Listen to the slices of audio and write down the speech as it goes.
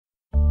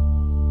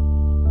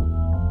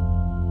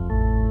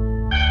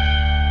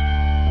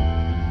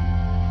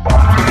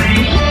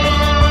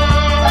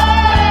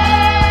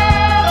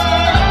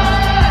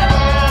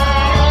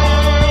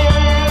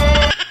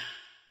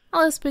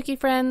Hello, spooky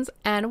friends,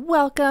 and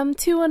welcome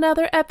to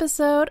another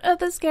episode of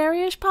the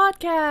Scaryish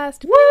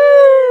podcast.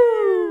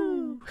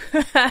 Woo!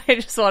 I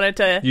just wanted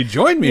to... You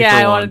joined me for once. once.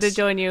 Yeah, I wanted to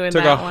join you in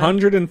that one. Took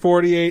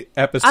 148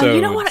 episodes.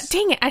 You know what?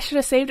 Dang it. I should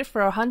have saved it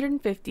for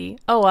 150.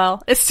 Oh,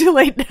 well. It's too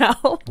late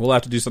now. We'll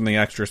have to do something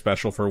extra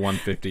special for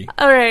 150.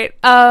 All right.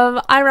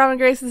 I'm Robin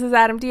Grace. This is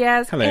Adam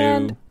Diaz. Hello.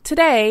 And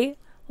today,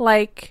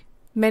 like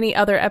many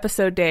other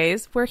episode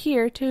days, we're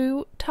here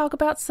to talk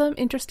about some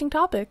interesting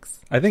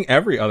topics. I think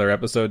every other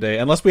episode day,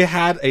 unless we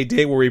had a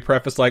day where we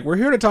preface like, we're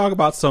here to talk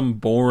about some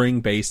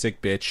boring,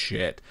 basic bitch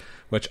shit,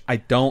 which I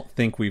don't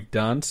think we've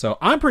done. So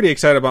I'm pretty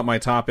excited about my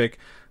topic.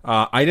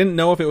 I didn't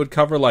know if it would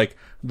cover like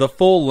the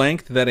full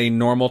length that a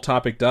normal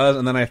topic does,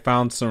 and then I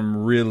found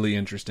some really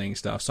interesting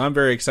stuff. So I'm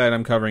very excited.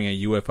 I'm covering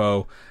a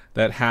UFO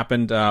that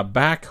happened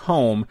back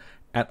home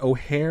at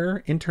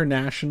O'Hare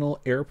International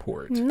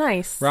Airport.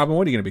 Nice. Robin,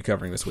 what are you going to be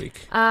covering this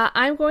week?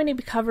 I'm going to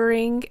be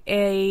covering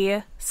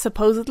a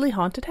supposedly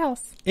haunted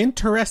house.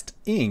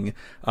 Interesting.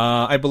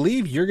 I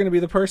believe you're going to be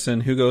the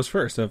person who goes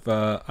first. If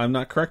I'm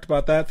not correct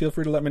about that, feel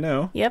free to let me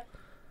know. Yep.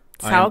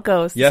 That's how it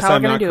goes. Yes,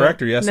 I'm not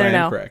correct, or yes, I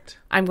am correct.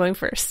 I'm going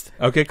first.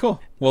 Okay,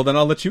 cool. Well, then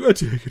I'll let you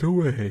take it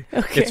away.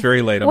 Okay. It's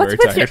very late. I'm very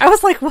tired. I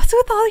was like, what's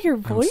with all your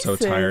voices? I'm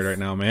so tired right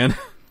now, man.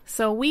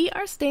 So we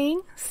are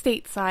staying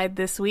stateside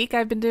this week.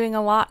 I've been doing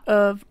a lot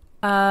of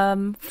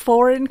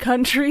foreign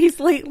countries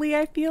lately,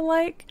 I feel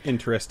like.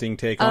 Interesting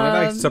take on it.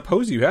 I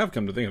suppose you have,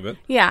 come to think of it.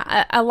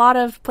 Yeah, a lot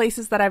of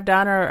places that I've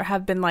done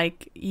have been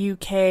like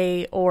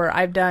UK, or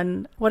I've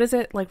done, what is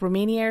it, like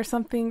Romania or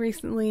something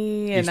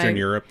recently. Eastern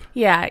Europe.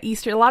 Yeah,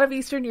 a lot of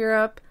Eastern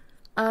Europe.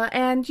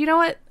 And you know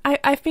what?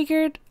 I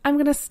figured I'm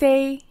going to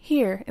stay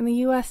here in the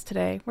US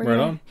today.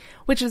 On.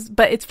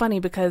 But it's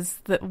funny because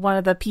one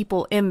of the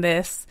people in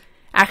this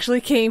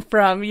actually came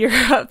from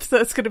Europe, so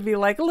it's going to be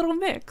like a little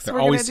mix. There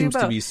always seems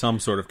to be some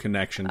sort of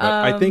connection, but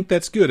I think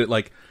that's good. It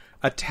like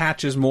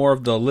attaches more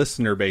of the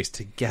listener base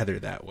together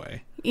that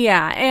way.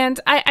 Yeah, and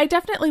I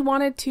definitely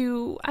wanted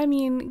to,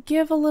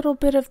 give a little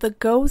bit of the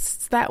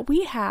ghosts that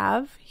we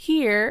have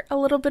here a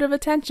little bit of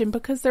attention,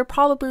 because they're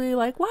probably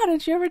like, why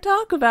didn't you ever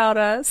talk about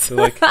us? So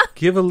like,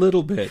 give a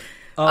little bit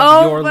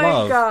of your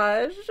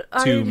love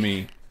to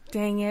me.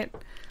 Dang it.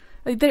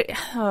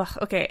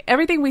 Okay,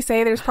 everything we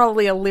say, there's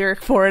probably a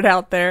lyric for it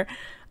out there.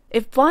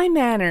 If Bly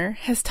Manor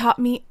has taught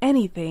me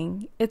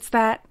anything, it's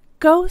that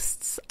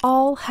ghosts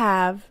all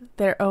have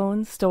their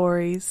own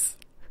stories.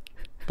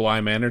 Bly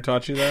Manor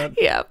taught you that?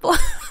 Yeah.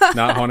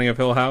 Not Haunting of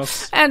Hill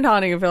House? And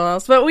Haunting of Hill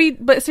House.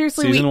 But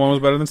seriously, Season 1 was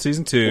better than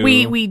Season 2.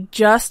 We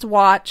just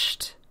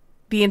watched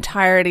the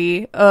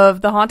entirety of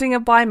The Haunting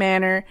of Bly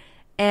Manor,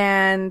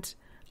 and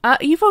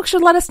you folks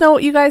should let us know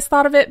what you guys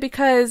thought of it,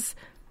 because...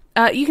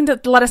 you can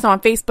let us know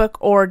on Facebook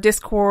or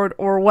Discord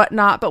or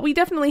whatnot, but we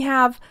definitely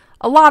have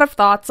a lot of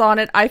thoughts on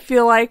it. I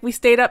feel like we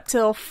stayed up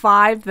till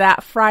 5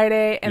 that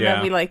Friday, and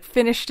then we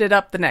finished it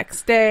up the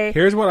next day.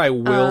 Here's what I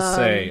will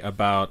say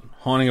about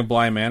Haunting of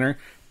Bly Manor.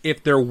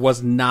 If there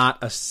was not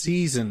a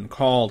season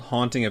called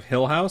Haunting of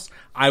Hill House,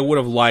 I would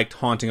have liked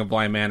Haunting of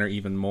Bly Manor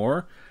even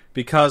more.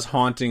 Because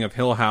Haunting of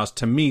Hill House,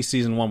 to me,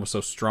 Season 1 was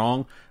so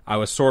strong, I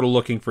was sort of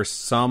looking for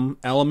some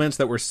elements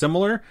that were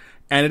similar,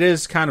 and it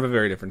is kind of a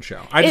very different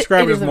show. I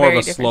describe it as more of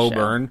a slow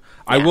burn. Yeah.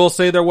 I will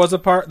say there was a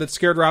part that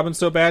scared Robin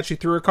so bad she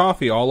threw her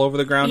coffee all over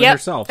the ground and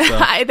herself. So.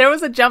 There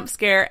was a jump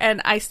scare,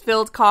 and I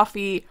spilled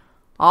coffee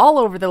all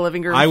over the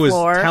living room floor. I was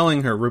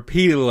telling her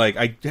repeatedly, like,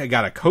 I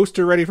got a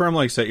coaster ready for him,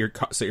 like, set your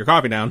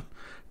coffee down.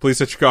 Please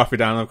set your coffee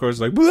down. And of course,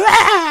 like,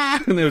 blah!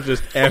 And it was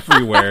just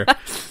everywhere.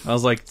 I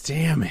was like,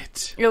 damn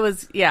it.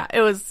 But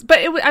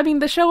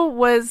the show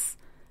was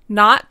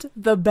not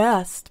the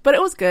best, but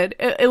it was good.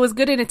 It was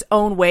good in its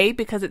own way,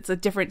 because it's a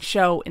different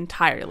show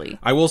entirely.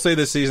 I will say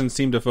this season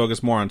seemed to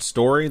focus more on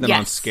story than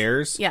on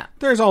scares. Yeah.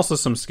 There's also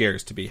some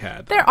scares to be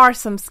had, though. There are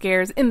some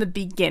scares in the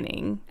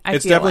beginning.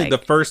 It's definitely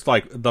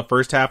the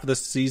first half of the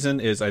season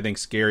is, I think,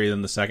 scarier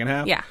than the second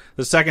half. Yeah.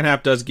 The second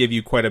half does give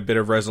you quite a bit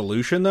of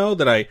resolution, though,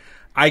 that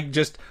I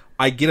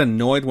get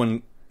annoyed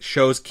when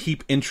shows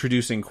keep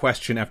introducing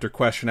question after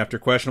question after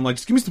question. I'm like,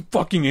 just give me some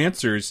fucking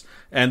answers.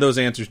 And those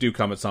answers do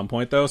come at some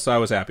point, though, so I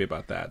was happy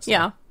about that. So.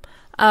 Yeah.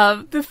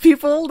 The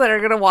people that are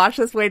going to watch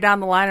this way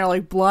down the line are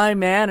like, Bly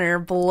Manor,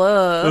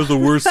 blah. That was the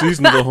worst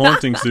season of the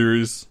Haunting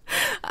series.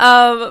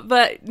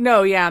 But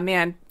no, yeah,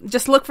 man.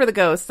 Just look for the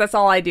ghosts. That's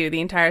all I do the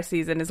entire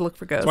season, is look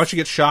for ghosts. That's why she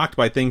gets shocked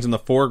by things in the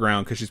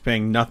foreground, because she's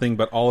paying nothing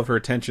but all of her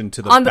attention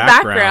to the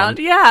background.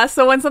 Yeah,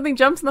 so when something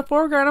jumps in the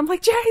foreground, I'm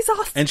like, Jerry's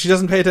awesome. And she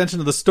doesn't pay attention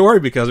to the story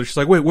because she's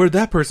like, wait, where'd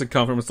that person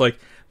come from? It's like,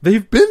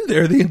 they've been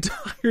there the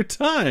entire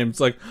time. It's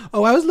like,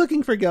 oh, I was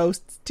looking for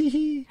ghosts.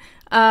 Tee-hee.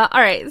 All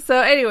right, so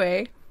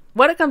anyway,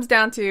 what it comes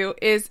down to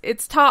is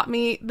it's taught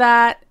me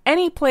that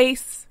any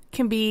place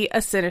can be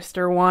a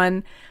sinister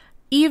one,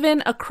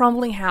 even a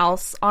crumbling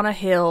house on a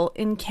hill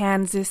in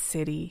Kansas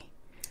City.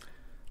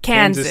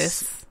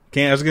 Kansas.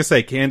 I was going to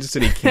say Kansas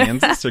City,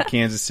 Kansas, or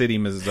Kansas City,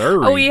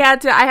 Missouri. Oh,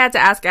 I had to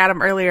ask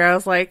Adam earlier. I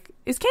was like,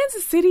 is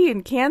Kansas City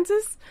in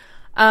Kansas?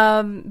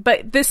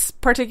 But this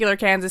particular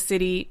Kansas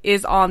City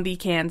is on the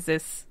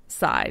Kansas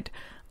side.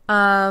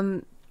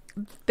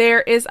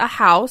 There is a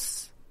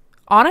house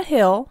on a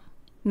hill,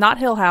 not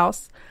Hill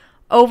House,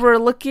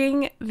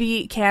 overlooking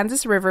the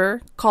Kansas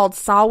River called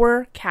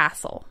Sauer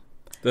Castle.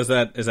 Is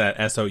that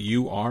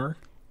Sour?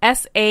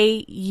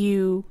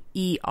 Sauer.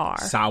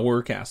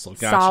 Sauer Castle.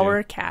 Gotcha.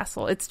 Sauer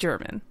Castle. It's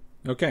German.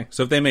 Okay,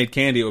 so if they made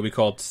candy, it would be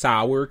called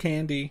Sour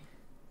Candy.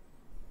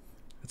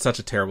 It's such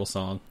a terrible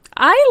song.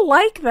 I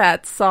like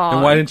that song.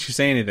 And why didn't you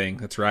say anything?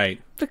 That's right.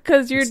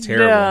 Because you're it's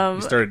terrible. dumb.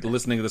 You started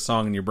listening to the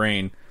song in your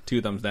brain.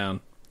 2 thumbs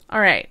down.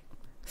 All right.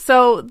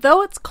 So,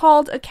 though it's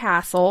called a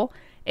castle,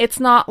 it's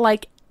not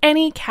like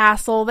any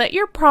castle that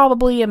you're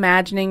probably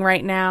imagining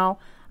right now.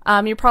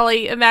 You're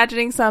probably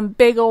imagining some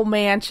big old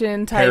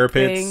mansion type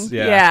Parapets, thing.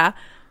 yeah.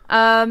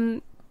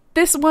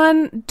 This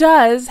one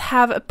does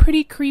have a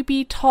pretty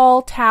creepy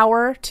tall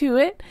tower to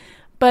it,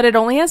 but it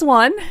only has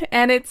one,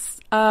 and it's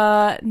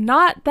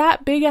not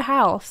that big a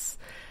house.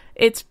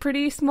 It's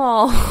pretty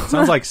small. It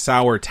sounds like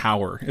Sour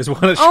Tower is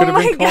what it should have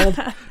been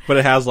called, but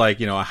it has like,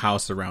 a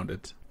house around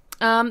it.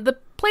 The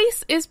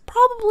place is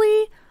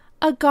probably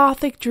a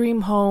gothic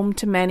dream home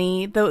to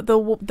many.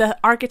 The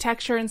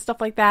architecture and stuff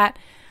like that,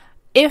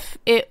 if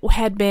it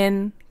had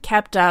been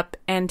kept up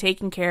and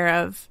taken care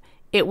of,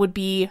 it would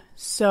be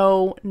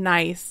so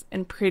nice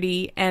and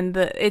pretty, and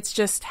it's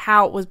just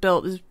how it was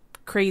built is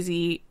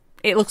crazy.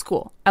 It looks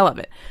cool. I love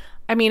it.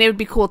 I mean, it would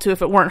be cool too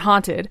if it weren't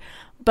haunted,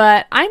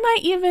 but I might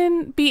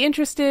even be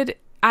interested.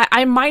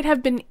 I might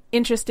have been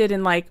interested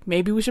in, like,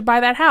 maybe we should buy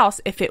that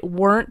house if it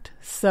weren't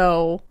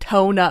so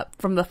torn up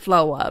from the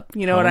flow up.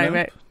 You know what I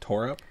mean?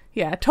 Tore up?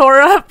 Yeah,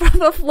 tore up from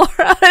the floor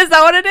up. Is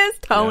that what it is?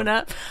 Tone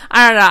up?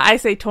 I don't know. I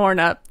say torn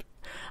up.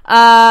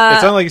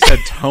 It sounded like you said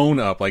tone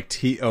up, like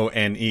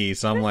Tone.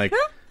 So I'm like,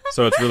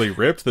 so it's really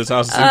ripped? This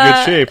house is in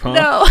good shape,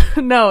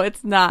 huh? No,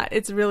 it's not.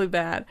 It's really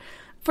bad.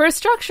 For a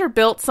structure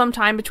built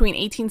sometime between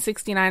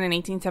 1869 and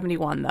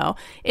 1871, though,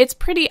 it's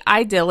pretty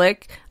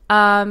idyllic.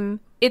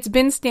 It's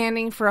been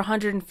standing for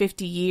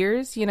 150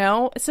 years,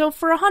 So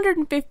for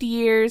 150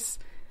 years,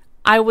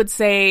 I would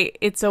say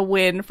it's a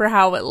win for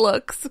how it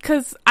looks.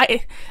 Because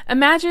I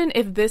imagine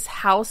if this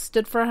house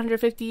stood for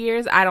 150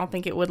 years, I don't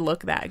think it would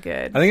look that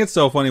good. I think it's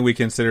so funny we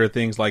consider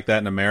things like that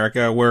in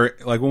America, where,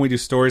 like, when we do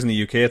stories in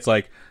the UK, it's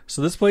like,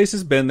 so this place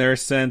has been there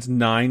since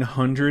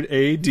 900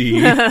 AD,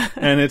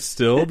 and it's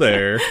still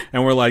there.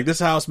 And we're like, this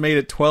house made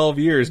it 12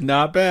 years.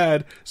 Not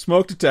bad.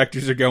 Smoke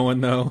detectors are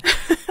going, though.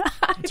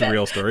 It's a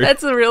real story.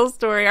 That's a real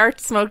story. Our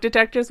smoke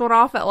detectors went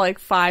off at like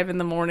 5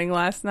 a.m.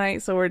 last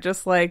night, so we're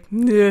just like,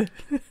 Neh.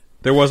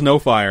 There was no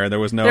fire. There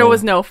was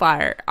no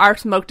fire. Our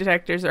smoke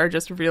detectors are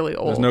just really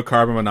old. There's no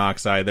carbon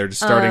monoxide. They're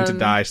just starting to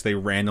die, so they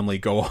randomly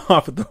go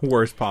off at the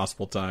worst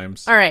possible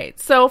times. All right.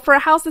 So for a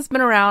house that's been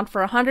around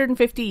for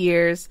 150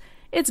 years,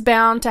 it's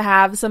bound to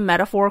have some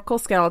metaphorical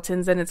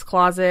skeletons in its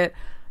closet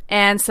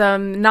and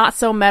some not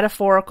so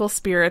metaphorical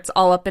spirits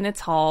all up in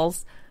its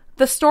halls.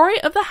 The story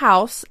of the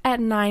house at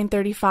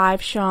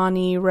 935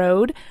 Shawnee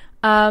Road.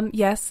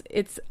 Yes,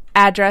 its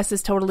address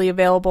is totally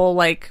available,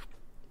 like,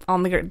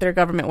 on their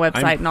government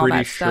website and all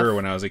that stuff. I'm pretty sure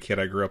when I was a kid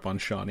I grew up on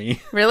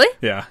Shawnee. Really?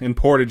 Yeah, in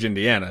Portage,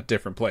 Indiana.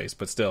 Different place,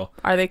 but still.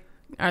 Are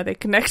they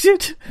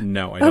connected?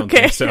 No, I don't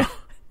think so.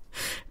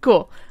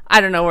 Cool.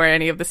 I don't know where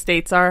any of the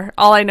states are.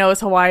 All I know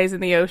is Hawaii's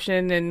in the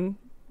ocean, and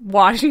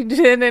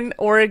Washington and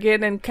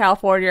Oregon and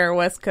California are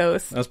West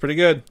Coast. That's pretty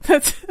good.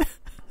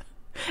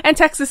 And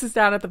Texas is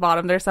down at the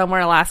bottom there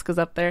somewhere. Alaska's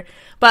up there.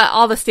 But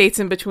all the states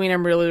in between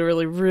I'm really,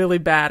 really, really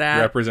bad at.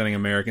 Representing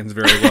Americans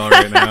very well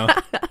right now.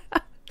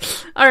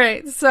 All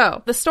right,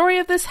 so the story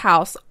of this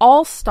house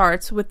all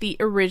starts with the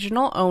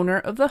original owner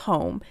of the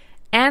home,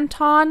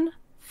 Anton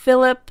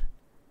Philip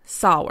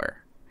Sauer.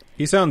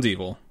 He sounds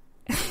evil.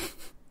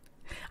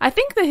 I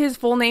think that his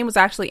full name was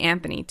actually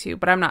Anthony too,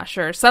 but I'm not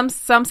sure. Some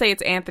say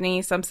it's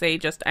Anthony, some say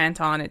just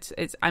Anton.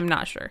 It's I'm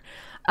not sure.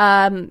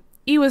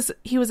 He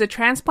was a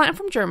transplant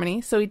from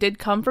Germany, so he did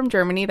come from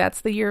Germany.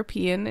 That's the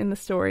European in the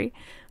story.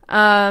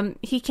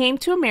 He came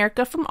to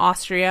America from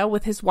Austria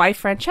with his wife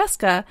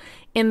Francesca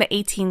in the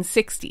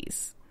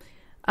 1860s.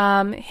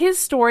 His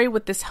story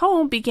with this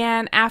home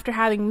began after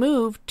having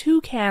moved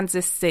to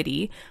Kansas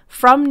City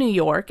from New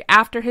York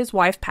after his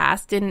wife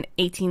passed in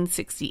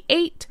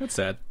 1868. That's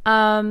sad.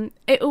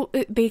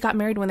 They got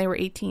married when they were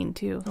 18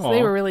 too, so Aww.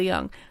 They were really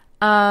young.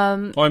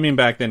 Well, I mean,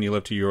 back then you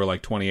lived till you were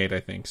like 28, I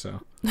think,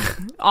 so.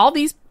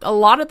 A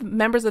lot of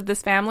members of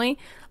this family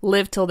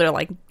live till they're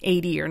like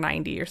 80 or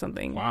 90 or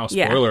something. Wow,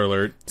 spoiler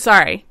alert.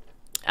 Sorry.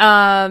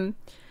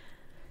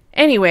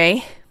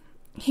 Anyway,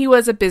 he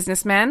was a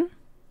businessman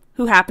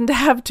who happened to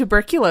have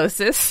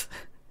tuberculosis,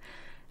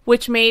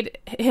 which made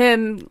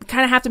him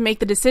kind of have to make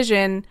the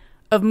decision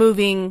of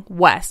moving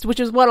west, which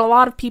is what a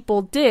lot of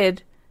people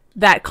did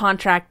that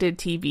contracted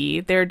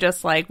TB. They're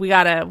just like, we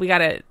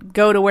gotta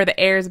go to where the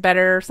air is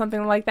better or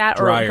something like that,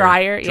 or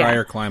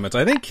drier climates.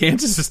 I think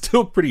Kansas is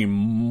still pretty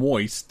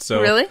moist.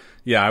 So really,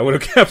 yeah, I would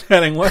have kept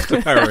heading west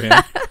if I were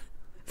him.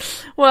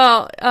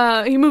 Well,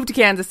 he moved to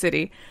Kansas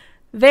City.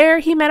 There,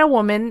 he met a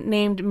woman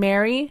named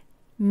Mary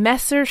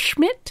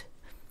Messerschmidt.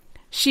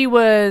 She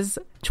was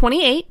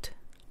 28,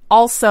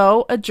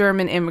 also a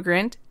German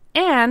immigrant,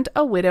 and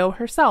a widow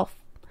herself.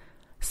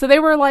 So they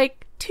were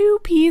like two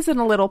peas in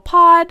a little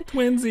pod.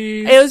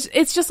 Twinsies.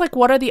 It's just like,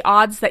 what are the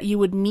odds that you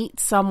would meet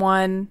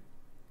someone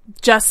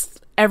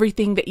just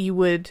everything that you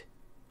would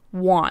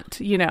want,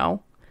 you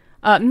know?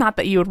 Not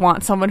that you would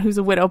want someone who's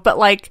a widow, but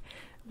like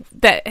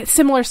that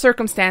similar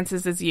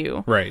circumstances as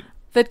you. Right.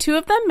 The two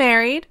of them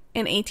married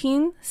in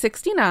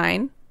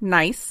 1869.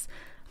 Nice.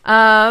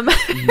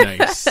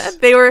 Nice.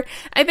 They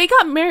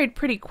got married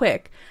pretty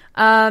quick. It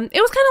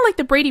was kind of like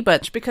the Brady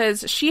Bunch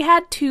because she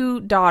had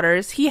 2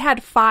 daughters. He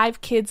had 5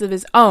 kids of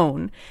his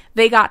own.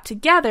 They got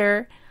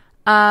together.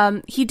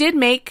 He did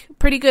make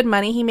pretty good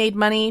money. He made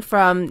money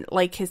from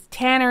like his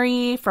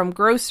tannery, from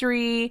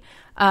grocery,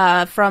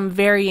 from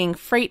varying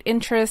freight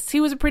interests.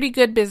 He was a pretty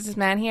good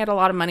businessman. He had a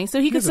lot of money,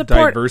 so he could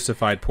support a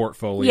diversified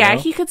portfolio. Yeah,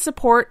 he could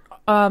support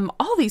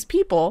all these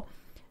people.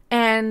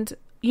 And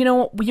you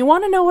know, you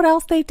want to know what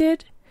else they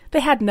did? They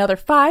had another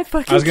 5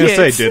 fucking kids. I was going to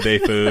say, did they,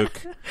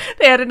 Fook?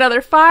 They had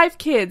another 5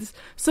 kids.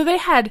 So they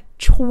had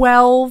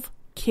 12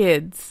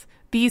 kids.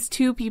 These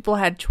 2 people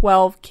had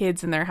 12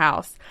 kids in their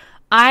house.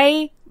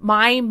 My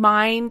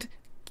mind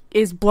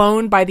is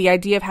blown by the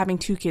idea of having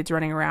 2 kids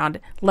running around,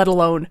 let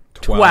alone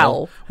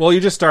 12. Well, you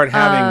just start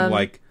having,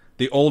 like,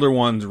 the older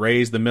ones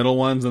raise the middle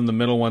ones, and the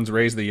middle ones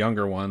raise the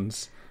younger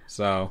ones.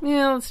 So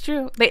yeah, that's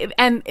true.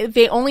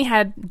 They only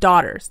had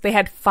daughters. They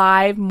had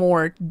 5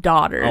 more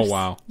daughters. Oh,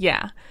 wow.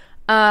 Yeah.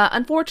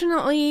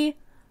 Unfortunately,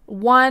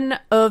 one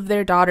of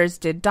their daughters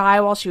did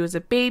die while she was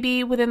a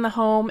baby within the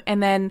home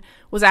and then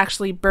was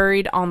actually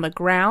buried on the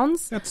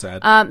grounds. That's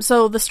sad.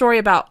 So the story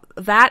about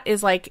that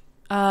is like,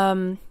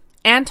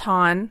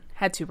 Anton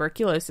had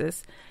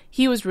tuberculosis.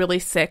 He was really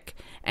sick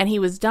and he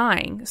was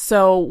dying.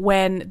 So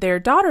when their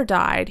daughter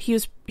died, he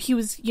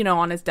was, you know,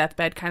 on his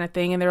deathbed kind of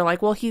thing. And they were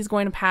like, well, he's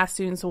going to pass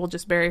soon, so we'll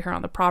just bury her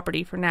on the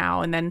property for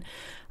now. And then,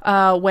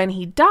 when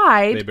he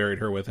died, they buried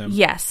her with him.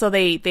 Yes. So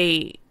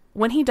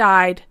when he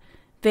died,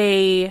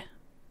 they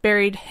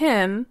buried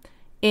him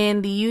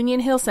in the Union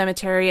Hill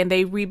Cemetery and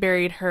they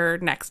reburied her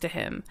next to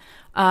him,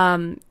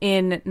 in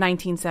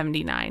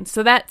 1979.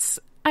 So that's,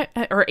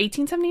 or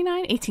 1879?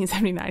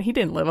 1879. He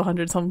didn't live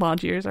 100-some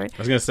odd years, right? I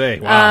was going to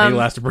say, wow, he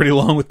lasted pretty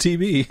long with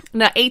TB.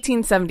 No,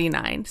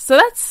 1879. So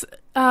that's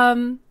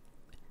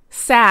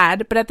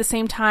sad, but at the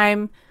same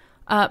time,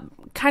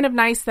 kind of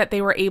nice that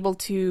they were able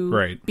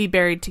to be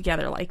buried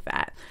together like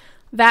that.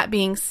 That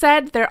being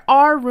said, there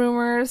are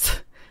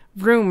rumors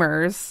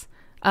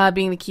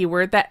being the key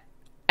word, that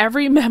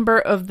every member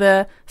of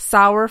the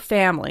Sauer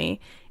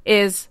family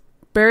is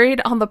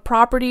buried on the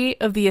property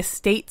of the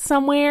estate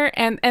somewhere,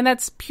 and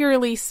that's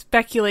purely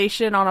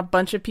speculation on a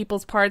bunch of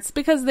people's parts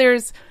because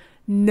there's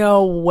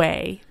no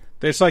way.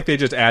 It's like they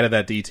just added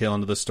that detail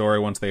into the story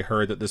once they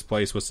heard that this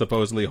place was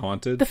supposedly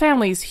haunted. The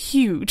family's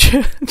huge.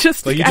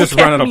 Just like you just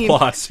run out of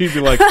plots. You'd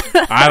be like,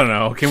 I don't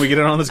know, can we get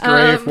it on this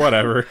grave?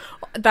 Whatever.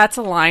 That's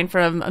a line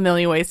from A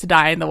Million Ways to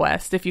Die in the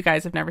West, if you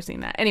guys have never seen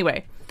that.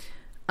 Anyway.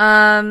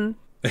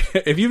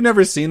 If you've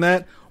never seen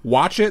that,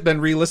 watch it,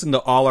 then re-listen to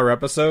all our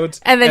episodes,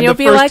 and then you'll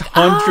be like, the first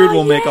 100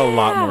 will make a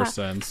lot more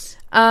sense.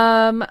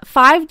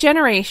 5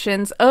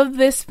 generations of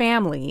this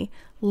family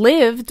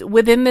lived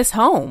within this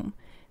home.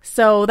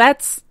 So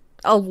that's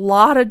a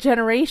lot of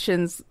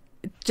generations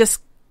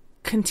just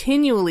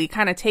continually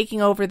kind of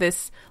taking over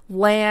this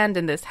land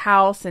and this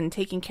house and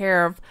taking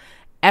care of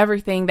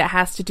everything that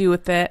has to do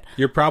with it.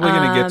 You're probably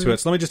going to get to it.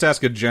 So let me just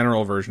ask a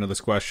general version of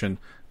this question.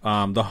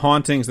 The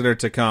hauntings that are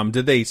to come,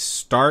 did they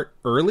start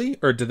early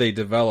or did they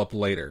develop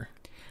later?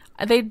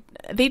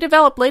 They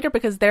develop later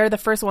because they're the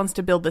first ones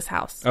to build this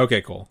house.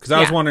 Okay, cool. Because I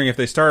was wondering if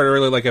they started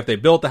early, like if they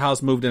built the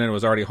house, moved in, and it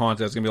was already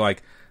haunted, I was going to be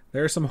like,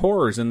 there are some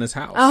horrors in this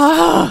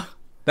house.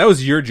 That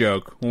was your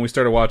joke when we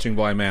started watching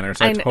Bly Manor,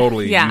 so I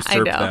totally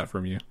usurped that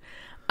from you.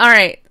 All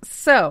right,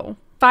 so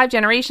 5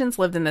 generations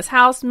lived in this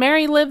house.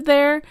 Mary lived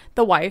there,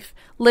 the wife,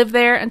 lived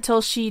there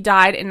until she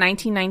died in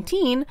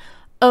 1919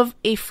 of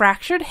a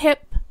fractured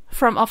hip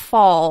from a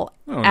fall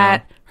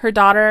at her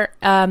daughter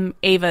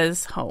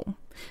Ava's home.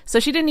 So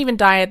she didn't even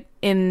die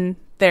in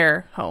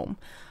their home.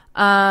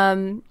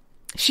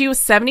 She was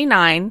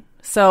 79,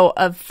 so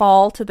a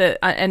fall to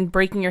the and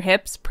breaking your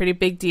hips, pretty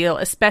big deal,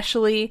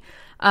 especially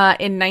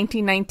in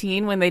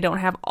 1919 when they don't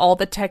have all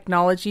the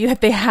technology that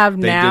they have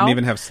now. They didn't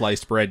even have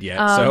sliced bread yet,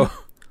 so...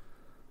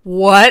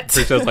 What?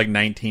 So it's like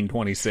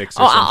 1926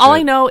 or all something. All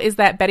I know is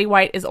that Betty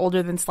White is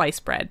older than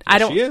sliced bread.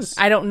 She is.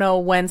 I don't know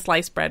when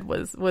sliced bread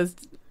was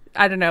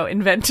I don't know,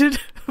 invented.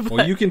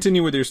 Well, you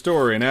continue with your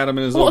story, and Adam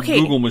and his little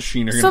Google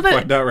machine are going to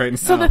find out right now.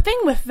 So the thing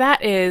with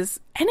that is,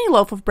 any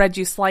loaf of bread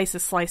you slice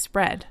is sliced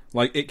bread.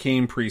 Like, it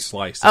came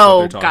pre-sliced.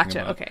 Oh,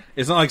 gotcha, okay.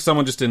 It's not like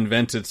someone just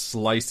invented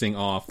slicing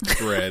off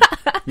bread.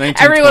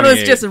 Everyone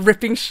was just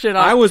ripping shit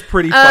off. I was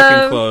pretty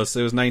fucking close.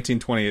 It was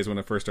 1928 is when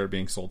it first started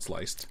being sold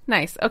sliced.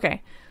 Nice,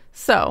 okay.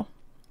 So,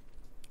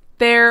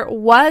 there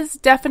was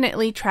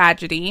definitely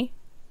tragedy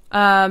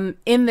in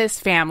this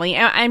family.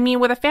 I mean,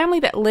 with a family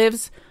that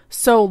lives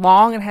so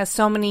long and has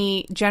so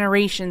many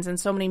generations and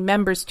so many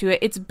members to it,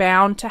 it's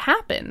bound to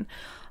happen.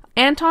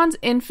 Anton's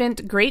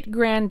infant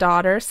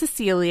great-granddaughter,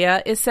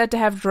 Cecilia, is said to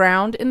have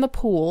drowned in the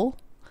pool.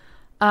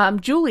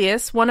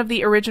 Julius, one of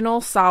the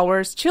original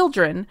Sauer's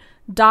children,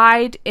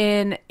 died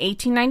in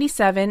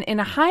 1897 in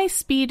a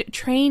high-speed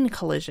train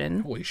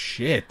collision. Holy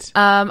shit.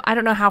 I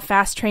don't know how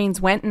fast trains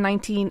went in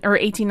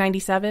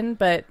 1897,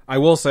 but... I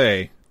will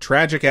say,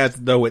 tragic as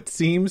though it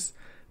seems,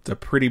 it's a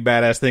pretty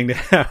badass thing to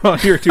have on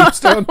your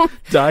tombstone.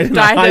 Died in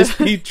a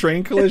high-speed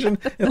train collision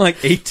in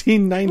like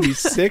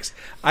 1896.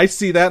 I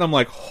see that and I'm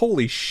like,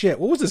 holy shit,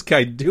 what was this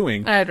guy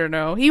doing? I don't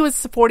know. He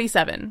was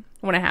 47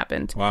 when it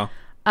happened. Wow.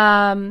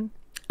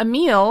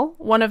 Emil,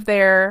 one of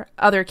their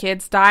other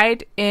kids,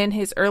 died in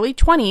his early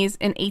 20s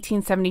in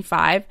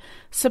 1875,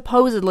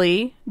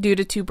 supposedly due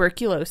to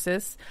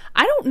tuberculosis.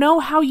 I don't know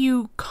how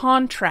you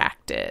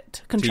contract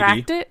it.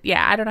 TB?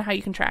 Yeah, I don't know how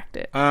you contract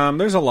it.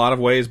 There's a lot of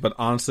ways, but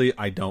honestly,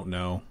 I don't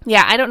know.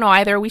 Yeah, I don't know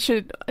either.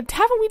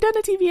 Haven't we done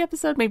a TV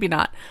episode? Maybe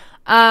not.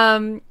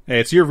 Hey,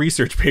 it's your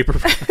research paper.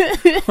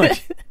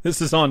 Like,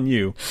 this is on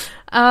you.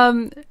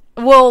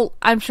 Well,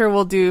 I'm sure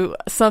we'll do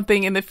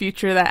something in the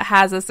future that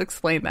has us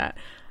explain that.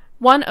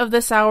 One of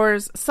the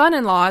Sauer's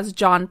son-in-laws,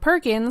 John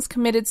Perkins,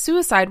 committed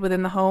suicide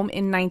within the home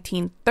in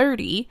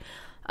 1930.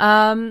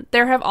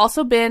 There have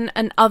also been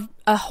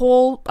a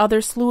whole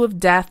other slew of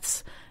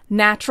deaths,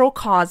 natural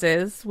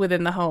causes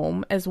within the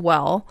home as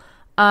well.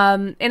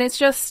 And it's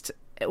just,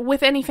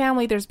 with any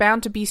family, there's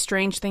bound to be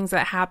strange things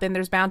that happen.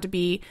 There's bound to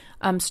be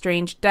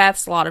strange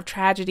deaths, a lot of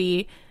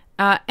tragedy.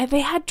 And they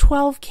had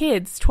 12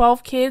 kids,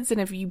 and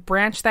if you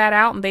branch that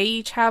out and they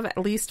each have at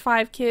least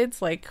 5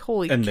 kids, like,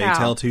 holy cow. And they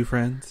tell 2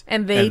 friends.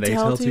 And they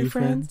tell 2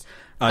 friends.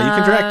 You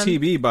can track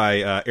TB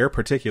by air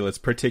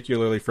particulates,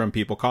 particularly from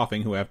people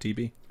coughing who have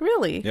TB.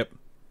 Really? Yep.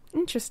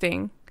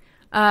 Interesting.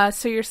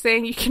 So you're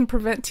saying you can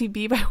prevent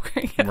TB by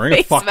wearing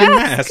a fucking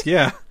mask?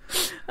 Yeah.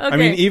 Okay. I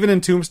mean, even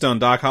in Tombstone,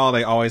 Doc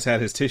Holliday always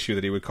had his tissue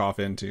that he would cough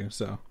into,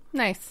 so.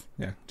 Nice.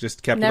 Yeah,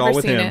 just kept Never it all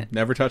with seen him. it.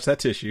 Never touched that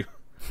tissue.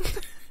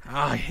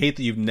 I hate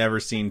that you've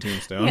never seen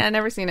Tombstone. Yeah,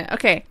 never seen it.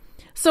 Okay.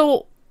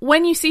 So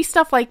when you see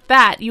stuff like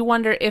that, you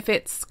wonder if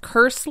it's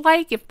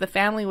curse-like, if the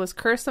family was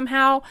cursed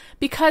somehow,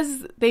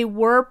 because they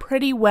were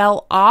pretty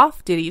well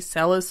off. Did he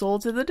sell his soul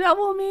to the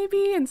devil,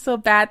 maybe? And so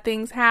bad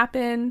things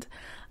happened.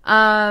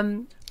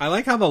 I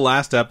like how the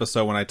last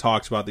episode, when I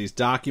talked about these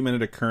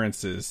documented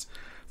occurrences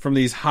from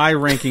these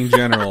high-ranking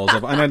generals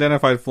of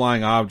unidentified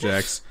flying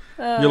objects,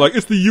 you're like,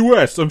 it's the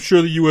U.S. I'm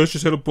sure the U.S.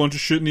 just had a bunch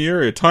of shit in the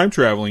area.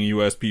 Time-traveling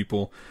U.S.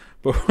 people.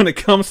 But when it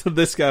comes to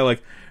this guy,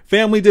 like,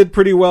 family did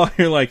pretty well.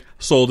 You're like,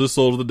 sold his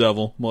soul to the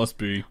devil. Must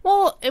be.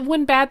 Well,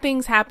 when bad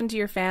things happen to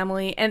your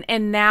family,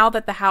 and now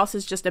that the house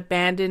is just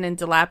abandoned and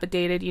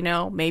dilapidated,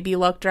 maybe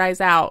luck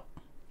dries out.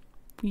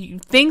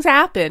 Things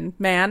happen,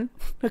 man.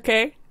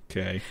 Okay?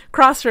 Okay.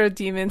 Crossroad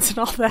demons and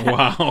all that.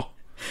 Wow.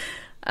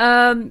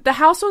 The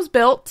house was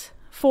built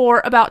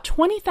for about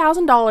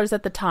 $20,000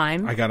 at the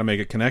time. I gotta make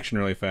a connection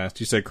really fast.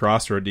 You said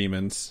Crossroad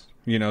Demons.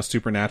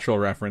 Supernatural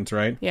reference,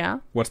 right? Yeah.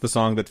 What's the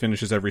song that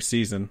finishes every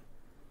season?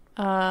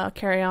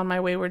 Carry On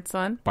My Wayward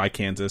Son. By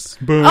Kansas.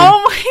 Boom.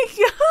 Oh my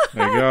god!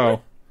 There you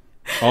go.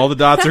 All the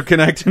dots are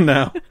connecting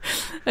now.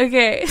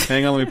 Okay.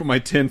 Hang on, let me put my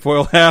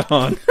tinfoil hat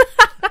on.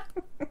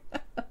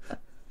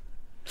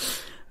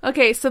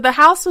 Okay, so the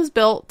house was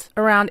built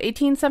around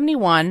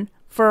 1871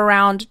 for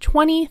around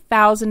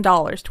 $20,000.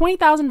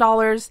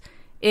 $20,000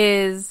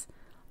 is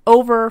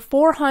over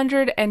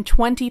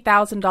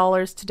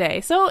 $420,000 today.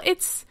 So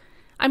it's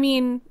a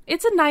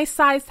nice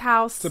sized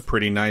house. It's a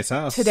pretty nice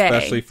house today.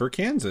 Especially for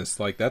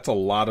Kansas. Like, that's a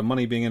lot of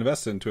money being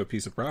invested into a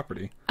piece of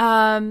property.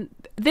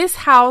 This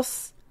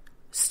house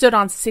stood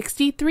on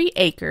 63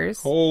 acres.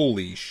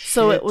 Holy shit.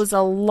 So it was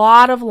a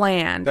lot of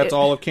land. That's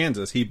all of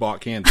Kansas. He bought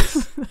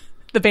Kansas.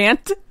 The band?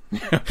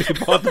 He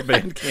bought the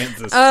band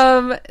Kansas.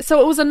 So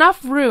it was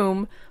enough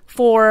room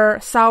for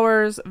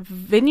Sauer's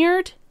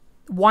vineyard,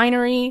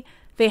 winery.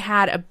 They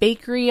had a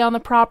bakery on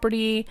the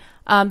property.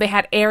 They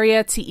had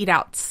area to eat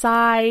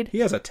outside. He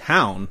has a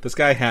town. This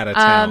guy had a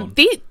town.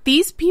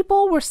 These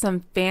people were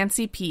some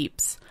fancy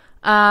peeps.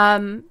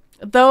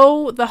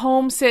 Though the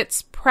home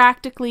sits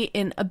practically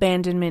in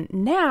abandonment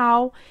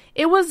now,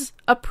 it was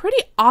a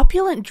pretty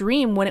opulent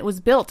dream when it was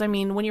built. I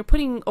mean, when you're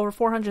putting over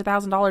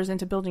 $400,000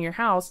 into building your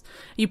house,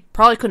 you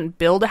probably couldn't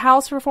build a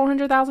house for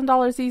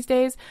 $400,000 these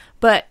days,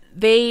 but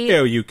they...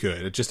 Yeah, you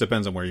could. It just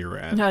depends on where you're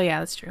at. Oh, yeah,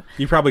 that's true.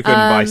 You probably couldn't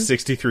buy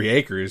 63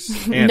 acres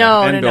and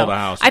build a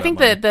house. I think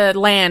the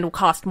land will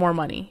cost more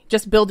money.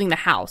 Just building the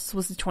house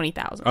was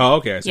 $20,000. Oh,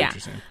 okay. I see what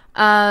you're saying.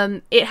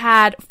 It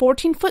had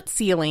 14-foot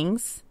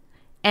ceilings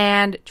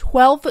and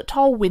 12-foot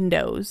tall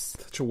windows.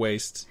 Such a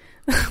waste.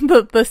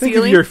 the Think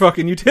ceiling. of your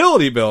fucking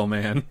utility bill,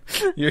 man.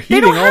 You're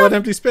heating all that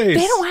empty space.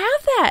 They don't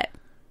have that.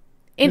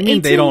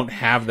 They don't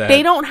have that?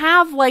 They don't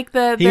have like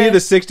the... He needed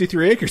the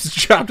 63 acres to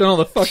chop down all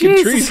the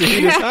fucking trees to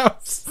heat his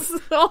house.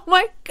 Oh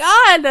my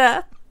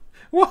god.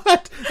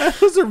 What?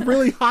 Those are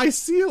really high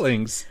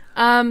ceilings.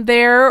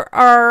 There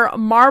are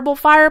marble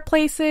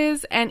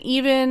fireplaces, and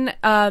even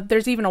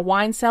there's even a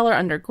wine cellar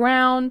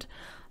underground.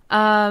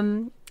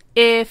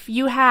 If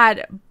you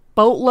had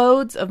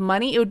boatloads of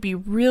money. It would be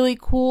really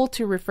cool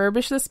to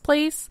refurbish this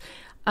place.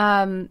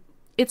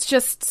 It's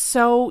just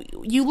so...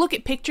 You look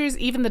at pictures,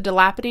 even the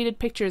dilapidated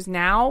pictures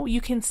now,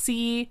 you can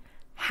see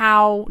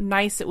how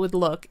nice it would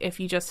look if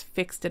you just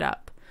fixed it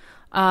up.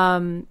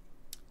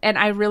 And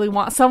I really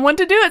want someone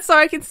to do it so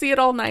I can see it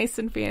all nice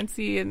and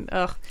fancy and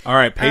ugh. All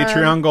right,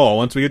 Patreon goal.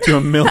 Once we get to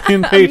 1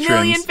 million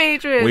patrons,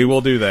 we will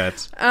do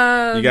that.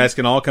 You guys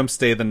can all come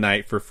stay the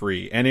night for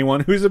free. Anyone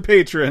who's a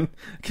patron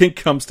can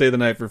come stay the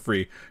night for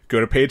free. Go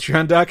to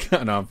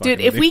patreon.com. No, dude,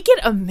 if we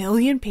get 1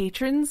 million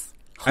patrons...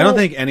 I don't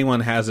think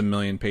anyone has 1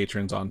 million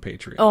patrons on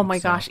Patreon. Oh my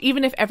gosh.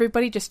 Even if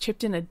everybody just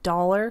chipped in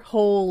 $1,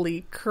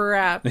 holy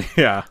crap.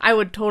 Yeah. I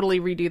would totally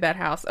redo that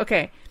house.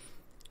 Okay.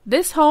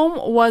 This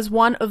home was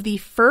one of the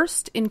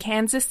first in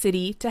Kansas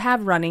City to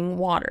have running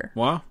water.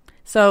 Wow.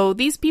 So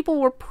these people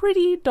were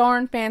pretty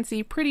darn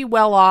fancy, pretty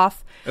well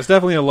off. It's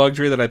definitely a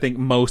luxury that I think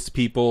most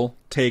people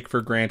take for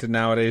granted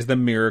nowadays. The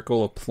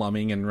miracle of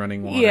plumbing and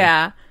running water.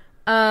 Yeah.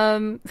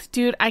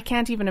 Dude, I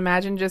can't even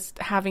imagine just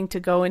having to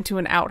go into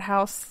an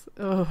outhouse.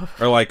 Ugh.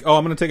 Or like, oh,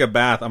 I'm going to take a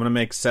bath. I'm going to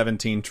make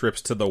 17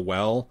 trips to the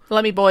well.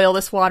 Let me boil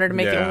this water to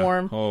make it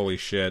warm. Holy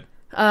shit.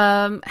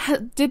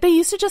 Did they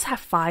used to just have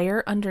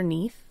fire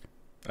underneath?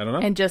 I don't know.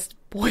 And just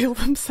boil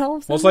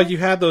themselves? Well, it's like you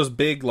had those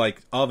big,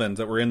 like, ovens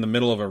that were in the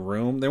middle of a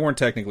room. They weren't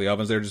technically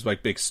ovens. They were just,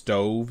 like, big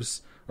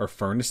stoves or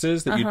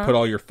furnaces that you'd put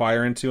all your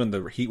fire into and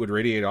the heat would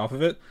radiate off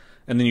of it.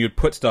 And then you'd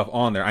put stuff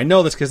on there. I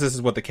know this because this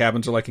is what the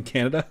cabins are like in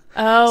Canada.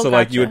 Oh, so,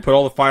 like, you would put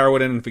all the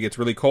firewood in, and if it gets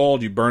really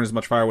cold, you burn as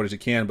much firewood as you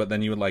can, but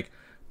then you would, like,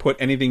 put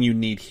anything you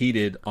need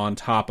heated on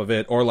top of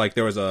it, or like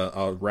there was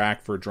a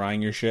rack for drying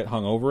your shit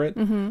hung over it.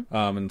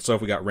 And so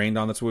if we got rained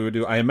on, that's what we would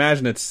do. I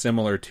imagine it's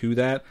similar to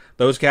that.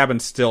 Those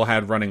cabins still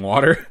had running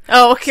water.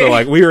 Oh, okay. So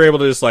like we were able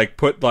to just like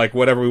put like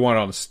whatever we wanted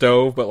on the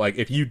stove, but like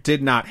if you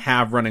did not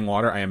have running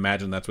water, I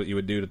imagine that's what you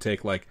would do to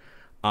take like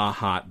a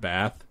hot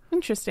bath.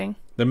 Interesting.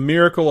 The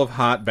miracle of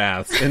hot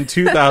baths in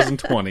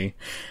 2020.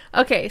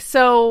 Okay,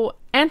 so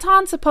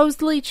Anton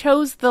supposedly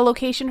chose the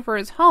location for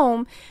his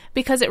home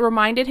because it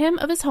reminded him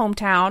of his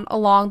hometown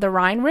along the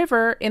Rhine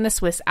River in the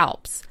Swiss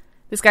Alps.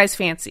 This guy's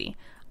fancy.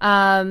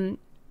 I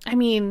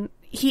mean,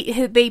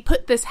 they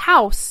put this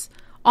house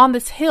on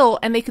this hill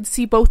and they could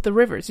see both the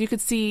rivers. You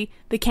could see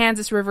the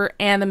Kansas River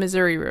and the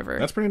Missouri River.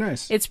 That's pretty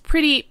nice. It's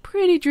pretty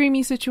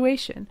dreamy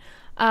situation.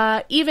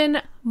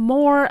 Even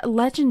more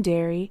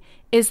legendary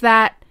is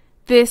that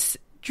this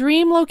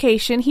dream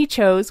location he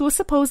chose was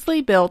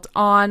supposedly built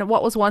on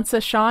what was once a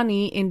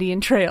Shawnee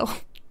Indian trail.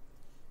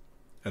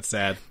 That's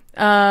sad.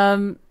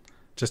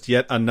 Just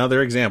yet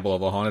another example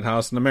of a haunted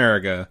house in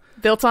America.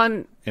 Built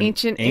on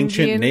ancient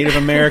Indian... Native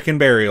American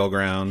burial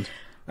ground.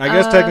 I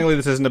guess technically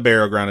this isn't a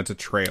burial ground, it's a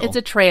trail. It's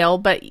a trail,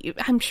 but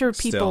I'm sure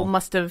people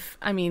must have...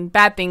 I mean,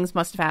 bad things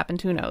must have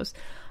happened, who knows.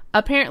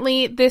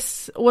 Apparently,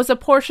 this was a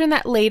portion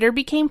that later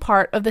became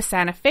part of the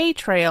Santa Fe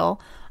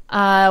Trail,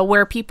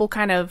 where people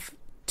kind of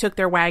took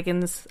their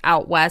wagons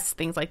out west,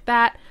 things like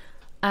that.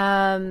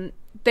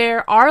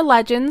 There are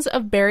legends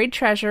of buried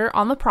treasure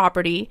on the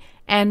property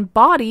and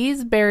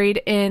bodies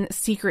buried in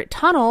secret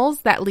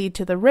tunnels that lead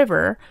to the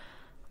river.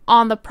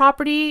 On the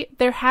property,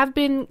 there have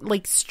been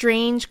like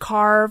strange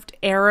carved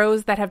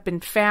arrows that have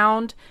been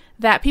found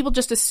that people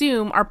just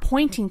assume are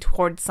pointing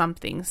towards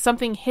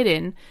something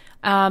hidden,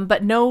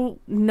 but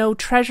no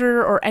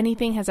treasure or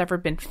anything has ever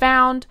been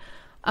found.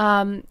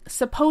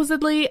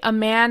 Supposedly, a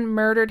man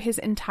murdered his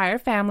entire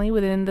family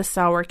within the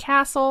Sauer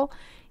castle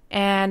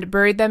and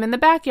buried them in the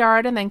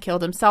backyard and then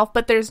killed himself,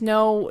 but there's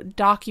no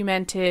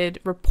documented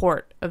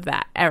report of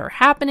that ever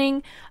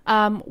happening.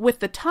 With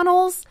the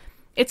tunnels,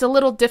 it's a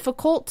little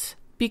difficult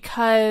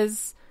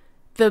because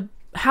the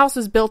house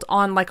was built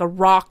on like a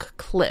rock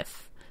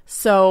cliff,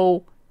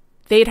 so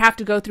they'd have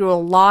to go through a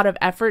lot of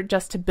effort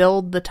just to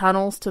build the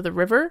tunnels to the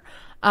river,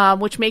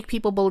 which make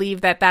people believe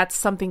that that's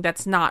something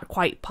that's not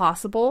quite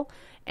possible.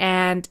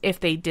 And if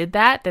they did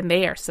that, then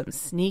they are some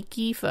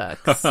sneaky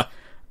fucks.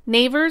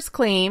 Neighbors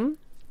claim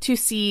to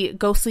see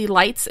ghostly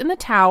lights in the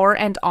tower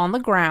and on the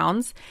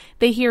grounds.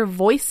 They hear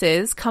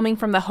voices coming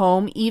from the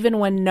home even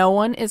when no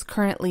one is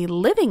currently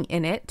living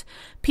in it.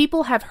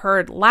 People have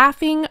heard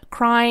laughing,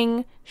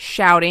 crying,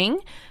 shouting,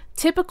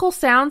 typical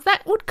sounds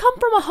that would come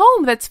from a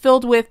home that's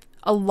filled with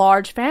a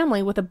large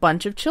family with a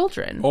bunch of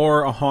children.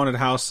 Or a haunted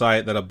house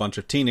site that a bunch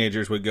of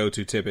teenagers would go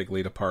to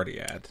typically to party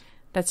at.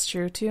 That's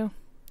true, too.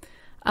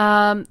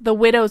 The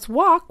Widow's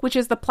Walk, which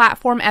is the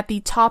platform at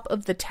the top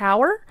of the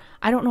tower.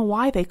 I don't know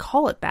why they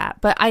call it that,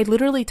 but I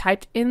literally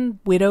typed in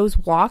Widow's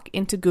Walk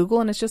into Google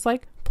and it's just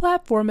like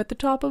platform at the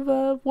top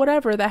of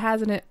whatever that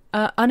has an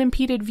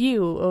unimpeded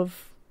view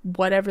of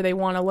whatever they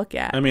want to look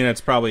at. I mean,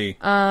 it's probably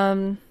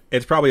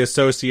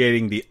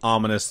associating the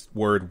ominous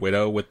word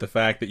widow with the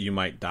fact that you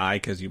might die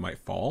because you might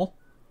fall.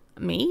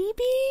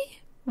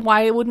 Maybe?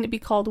 Why wouldn't it be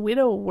called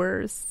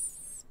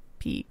Widower's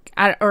Peak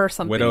or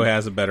something? Widow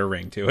has a better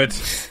ring to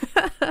it.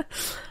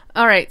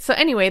 All right. So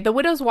anyway, the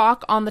Widow's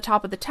Walk on the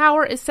top of the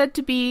tower is said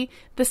to be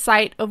the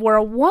site of where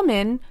a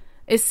woman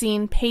is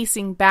seen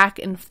pacing back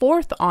and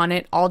forth on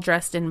it, all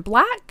dressed in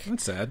black.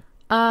 That's sad.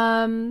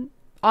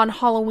 on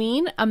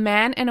Halloween, a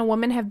man and a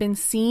woman have been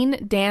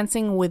seen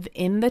dancing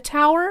within the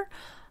tower.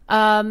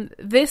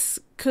 This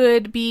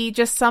could be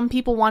just some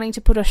people wanting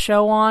to put a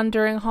show on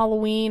during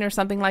Halloween or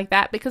something like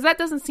that, because that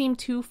doesn't seem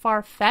too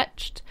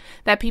far-fetched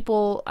that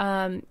people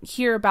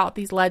hear about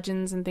these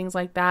legends and things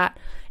like that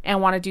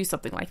and want to do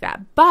something like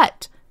that.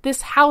 But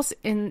this house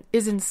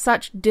is in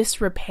such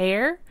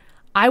disrepair,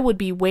 I would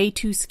be way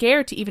too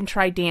scared to even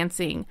try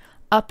dancing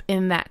up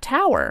in that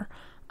tower.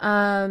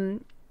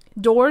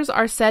 Doors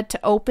are said to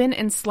open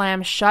and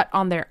slam shut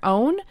on their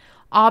own.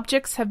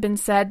 Objects have been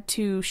said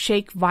to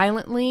shake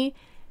violently.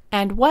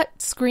 And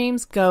what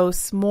screams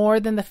ghosts more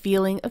than the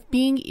feeling of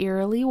being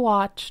eerily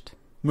watched?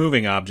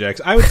 Moving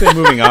objects. I would say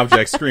moving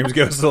objects screams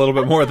ghosts a little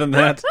bit more than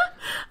that.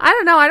 I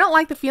don't know. I don't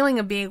like the feeling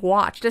of being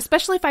watched,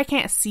 especially if I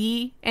can't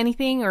see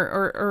anything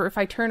or if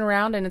I turn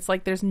around and it's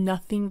like there's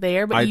nothing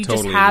there, but you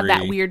totally just have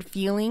that weird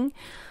feeling.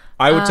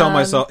 I would tell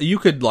myself, you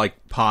could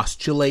like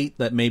postulate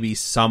that maybe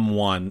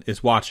someone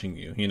is watching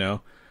you, you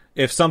know?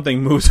 If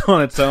something moves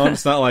on its own,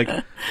 it's not like,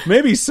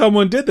 maybe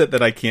someone did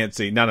that I can't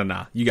see.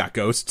 No. You got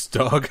ghosts,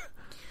 dog.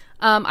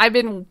 I've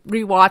been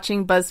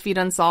rewatching BuzzFeed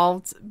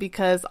Unsolved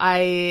because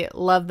I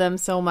love them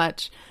so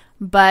much.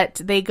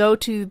 But they go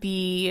to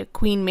the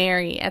Queen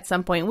Mary at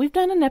some point. We've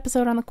done an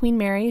episode on the Queen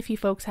Mary, if you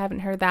folks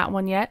haven't heard that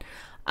one yet.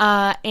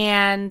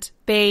 And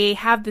they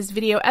have this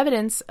video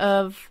evidence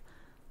of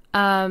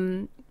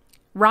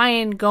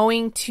Ryan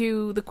going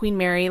to the Queen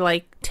Mary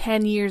like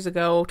 10 years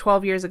ago,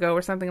 12 years ago,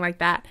 or something like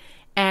that.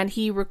 And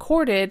he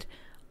recorded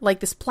like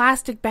this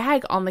plastic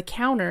bag on the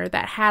counter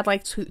that had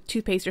like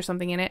toothpaste or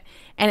something in it.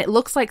 And it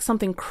looks like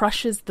something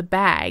crushes the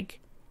bag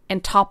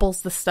and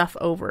topples the stuff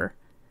over.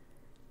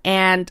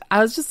 And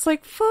I was just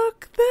like,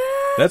 fuck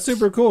that. That's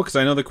super cool, because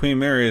I know the Queen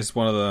Mary is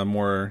one of the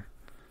more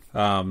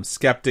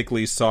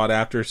skeptically sought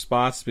after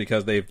spots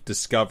because they've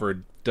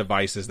discovered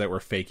devices that were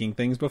faking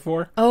things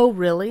before. Oh,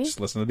 really? Just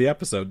listen to the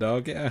episode,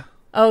 dog. Yeah.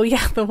 Oh,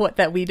 yeah, the what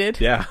that we did?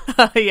 Yeah.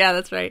 Yeah,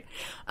 that's right.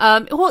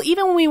 Well,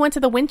 even when we went to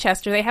the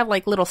Winchester, they have,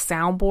 like, little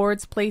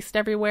soundboards placed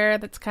everywhere.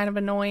 That's kind of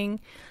annoying.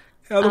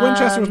 Yeah, the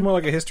Winchester was more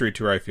like a history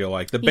tour, I feel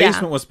like. The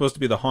basement was supposed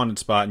to be the haunted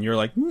spot, and you're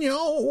like,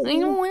 no. I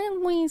don't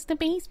want to waste the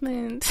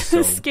basement.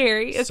 So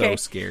scary. Okay. So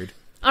scared.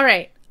 All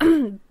right.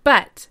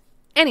 But,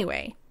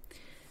 anyway,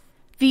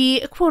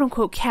 the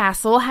quote-unquote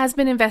castle has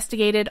been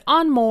investigated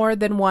on more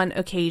than one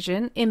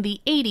occasion. In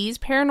the 80s,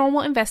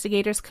 paranormal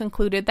investigators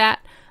concluded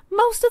that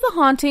most of the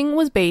haunting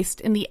was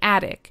based in the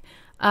attic.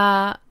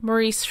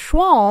 Maurice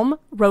Schwalm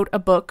wrote a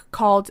book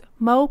called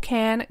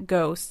Mo-Can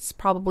Ghosts,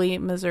 probably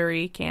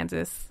Missouri,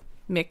 Kansas,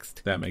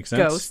 mixed that makes sense.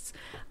 Ghosts.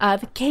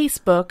 The case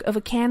book of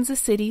a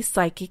Kansas City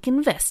psychic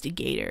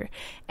investigator,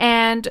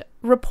 and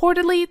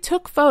reportedly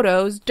took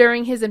photos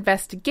during his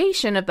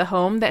investigation of the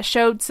home that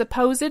showed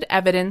supposed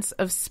evidence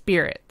of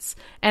spirits.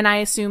 And I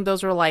assume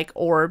those were like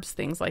orbs,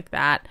 things like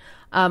that.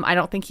 I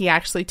don't think he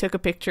actually took a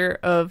picture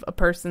of a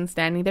person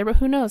standing there, but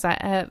who knows?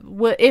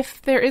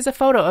 If there is a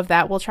photo of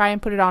that, we'll try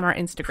and put it on our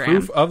Instagram.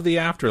 Proof of the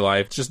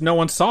afterlife. Just no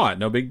one saw it.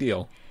 No big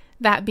deal.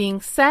 That being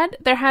said,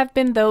 there have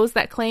been those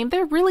that claim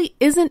there really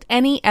isn't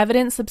any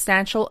evidence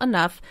substantial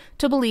enough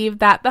to believe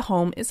that the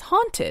home is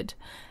haunted.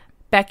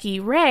 Becky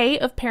Ray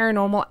of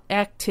Paranormal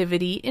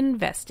Activity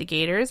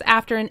Investigators,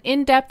 after an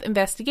in-depth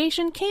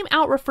investigation, came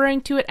out referring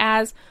to it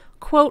as,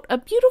 quote, a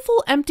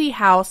beautiful empty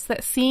house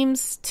that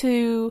seems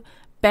to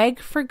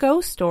beg for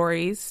ghost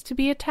stories to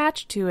be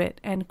attached to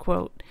it, end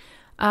quote.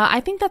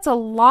 I think that's a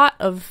lot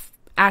of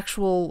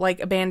actual, like,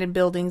 abandoned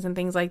buildings and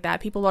things like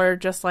that. People are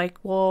just like,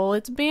 well,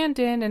 it's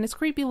abandoned and it's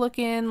creepy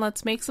looking.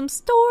 Let's make some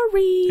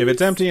stories. If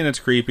it's empty and it's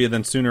creepy,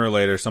 then sooner or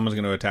later someone's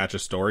going to attach a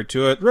story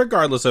to it,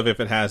 regardless of if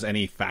it has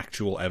any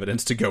factual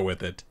evidence to go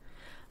with it.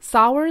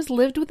 Sauers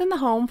lived within the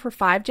home for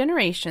 5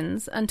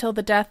 generations until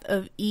the death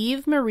of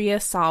Eve Maria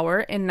Sauer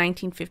in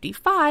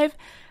 1955,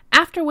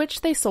 after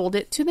which they sold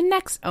it to the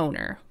next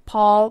owner,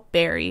 Paul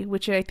Berry,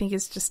 which I think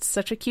is just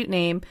such a cute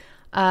name.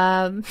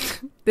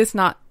 This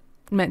not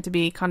meant to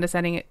be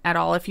condescending at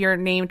all. If you're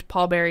named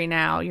Paul Berry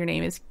now, your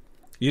name is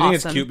You think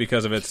it's cute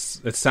because of it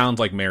sounds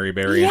like Mary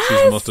Berry, yes! And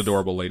she's the most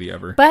adorable lady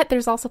ever. But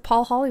there's also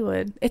Paul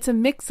Hollywood. It's a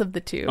mix of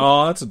the two.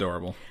 Oh, that's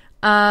adorable.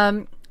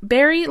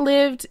 Berry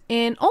lived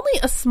in only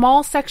a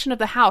small section of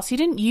the house. He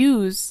didn't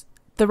use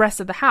the rest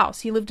of the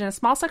house. He lived in a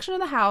small section of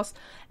the house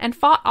and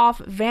fought off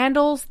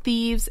vandals,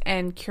 thieves,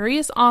 and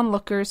curious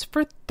onlookers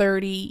for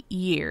 30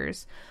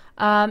 years.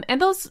 And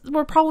those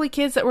were probably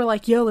kids that were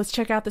like, yo, let's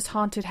check out this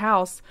haunted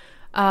house.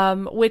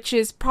 Which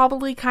is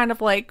probably kind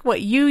of like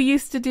what you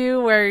used to do,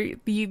 where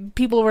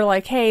people were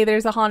like, hey,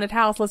 there's a haunted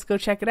house, let's go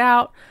check it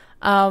out.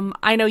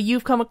 I know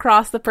you've come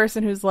across the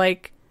person who's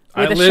like,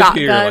 with I a live shotgun.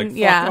 Here, like,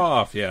 yeah. Fuck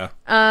off, yeah.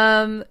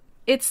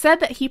 It's said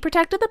that he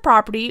protected the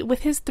property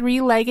with his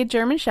 3-legged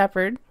German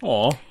Shepherd.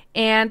 Aw.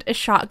 And a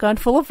shotgun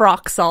full of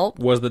rock salt.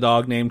 Was the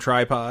dog named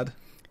Tripod?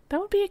 That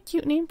would be a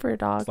cute name for a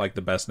dog. It's like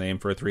the best name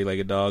for a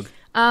 3-legged dog.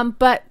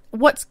 But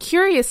what's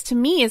curious to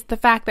me is the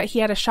fact that he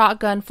had a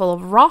shotgun full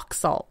of rock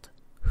salt.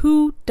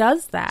 Who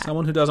does that?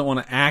 Someone who doesn't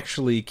want to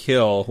actually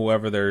kill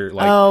whoever they're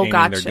aiming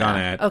their gun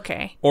at.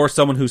 Okay. Or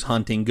someone who's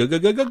hunting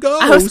ghosts.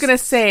 I was gonna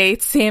say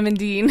Sam and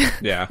Dean.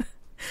 Yeah.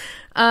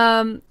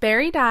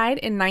 Barry died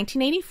in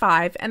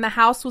 1985, and the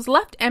house was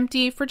left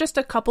empty for just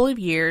a couple of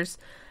years.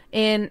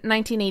 In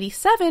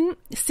 1987,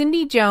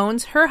 Cindy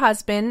Jones, her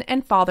husband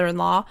and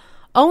father-in-law,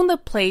 owned the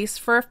place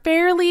for a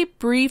fairly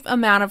brief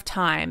amount of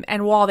time,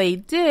 and while they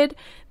did,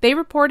 they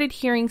reported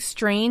hearing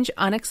strange,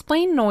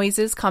 unexplained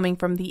noises coming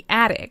from the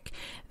attic.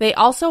 They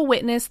also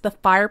witnessed the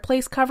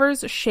fireplace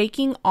covers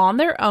shaking on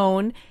their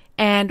own,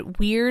 and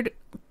weird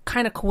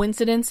kind of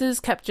coincidences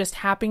kept just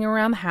happening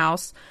around the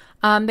house.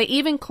 They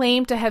even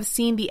claimed to have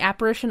seen the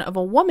apparition of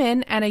a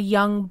woman and a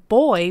young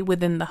boy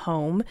within the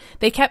home.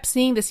 They kept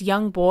seeing this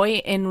young boy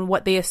in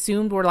what they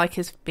assumed were like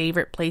his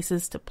favorite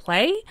places to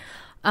play,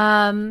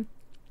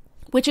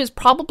 which is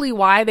probably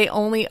why they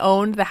only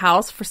owned the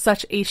house for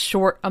such a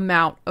short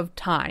amount of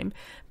time.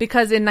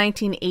 Because in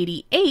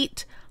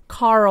 1988,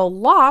 Carl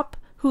Lopp,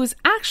 who's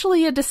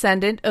actually a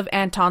descendant of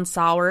Anton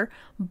Sauer,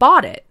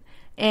 bought it.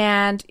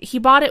 And he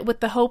bought it with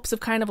the hopes of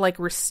kind of like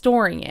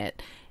restoring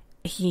it.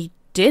 He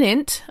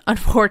didn't,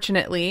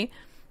 unfortunately.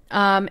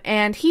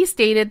 And he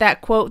stated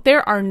that, quote,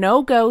 "There are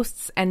no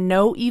ghosts and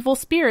no evil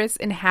spirits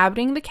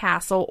inhabiting the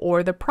castle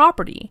or the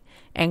property,"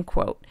 end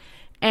quote.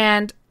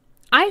 And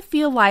I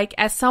feel like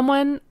as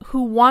someone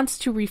who wants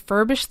to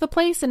refurbish the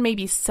place and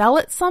maybe sell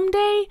it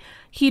someday,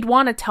 he'd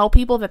want to tell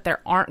people that there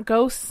aren't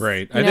ghosts.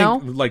 Right. I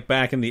think like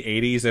back in the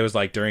 80s, it was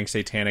like during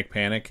Satanic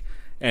Panic,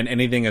 and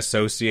anything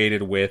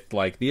associated with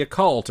like the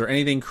occult or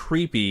anything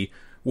creepy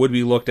would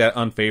be looked at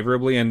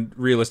unfavorably and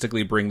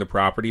realistically bring the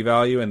property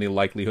value and the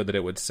likelihood that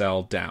it would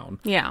sell down.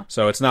 Yeah.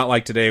 So it's not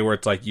like today where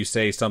it's like you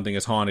say something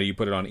is haunted, you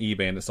put it on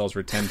eBay and it sells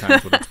for 10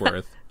 times what it's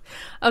worth.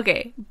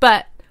 Okay,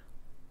 but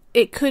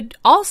it could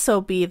also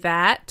be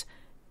that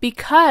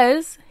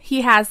because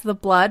he has the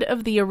blood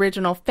of the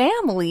original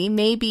family,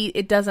 maybe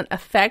it doesn't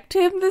affect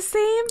him the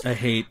same. I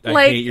hate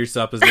your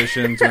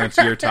suppositions when it's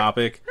your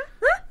topic.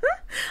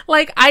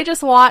 Like, I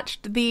just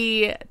watched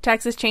the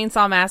Texas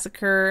Chainsaw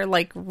Massacre,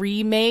 like,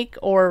 remake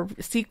or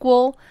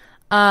sequel.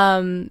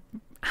 I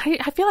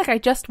feel like I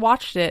just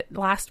watched it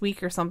last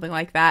week or something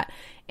like that.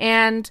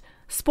 And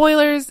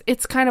spoilers,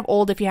 it's kind of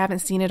old if you haven't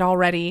seen it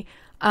already.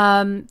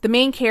 The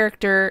main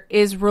character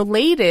is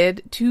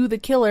related to the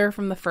killer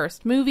from the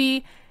first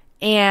movie,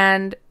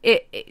 and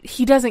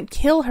he doesn't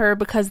kill her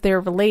because they're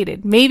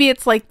related. Maybe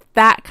it's like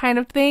that kind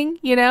of thing,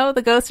 you know?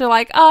 The ghosts are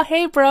like, "Oh,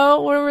 hey,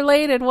 bro, we're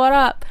related. What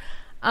up?"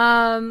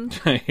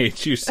 I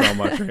hate you so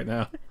much right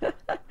now.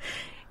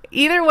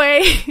 Either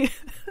way,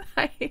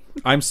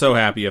 I'm so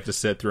happy you have to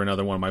sit through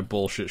another one of my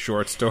bullshit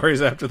short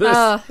stories after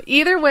this.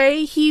 Either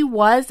way, he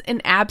was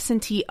an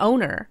absentee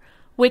owner,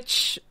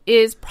 which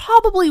is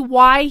probably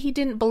why he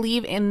didn't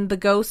believe in the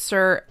ghosts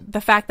or the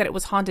fact that it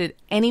was haunted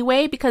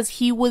anyway, because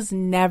he was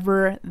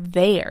never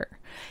there.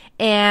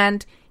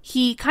 And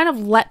he kind of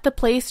let the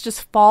place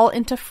just fall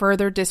into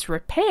further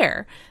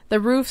disrepair. The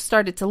roof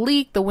started to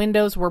leak, the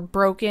windows were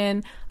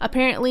broken.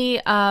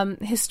 Apparently,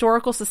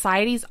 historical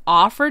societies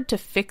offered to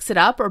fix it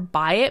up or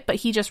buy it, but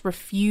he just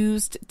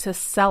refused to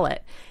sell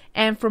it.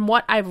 And from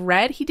what I've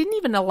read, he didn't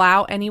even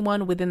allow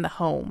anyone within the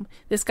home.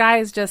 This guy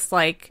is just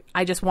like,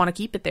 I just want to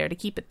keep it there to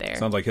keep it there.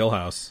 Sounds like Hill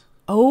House.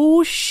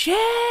 Oh, shit!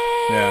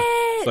 Yeah.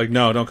 It's like,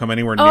 no, don't come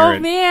anywhere near it. Oh,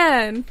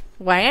 man.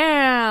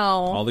 Wow.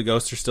 All the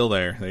ghosts are still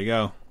there. There you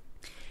go.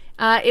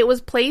 It was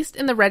placed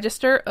in the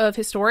Register of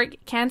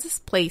Historic Kansas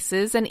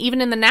Places and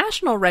even in the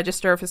National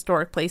Register of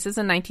Historic Places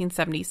in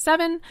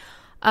 1977.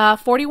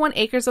 41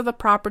 acres of the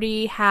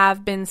property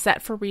have been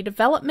set for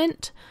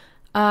redevelopment.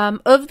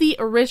 Of the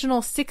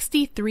original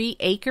 63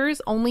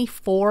 acres, only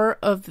 4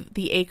 of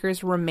the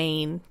acres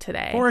remain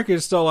today. 4 acres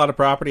is still a lot of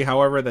property,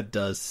 however, that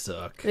does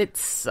suck. It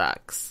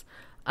sucks.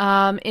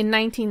 In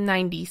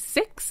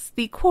 1996,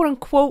 the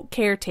quote-unquote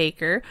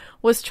caretaker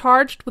was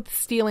charged with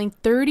stealing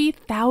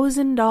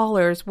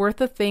 $30,000 worth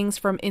of things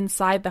from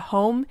inside the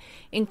home,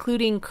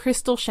 including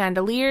crystal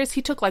chandeliers.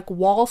 He took, like,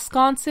 wall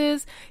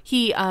sconces.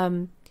 He, I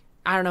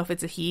don't know if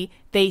it's a he.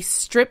 They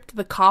stripped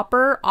the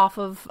copper off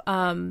of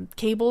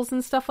cables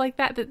and stuff like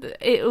that.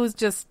 It was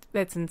just,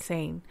 that's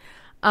insane.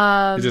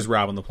 He's just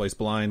robbing the place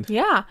blind.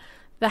 Yeah.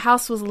 The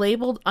house was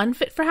labeled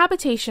unfit for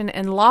habitation,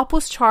 and Lopp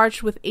was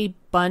charged with a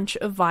bunch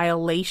of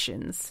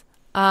violations.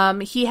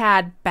 He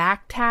had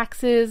back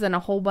taxes and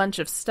a whole bunch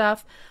of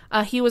stuff.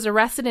 He was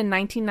arrested in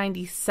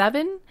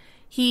 1997.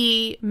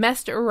 He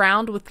messed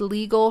around with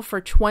legal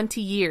for 20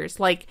 years.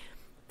 Like,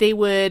 they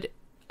would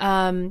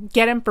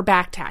get him for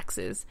back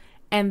taxes.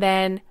 And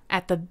then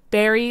at the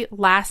very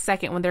last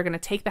second, when they're going to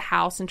take the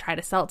house and try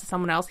to sell it to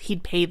someone else,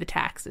 he'd pay the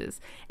taxes.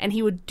 And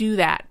he would do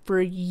that for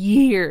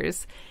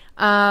years.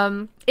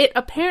 It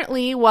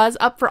apparently was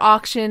up for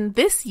auction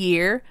this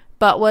year,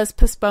 but was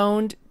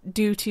postponed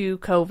due to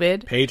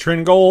COVID.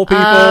 Patron goal,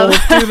 people.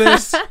 Let's do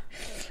this.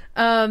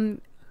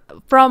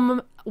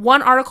 From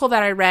one article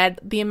that I read,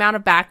 the amount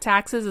of back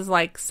taxes is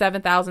like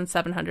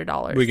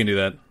 $7,700. We can do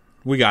that.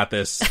 We got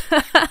this.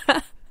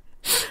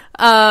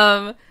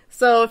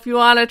 So if you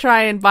want to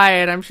try and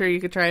buy it, I'm sure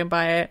you could try and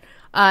buy it.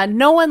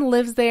 No one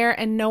lives there,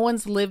 and no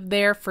one's lived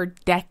there for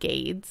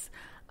decades.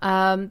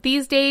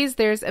 These days,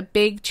 there's a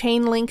big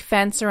chain link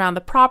fence around the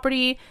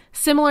property,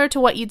 similar to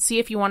what you'd see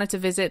if you wanted to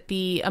visit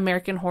the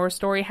American Horror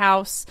Story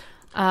house.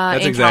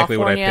 That's in exactly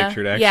California. What I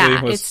pictured, actually.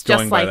 Yeah, was it's just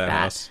going like by that that.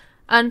 house.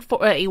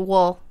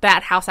 Well,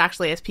 that house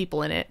actually has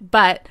people in it,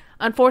 but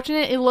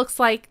unfortunately, it looks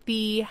like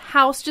the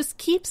house just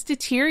keeps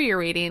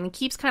deteriorating and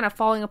keeps kind of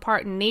falling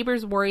apart, and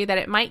neighbors worry that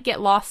it might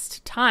get lost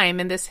to time,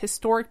 and this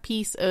historic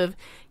piece of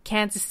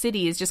Kansas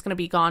City is just going to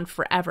be gone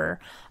forever.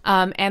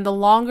 And the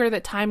longer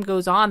that time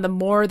goes on, the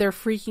more they're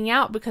freaking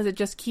out because it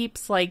just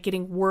keeps like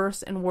getting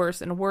worse and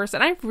worse and worse.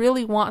 And I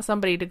really want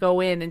somebody to go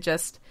in and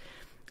just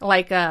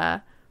like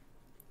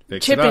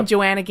Chip and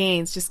Joanna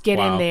Gaines, just get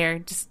in there,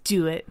 just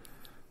do it.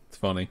 It's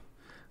funny.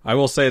 I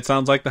will say it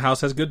sounds like the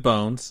house has good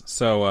bones,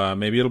 so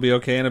maybe it'll be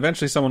okay, and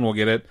eventually someone will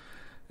get it.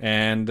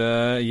 And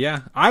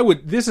yeah,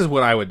 this is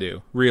what I would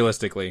do,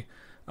 realistically.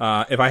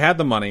 If I had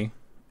the money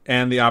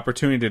and the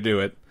opportunity to do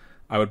it,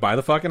 I would buy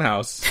the fucking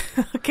house.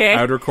 Okay.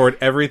 I would record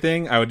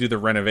everything. I would do the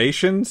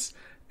renovations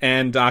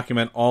and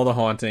document all the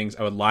hauntings.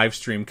 I would live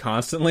stream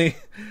constantly.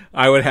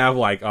 I would have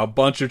like a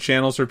bunch of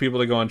channels for people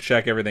to go and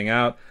check everything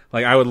out.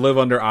 Like I would live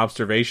under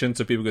observation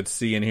so people could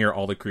see and hear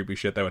all the creepy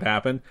shit that would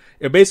happen.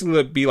 It would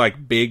basically be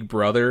like Big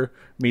Brother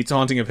meets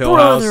Haunting of Hill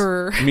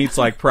House meets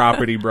like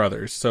Property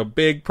Brothers. So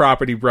Big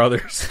Property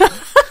Brothers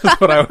is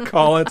what I would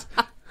call it.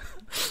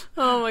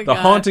 Oh my God.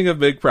 The Haunting of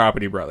Big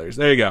Property Brothers.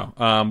 There you go.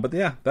 But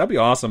yeah, that'd be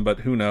awesome, but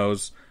who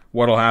knows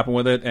what'll happen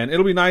with it. And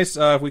it'll be nice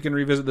if we can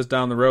revisit this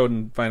down the road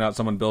and find out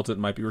someone built it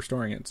and might be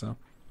restoring it. So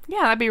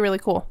yeah, that'd be really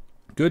cool.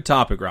 Good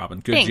topic, Robin.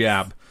 Good Thanks.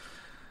 jab.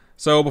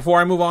 So before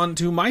I move on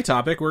to my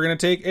topic, we're going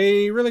to take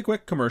a really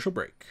quick commercial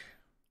break.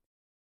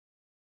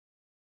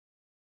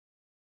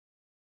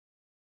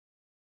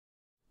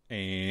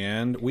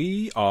 And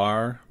we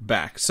are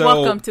back. So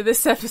welcome to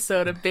this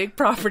episode of Big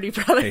Property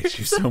Brothers. I hate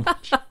you so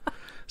much.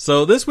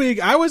 So this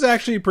week, I was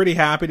actually pretty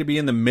happy to be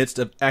in the midst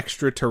of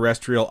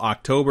extraterrestrial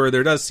October.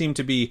 There does seem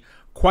to be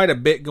quite a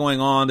bit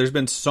going on. There's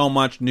been so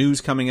much news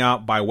coming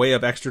out by way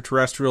of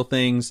extraterrestrial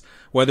things,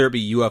 whether it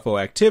be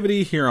UFO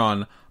activity here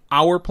on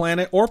our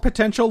planet or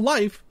potential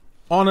life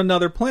on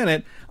another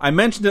planet. I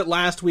mentioned it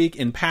last week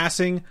in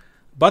passing,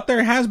 but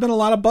there has been a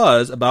lot of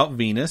buzz about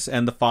Venus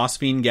and the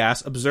phosphine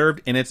gas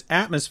observed in its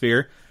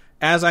atmosphere.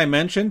 As I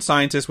mentioned,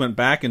 scientists went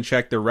back and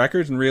checked their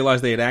records and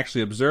realized they had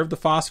actually observed the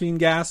phosphine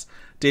gas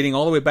dating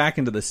all the way back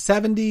into the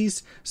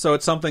 70s. So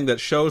it's something that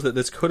shows that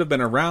this could have been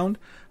around.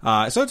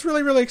 So it's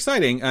really, really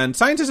exciting. And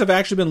scientists have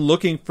actually been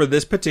looking for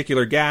this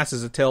particular gas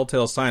as a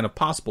telltale sign of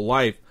possible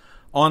life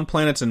on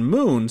planets and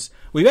moons.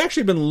 We've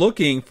actually been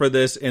looking for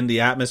this in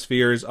the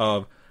atmospheres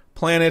of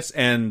planets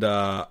and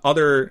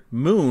other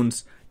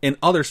moons in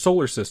other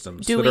solar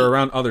systems that are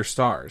around other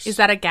stars. Is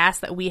that a gas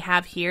that we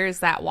have here?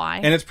 Is that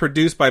why? And it's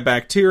produced by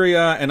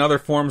bacteria and other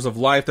forms of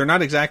life. They're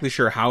not exactly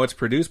sure how it's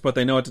produced, but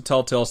they know it's a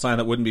telltale sign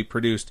that wouldn't be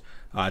produced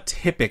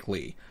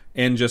typically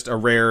in just a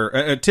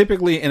rare,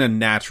 typically in a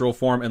natural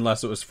form,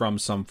 unless it was from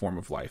some form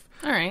of life.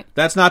 All right.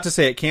 That's not to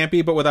say it can't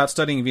be, but without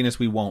studying Venus,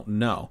 we won't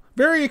know.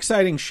 Very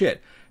exciting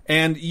shit.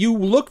 And you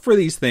look for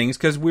these things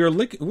because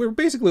we're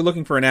basically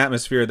looking for an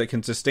atmosphere that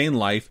can sustain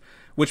life,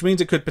 which means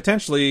it could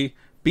potentially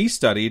be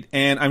studied,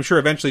 and I'm sure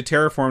eventually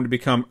terraformed to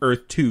become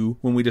Earth 2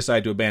 when we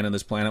decide to abandon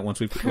this planet once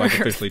we've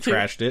officially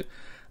trashed it.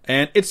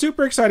 And it's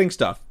super exciting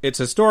stuff. It's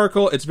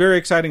historical, it's very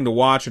exciting to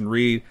watch and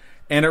read,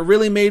 and it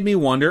really made me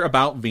wonder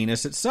about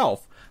Venus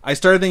itself. I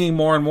started thinking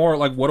more and more,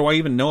 like, what do I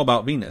even know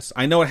about Venus?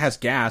 I know it has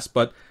gas,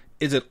 but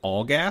is it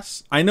all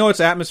gas? I know its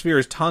atmosphere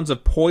is tons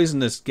of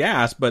poisonous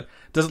gas, but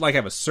does it, like,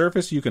 have a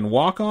surface you can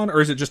walk on,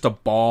 or is it just a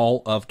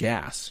ball of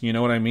gas? You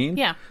know what I mean?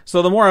 Yeah.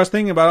 So the more I was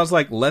thinking about it, I was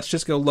like, let's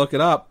just go look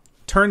it up.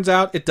 Turns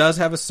out it does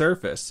have a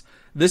surface.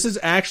 This is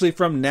actually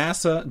from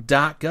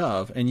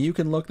NASA.gov, and you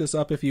can look this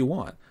up if you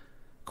want.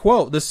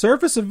 Quote, the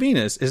surface of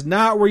Venus is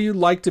not where you'd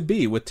like to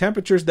be, with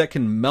temperatures that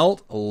can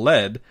melt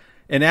lead,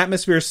 an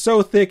atmosphere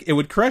so thick it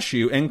would crush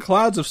you, and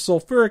clouds of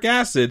sulfuric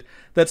acid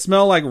that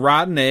smell like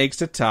rotten eggs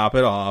to top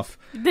it off.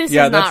 This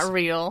is not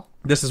real.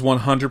 This is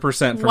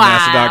 100% from Wow.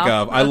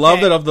 NASA.gov. I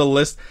love that of the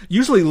list,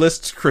 usually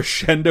lists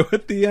crescendo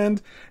at the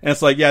end, and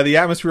it's like, yeah, the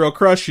atmosphere will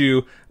crush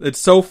you. It's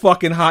so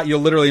fucking hot you'll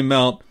literally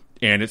melt.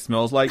 And it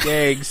smells like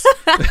eggs.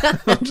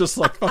 I'm just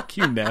like, fuck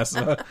you,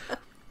 NASA.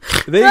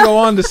 They go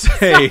on to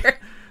say,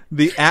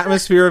 the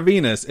atmosphere of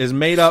Venus is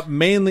made up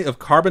mainly of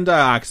carbon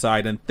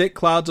dioxide, and thick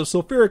clouds of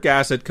sulfuric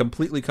acid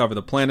completely cover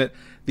the planet.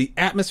 The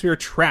atmosphere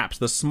traps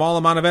the small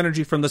amount of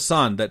energy from the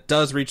sun that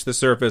does reach the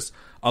surface,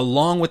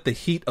 along with the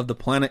heat of the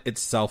planet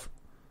itself.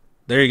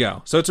 There you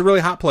go. So it's a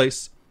really hot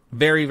place.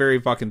 Very, very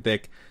fucking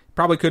thick.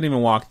 Probably couldn't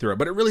even walk through it.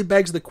 But it really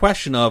begs the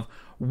question of,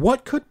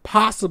 what could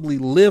possibly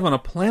live on a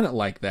planet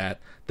like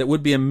that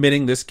would be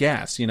emitting this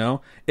gas, you know?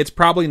 It's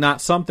probably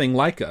not something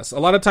like us. A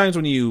lot of times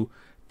when you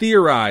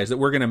theorize that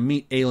we're going to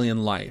meet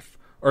alien life,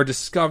 or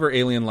discover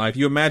alien life,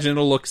 you imagine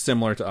it'll look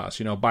similar to us.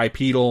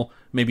 Bipedal,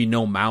 maybe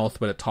no mouth,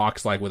 but it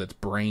talks like with its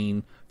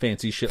brain,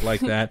 fancy shit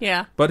like that.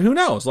 Yeah. But who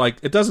knows? Like,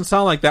 it doesn't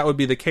sound like that would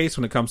be the case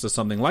when it comes to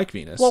something like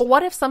Venus. Well,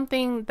 what if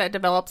something that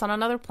develops on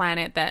another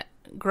planet that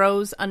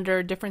grows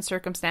under different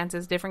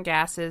circumstances, different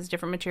gases,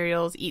 different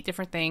materials, eat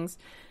different things,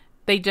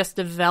 they just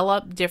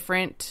develop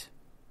different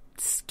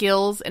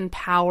skills and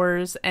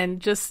powers and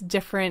just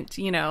different,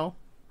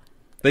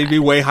 They'd be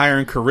way higher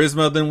in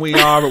charisma than we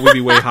are, but we'd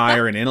be way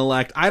higher in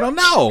intellect. I don't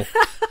know.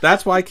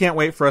 That's why I can't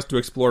wait for us to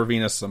explore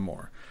Venus some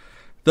more.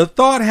 The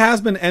thought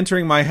has been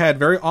entering my head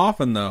very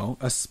often, though,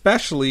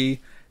 especially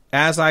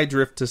as I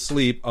drift to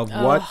sleep, of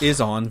what is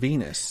on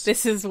Venus.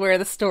 This is where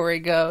the story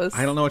goes.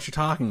 I don't know what you're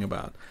talking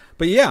about.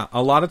 But yeah,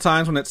 a lot of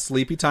times when it's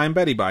sleepy time,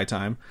 Betty bye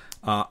time,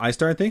 I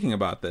start thinking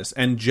about this.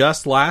 And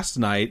just last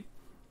night,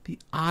 the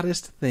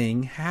oddest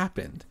thing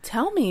happened.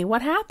 Tell me,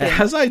 what happened?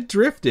 As I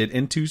drifted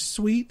into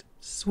sweet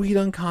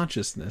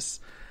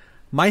unconsciousness,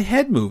 my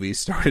head movies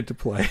started to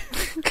play.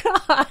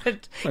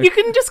 God, you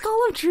couldn't just call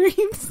them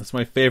dreams. That's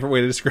my favorite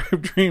way to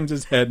describe dreams,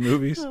 is head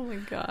movies. Oh my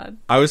God.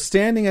 I was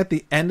standing at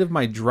the end of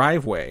my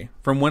driveway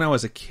from when I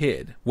was a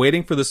kid,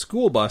 waiting for the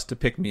school bus to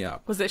pick me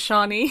up. Was it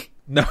Shawnee?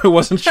 No, it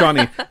wasn't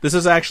Shawnee. This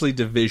is actually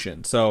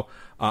Division. So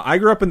I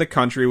grew up in the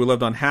country. We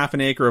lived on half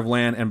an acre of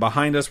land, and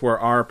behind us where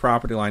our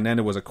property line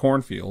ended was a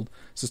cornfield.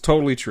 This is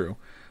totally true.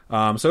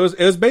 So it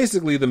was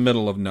basically the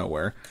middle of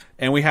nowhere,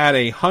 and we had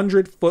a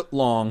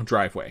 100-foot-long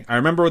driveway. I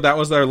remember that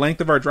was the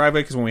length of our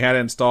driveway, because when we had it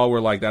installed, we're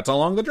like, that's how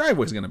long the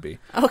driveway's going to be.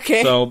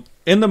 Okay. So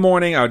in the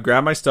morning, I would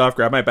grab my stuff,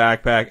 grab my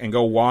backpack, and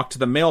go walk to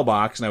the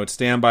mailbox, and I would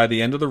stand by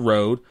the end of the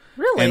road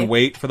and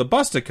wait for the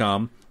bus to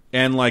come.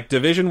 And, like,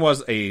 Division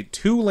was a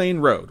 2-lane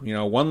road.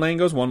 One lane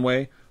goes one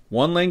way,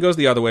 one lane goes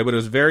the other way, but it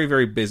was very,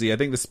 very busy. I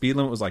think the speed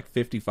limit was, like,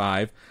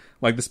 55.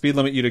 Like, the speed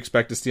limit you'd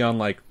expect to see on,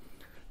 like,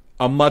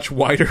 a much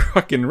wider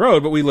fucking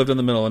road, but we lived in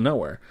the middle of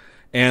nowhere.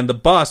 And the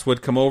bus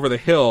would come over the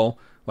hill,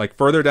 like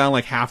further down,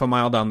 like half a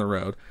mile down the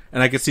road,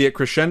 and I could see it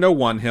crescendo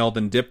one hill,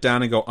 then dip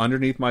down and go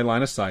underneath my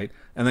line of sight,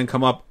 and then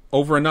come up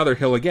over another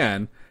hill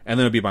again, and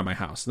then it'd be by my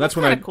house. And that's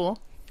when cool.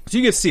 So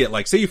you could see it,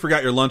 like, say you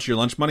forgot your lunch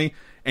money,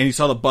 and you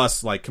saw the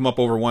bus, like, come up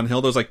over one hill.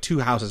 There was, like,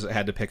 2 houses it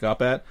had to pick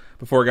up at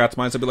before it got to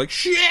mine. So I'd be like,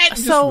 shit!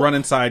 And just run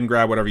inside and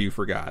grab whatever you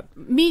forgot.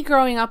 Me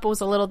growing up, it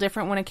was a little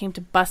different when it came to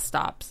bus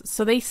stops.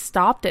 So they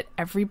stopped at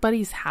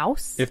everybody's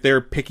house? If they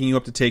were picking you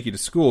up to take you to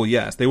school,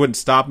 yes. They wouldn't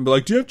stop and be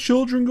like, do you have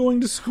children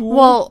going to school?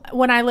 Well,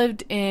 when I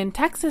lived in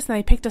Texas and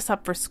they picked us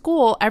up for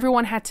school,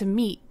 everyone had to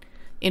meet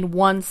in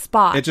one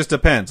spot. It just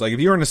depends. Like, if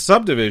you were in a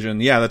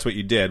subdivision, yeah, that's what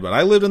you did. But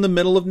I lived in the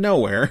middle of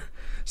nowhere.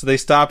 So they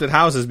stopped at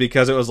houses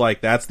because it was like,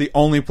 that's the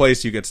only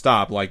place you could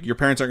stop. Like, your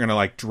parents aren't going to,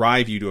 like,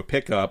 drive you to a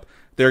pickup.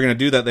 They're going to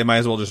do that. They might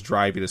as well just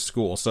drive you to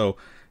school. So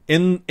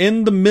in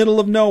the middle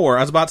of nowhere,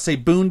 I was about to say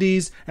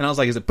Boondies, and I was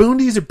like, is it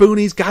Boondies or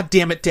Boonies? God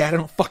damn it, Dad, I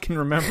don't fucking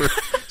remember.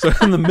 So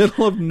in the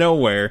middle of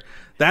nowhere,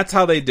 that's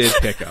how they did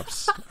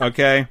pickups.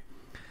 Okay?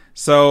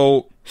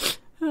 So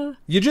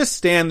you just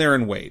stand there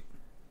and wait.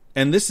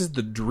 And this is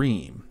the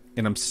dream.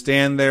 And I'm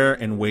standing there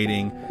and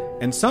waiting.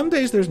 And some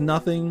days there's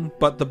nothing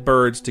but the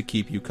birds to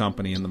keep you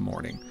company in the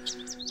morning.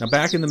 Now,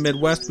 back in the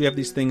Midwest, we have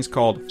these things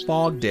called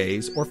fog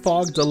days or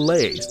fog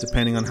delays,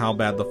 depending on how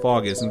bad the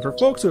fog is. And for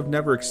folks who have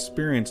never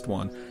experienced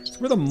one, it's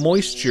where the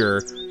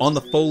moisture on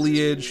the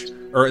foliage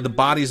or the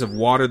bodies of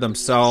water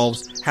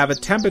themselves have a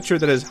temperature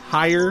that is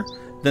higher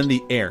than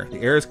the air.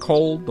 The air is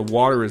cold, the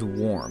water is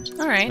warm.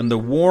 All right. And the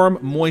warm,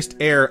 moist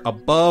air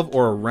above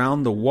or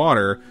around the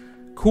water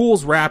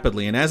cools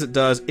rapidly, and as it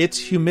does, its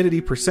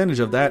humidity percentage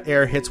of that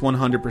air hits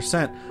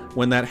 100%.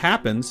 When that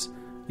happens,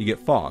 you get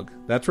fog.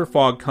 That's where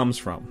fog comes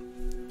from.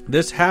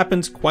 This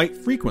happens quite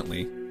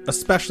frequently,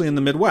 especially in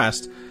the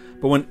Midwest,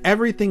 but when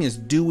everything is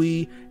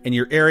dewy and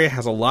your area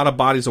has a lot of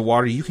bodies of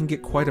water, you can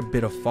get quite a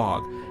bit of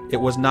fog. It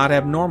was not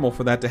abnormal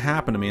for that to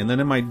happen to me, and then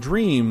in my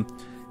dream,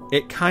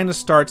 it kind of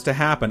starts to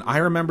happen. I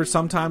remember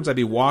sometimes I'd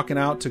be walking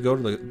out to go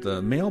to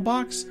the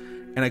mailbox,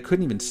 and I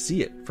couldn't even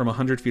see it from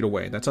 100 feet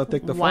away. That's how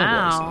thick the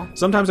fog was.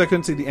 Sometimes I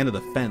couldn't see the end of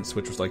the fence,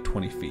 which was like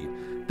 20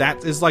 feet.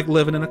 That is like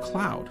living in a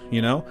cloud,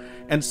 you know?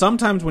 And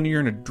sometimes when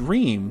you're in a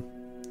dream,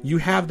 you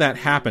have that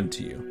happen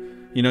to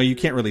you. You know, you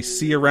can't really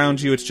see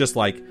around you. It's just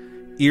like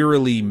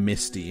eerily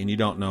misty, and you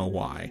don't know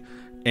why.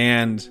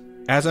 And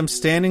as I'm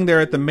standing there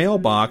at the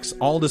mailbox,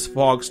 all this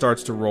fog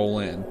starts to roll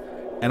in.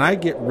 And I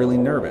get really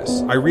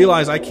nervous. I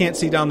realize I can't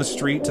see down the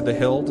street to the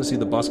hill to see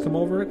the bus come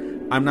over it.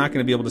 I'm not going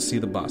to be able to see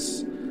the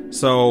bus.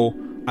 So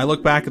I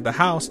look back at the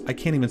house. I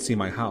can't even see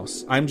my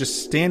house. I'm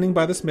just standing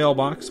by this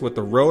mailbox with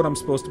the road I'm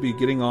supposed to be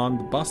getting on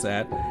the bus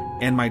at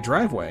and my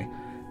driveway.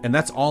 And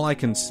that's all I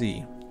can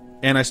see.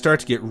 And I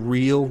start to get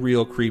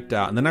real creeped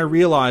out. And then I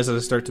realize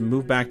as I start to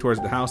move back towards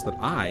the house that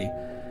I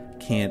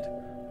can't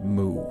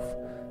move.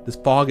 This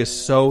fog is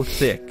so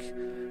thick.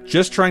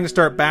 Just trying to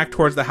start back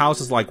towards the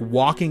house is like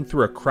walking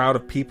through a crowd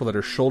of people that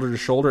are shoulder to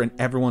shoulder and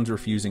everyone's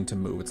refusing to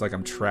move. It's like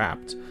I'm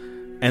trapped.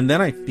 And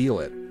then I feel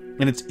it.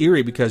 And it's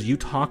eerie because you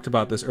talked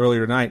about this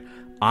earlier tonight.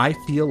 I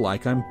feel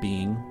like I'm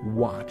being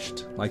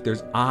watched. Like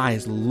there's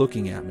eyes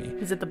looking at me.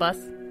 Is it the bus?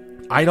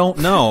 I don't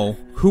know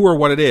who or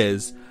what it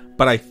is,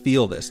 but I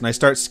feel this. And I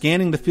start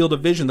scanning the field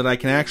of vision that I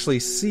can actually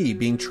see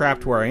being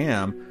trapped where I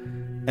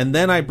am. And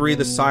then I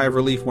breathe a sigh of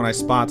relief when I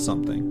spot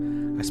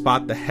something. I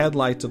spot the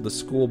headlights of the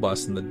school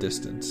bus in the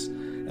distance.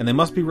 And they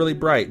must be really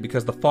bright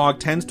because the fog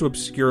tends to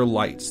obscure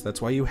lights.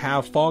 That's why you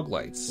have fog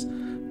lights.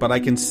 But I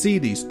can see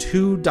these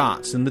 2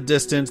 dots in the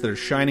distance that are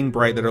shining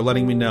bright that are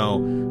letting me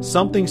know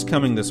something's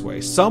coming this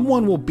way.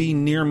 Someone will be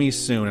near me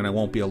soon and I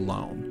won't be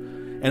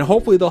alone. And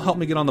hopefully they'll help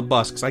me get on the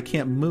bus because I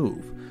can't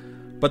move.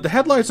 But the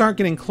headlights aren't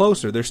getting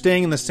closer. They're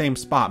staying in the same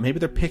spot. Maybe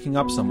they're picking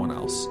up someone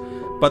else.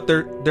 But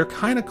they're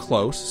kind of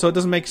close, so it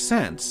doesn't make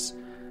sense.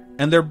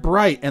 And they're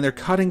bright and they're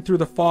cutting through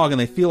the fog and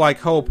they feel like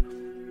hope.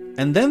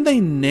 And then they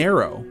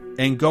narrow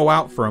and go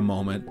out for a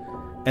moment.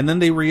 And then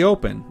they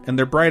reopen, and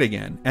they're bright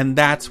again. And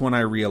that's when I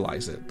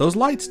realize it. Those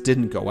lights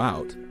didn't go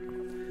out.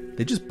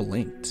 They just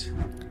blinked.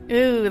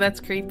 Ooh, that's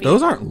creepy.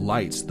 Those aren't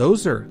lights.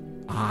 Those are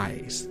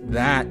eyes.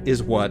 That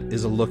is what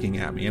is looking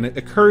at me. And it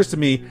occurs to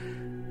me,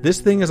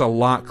 this thing is a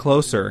lot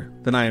closer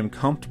than I am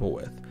comfortable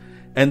with.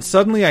 And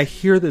suddenly I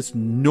hear this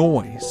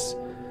noise,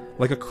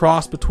 like a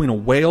cross between a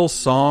whale's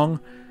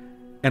song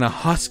and a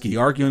husky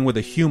arguing with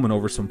a human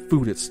over some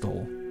food it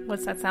stole.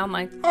 What's that sound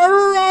like?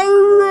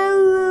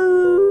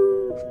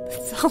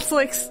 It sounds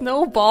like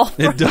Snowball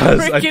from It does.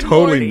 Rick I and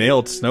totally Morty.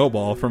 nailed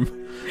Snowball from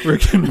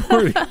Rick and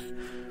Morty.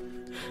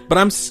 But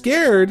I'm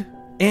scared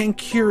and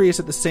curious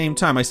at the same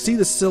time. I see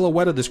the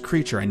silhouette of this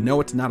creature. I know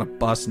it's not a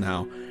bus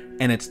now.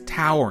 And it's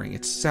towering.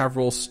 It's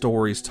several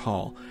stories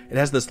tall. It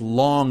has this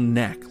long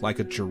neck like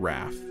a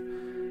giraffe.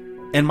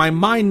 And my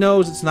mind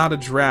knows it's not a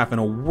giraffe. And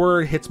a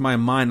word hits my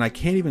mind. And I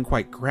can't even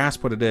quite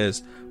grasp what it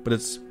is. But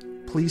it's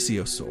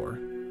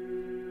plesiosaur.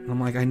 And I'm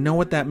like, I know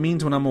what that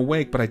means when I'm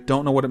awake, but I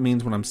don't know what it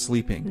means when I'm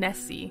sleeping.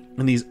 Nessie.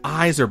 And these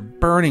eyes are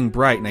burning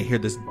bright, and I hear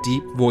this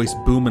deep voice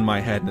boom in my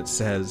head, and it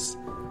says,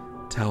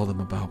 "Tell them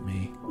about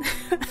me."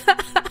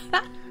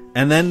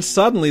 And then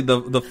suddenly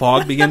the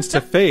fog begins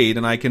to fade,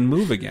 and I can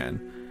move again.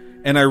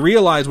 And I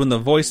realize when the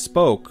voice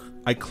spoke,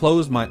 I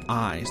closed my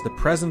eyes. The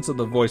presence of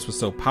the voice was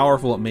so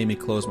powerful, it made me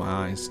close my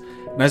eyes.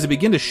 And as I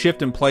begin to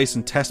shift in place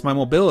and test my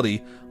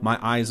mobility, my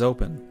eyes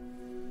open.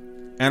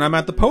 And I'm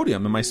at the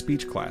podium in my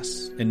speech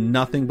class, in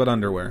nothing but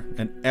underwear,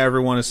 and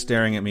everyone is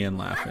staring at me and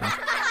laughing.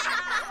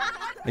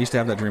 I used to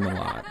have that dream a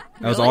lot.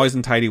 I was always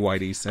in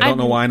tighty-whities. I don't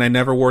know why, and I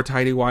never wore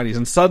tighty-whities.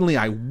 And suddenly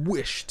I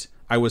wished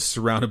I was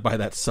surrounded by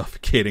that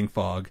suffocating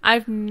fog.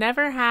 I've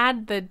never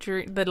had the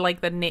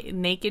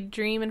naked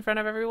dream in front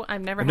of everyone.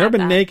 I've never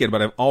been naked,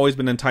 but I've always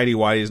been in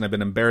tighty-whities, and I've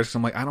been embarrassed.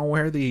 I'm like, I don't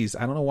wear these.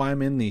 I don't know why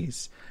I'm in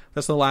these.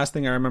 That's the last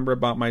thing I remember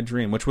about my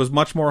dream, which was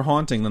much more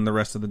haunting than the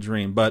rest of the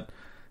dream. But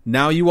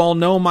now you all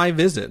know my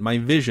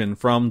vision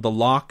from the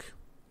Loch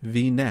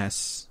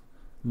Ness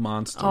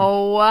monster.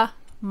 Oh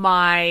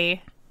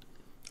my.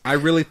 I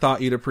really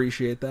thought you'd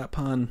appreciate that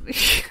pun.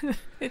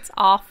 It's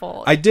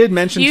awful. I did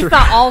mention you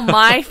thought all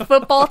my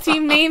football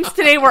team names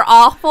today were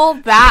awful?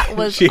 That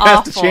was she awful.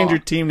 has to change her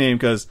team name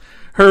because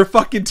her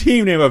fucking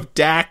team name of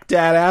Dak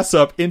Dad Ass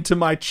Up Into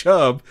My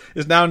Chub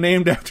is now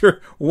named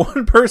after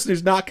one person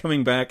who's not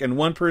coming back and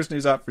one person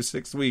who's out for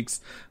 6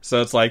 weeks.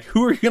 So it's like,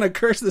 who are you going to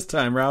curse this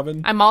time,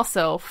 Robin? I'm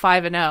also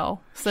 5-0.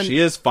 So she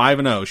is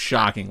 5-0,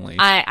 shockingly.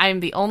 I'm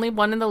the only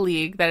one in the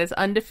league that is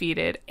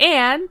undefeated,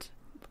 and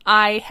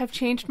I have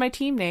changed my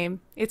team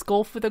name. It's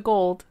Goal for the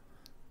Gold.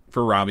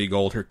 For Robbie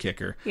Gold, her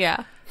kicker.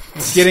 Yeah.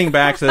 Getting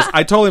back to this,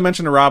 I totally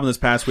mentioned to Robin this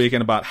past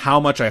weekend about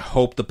how much I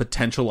hope the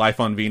potential life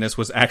on Venus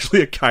was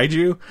actually a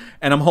kaiju,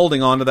 and I'm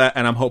holding on to that,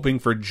 and I'm hoping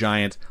for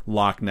giant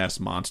Loch Ness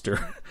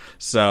monster.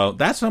 So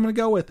that's what I'm going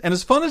to go with. And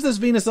as fun as this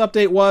Venus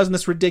update was, and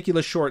this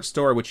ridiculous short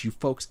story, which you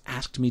folks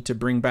asked me to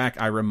bring back,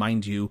 I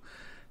remind you,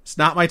 it's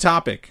not my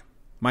topic.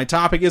 My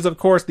topic is, of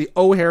course, the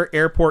O'Hare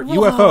Airport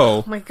UFO.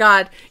 Oh my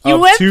God.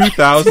 Of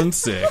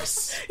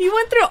 2006. You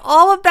went through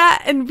all of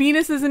that, and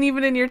Venus isn't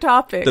even in your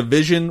topic. The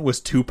vision was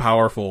too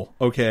powerful,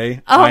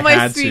 okay? Oh, I my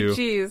had sweet to.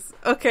 cheese.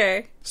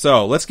 Okay.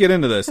 So, let's get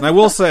into this. And I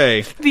will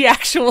say, the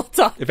actual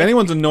topic. if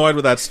anyone's annoyed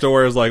with that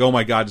story, is like, oh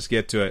my God, just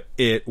get to it.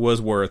 It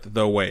was worth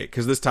the wait,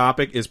 because this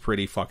topic is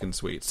pretty fucking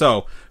sweet.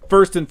 So,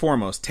 first and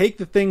foremost, take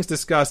the things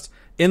discussed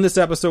in this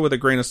episode with a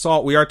grain of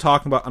salt. We are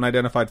talking about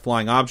unidentified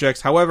flying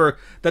objects. However,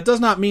 that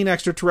does not mean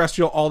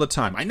extraterrestrial all the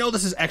time. I know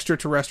this is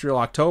Extraterrestrial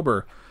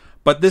October,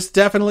 but this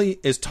definitely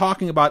is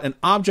talking about an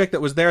object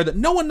that was there that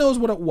no one knows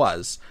what it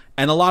was.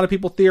 And a lot of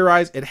people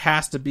theorize it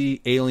has to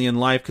be alien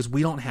life because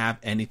we don't have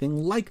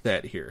anything like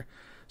that here.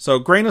 So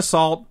grain of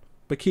salt,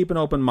 but keep an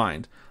open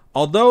mind.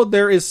 Although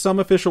there is some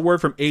official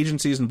word from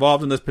agencies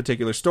involved in this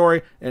particular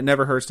story, it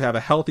never hurts to have a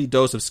healthy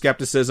dose of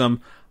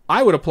skepticism.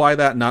 I would apply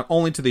that not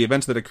only to the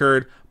events that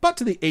occurred, but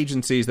to the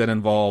agencies that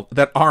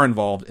are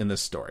involved in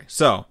this story.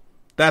 So,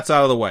 that's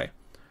out of the way.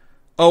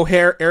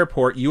 O'Hare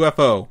Airport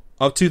UFO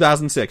of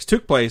 2006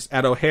 took place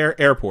at O'Hare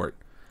Airport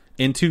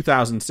in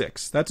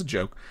 2006. That's a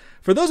joke.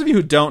 For those of you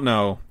who don't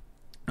know,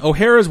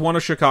 O'Hare is one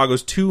of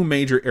Chicago's 2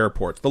 major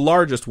airports, the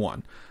largest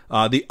one.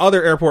 The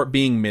other airport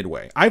being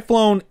Midway. I've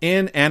flown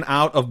in and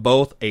out of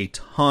both a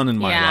ton in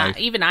my life.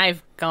 Yeah, even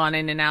I've gone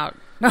in and out.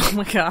 Oh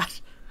my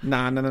gosh.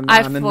 Na na na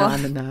na na na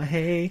na na.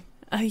 Hey.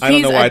 I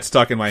don't know why it's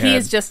stuck in my head. He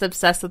is just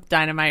obsessed with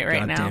Dynamite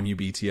right now. God damn you,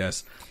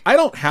 BTS. I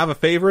don't have a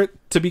favorite,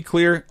 to be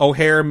clear.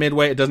 O'Hare,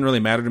 Midway, it doesn't really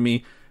matter to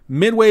me.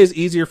 Midway is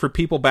easier for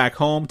people back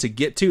home to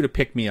get to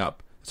pick me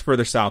up. It's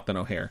further south than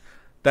O'Hare.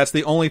 That's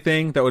the only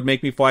thing that would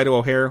make me fly to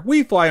O'Hare.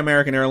 We fly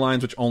American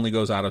Airlines, which only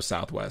goes out of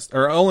Southwest,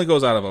 or only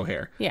goes out of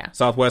O'Hare. Yeah.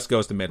 Southwest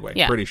goes to Midway,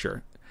 pretty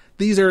sure.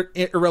 These are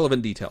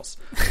irrelevant details.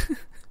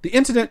 The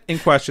incident in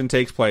question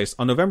takes place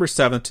on November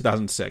 7th,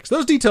 2006.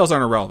 Those details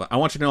aren't irrelevant. I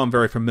want you to know I'm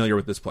very familiar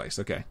with this place.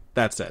 Okay,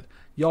 that said.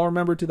 Y'all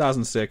remember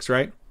 2006,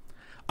 right?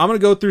 I'm going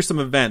to go through some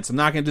events. I'm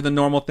not going to do the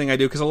normal thing I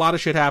do because a lot of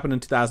shit happened in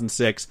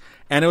 2006,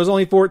 and it was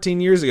only 14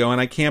 years ago,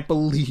 and I can't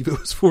believe it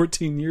was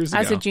 14 years ago.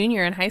 I was a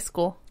junior in high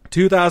school.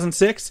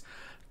 2006,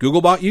 Google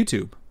bought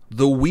YouTube.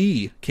 The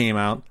Wii came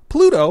out.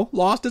 Pluto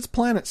lost its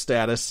planet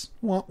status.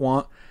 Wah,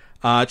 wah.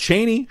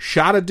 Cheney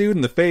shot a dude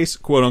in the face,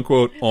 quote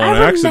unquote, on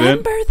accident. I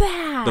remember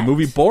that. The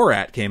movie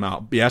Borat came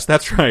out. Yes,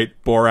 that's right.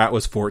 Borat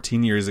was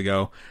 14 years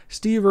ago.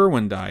 Steve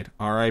Irwin died.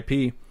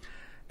 R.I.P.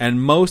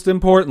 And most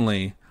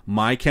importantly,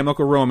 My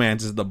Chemical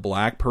Romance's The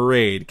Black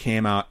Parade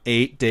came out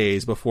 8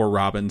 days before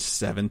Robin's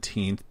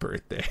 17th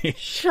birthday.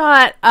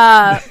 Shut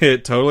up.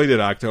 It totally did.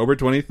 October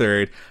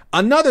 23rd.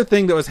 Another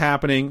thing that was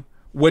happening,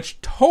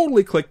 which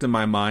totally clicked in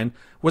my mind,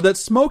 was that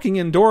smoking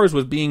indoors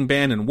was being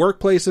banned in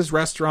workplaces,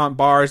 restaurant,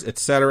 bars,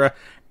 etc.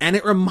 And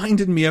it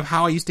reminded me of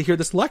how I used to hear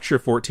this lecture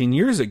 14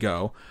 years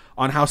ago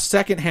on how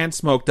secondhand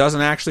smoke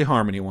doesn't actually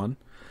harm anyone,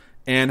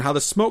 and how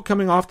the smoke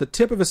coming off the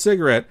tip of a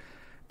cigarette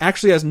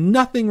actually has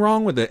nothing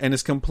wrong with it and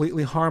is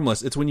completely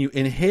harmless. It's when you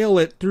inhale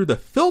it through the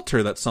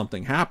filter that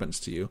something happens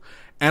to you.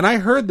 And I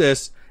heard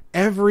this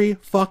every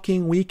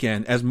fucking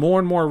weekend as more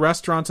and more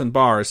restaurants and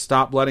bars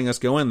stopped letting us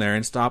go in there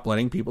and stopped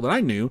letting people that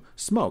I knew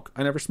smoke.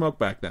 I never smoked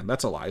back then.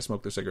 That's a lie. I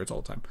smoked their cigarettes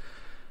all the time.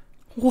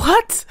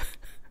 What?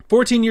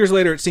 14 years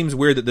later, it seems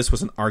weird that this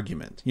was an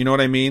argument. You know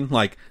what I mean?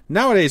 Like,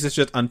 nowadays, it's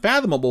just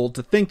unfathomable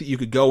to think that you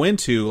could go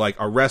into, like,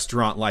 a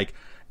restaurant like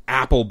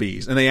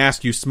Applebee's and they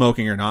ask you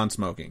smoking or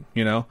non-smoking,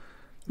 you know?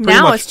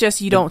 Now it's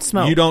just you don't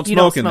smoke. You don't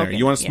smoke in there.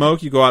 You want to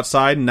smoke, you go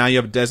outside, and now you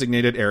have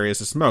designated areas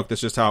to smoke.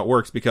 That's just how it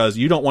works, because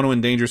you don't want to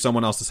endanger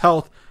someone else's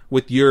health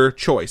with your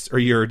choice or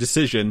your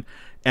decision.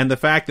 And the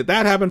fact that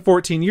that happened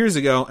 14 years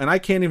ago, and I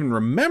can't even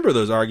remember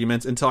those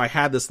arguments until I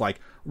had this, like,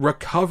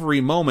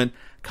 recovery moment,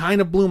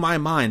 kind of blew my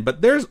mind.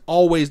 But there's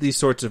always these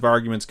sorts of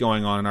arguments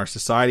going on in our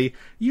society. It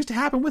used to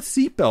happen with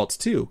seatbelts,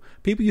 too.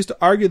 People used to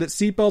argue that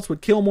seatbelts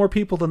would kill more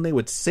people than they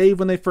would save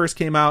when they first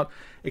came out,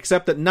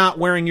 except that not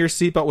wearing your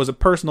seatbelt was a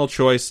personal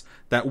choice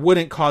that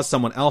wouldn't cause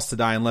someone else to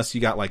die unless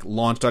you got, like,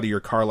 launched out of your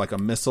car like a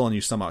missile and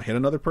you somehow hit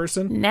another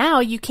person. Now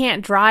you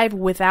can't drive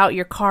without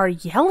your car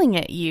yelling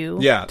at you.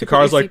 Yeah, the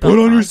car's like, put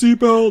on your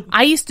seatbelt.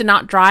 I used to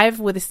not drive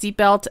with a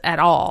seatbelt at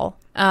all.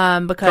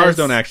 Because cars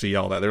don't actually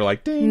yell that. They're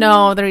like, ding.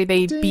 No, they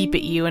beep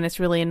at you, and it's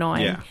really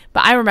annoying. Yeah.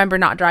 But I remember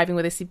not driving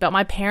with a seatbelt.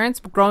 My parents,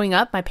 growing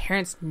up,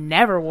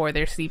 never wore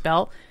their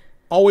seatbelt.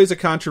 Always a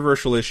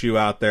controversial issue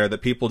out there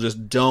that people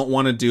just don't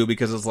want to do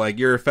because it's like,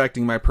 you're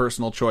affecting my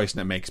personal choice,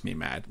 and it makes me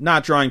mad.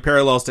 Not drawing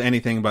parallels to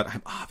anything, but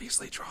I'm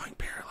obviously drawing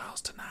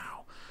parallels to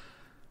now.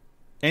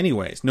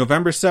 Anyways,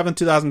 November 7th,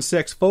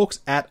 2006,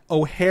 folks at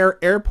O'Hare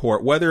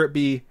Airport, whether it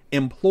be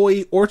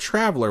employee or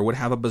traveler, would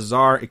have a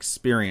bizarre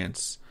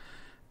experience.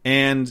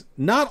 And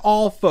not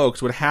all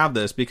folks would have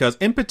this, because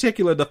in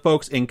particular the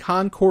folks in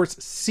Concourse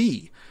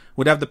C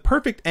would have the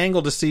perfect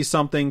angle to see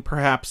something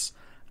perhaps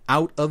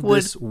out of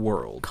this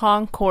world.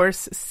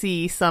 Concourse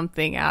C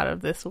something out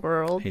of this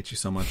world. I hate you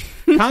so much.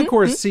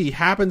 Concourse C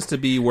happens to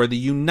be where the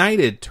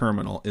United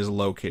terminal is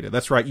located.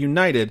 That's right,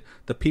 United,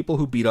 the people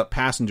who beat up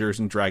passengers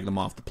and drag them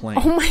off the plane.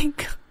 Oh my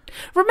god.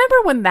 Remember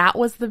when that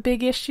was the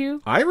big issue?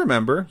 I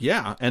remember,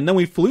 yeah. And then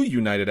we flew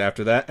United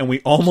after that, and we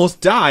almost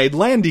died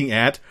landing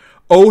at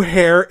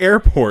O'Hare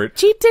Airport.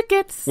 Cheap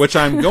tickets. Which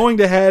I'm going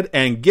to head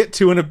and get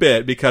to in a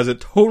bit, because it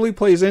totally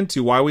plays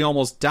into why we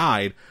almost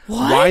died.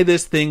 What? Why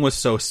this thing was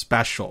so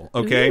special,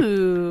 okay?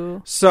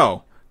 Ooh.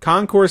 So,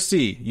 Concourse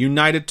C,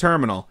 United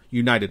Terminal,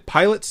 United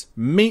pilots,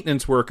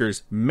 maintenance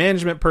workers,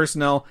 management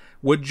personnel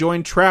would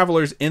join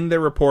travelers in their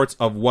reports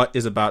of what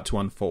is about to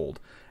unfold.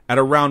 At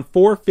around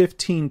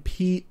 4:15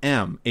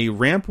 p.m., a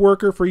ramp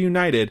worker for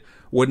United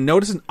would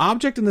notice an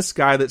object in the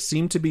sky that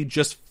seemed to be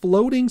just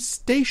floating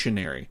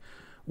stationary,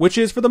 which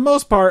is, for the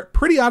most part,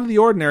 pretty out of the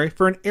ordinary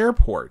for an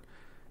airport.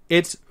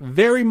 It's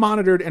very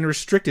monitored and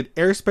restricted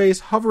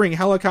airspace. Hovering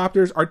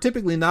helicopters are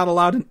typically not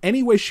allowed in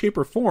any way, shape,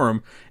 or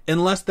form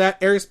unless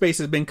that airspace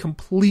has been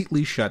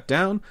completely shut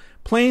down.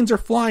 Planes are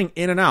flying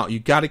in and out. You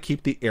got to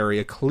keep the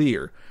area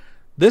clear.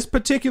 This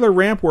particular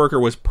ramp worker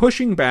was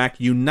pushing back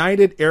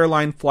United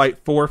Airline Flight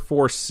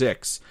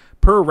 446,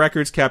 per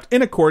records kept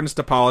in accordance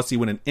to policy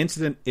when an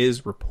incident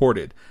is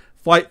reported.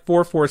 Flight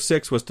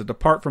 446 was to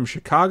depart from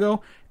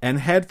Chicago and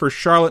head for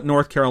Charlotte,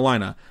 North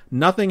Carolina.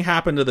 Nothing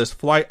happened to this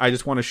flight. I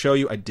just want to show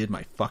you I did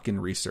my fucking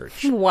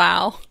research.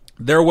 Wow.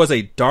 There was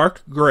a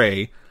dark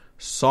gray,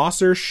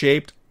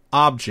 saucer-shaped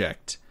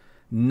object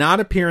not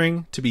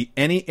appearing to be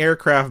any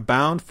aircraft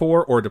bound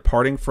for or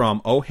departing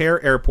from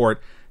O'Hare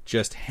Airport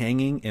just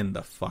hanging in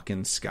the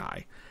fucking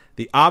sky.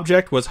 The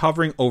object was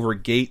hovering over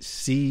gate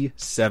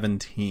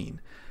C-17.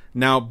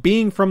 Now,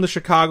 being from the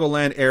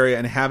Chicagoland area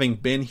and having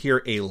been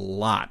here a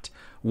lot,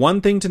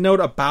 one thing to note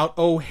about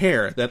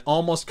O'Hare that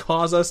almost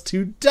caused us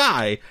to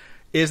die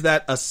is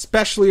that,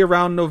 especially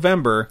around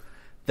November,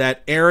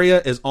 that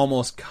area is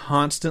almost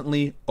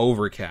constantly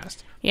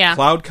overcast. Yeah.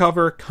 Cloud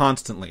cover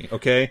constantly,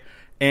 okay?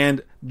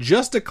 And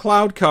just a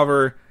cloud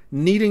cover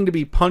needing to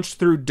be punched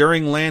through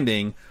during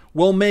landing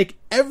will make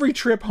every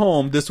trip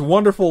home this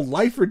wonderful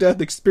life or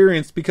death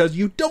experience because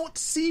you don't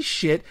see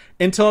shit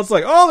until it's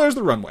like, oh, there's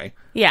the runway.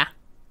 Yeah.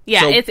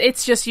 Yeah, So-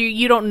 it's just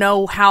you don't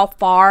know how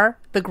far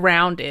the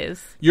ground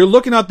is. You're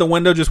looking out the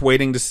window just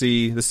waiting to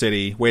see the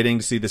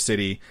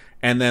city,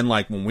 and then,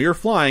 like, when we were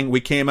flying,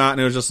 we came out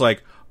and it was just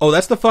like, oh,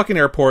 that's the fucking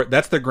airport,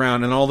 that's the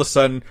ground, and all of a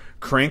sudden,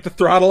 crank the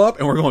throttle up,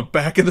 and we're going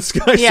back in the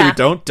sky so Yeah. you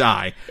don't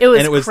die. It was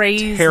and it was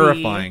crazy.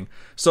 terrifying.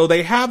 So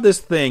they have this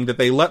thing that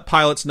they let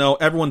pilots know,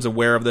 everyone's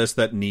aware of this,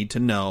 that need to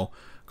know,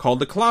 called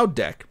the cloud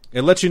deck.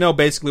 It lets you know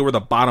basically where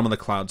the bottom of the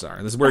clouds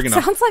are. This is where you're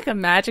gonna, Sounds like a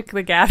Magic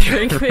the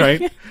Gathering thing.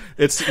 right?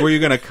 It's where you're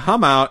going to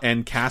come out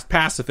and cast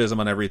pacifism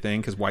on everything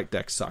because white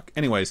decks suck.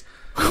 Anyways,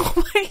 Oh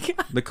my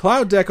god. the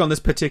cloud deck on this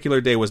particular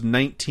day was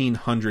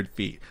 1,900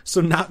 feet, so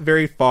not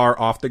very far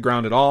off the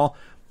ground at all,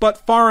 but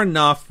far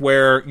enough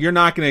where you're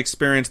not going to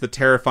experience the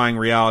terrifying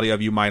reality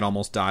of you might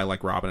almost die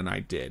like Robin and I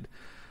did.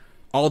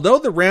 Although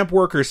the ramp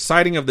workers'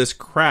 sighting of this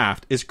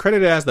craft is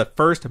credited as the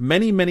first,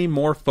 many, many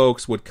more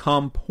folks would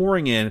come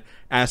pouring in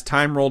as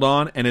time rolled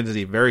on, and it is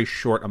a very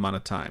short amount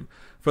of time.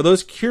 For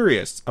those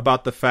curious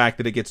about the fact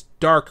that it gets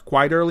dark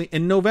quite early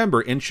in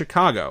November in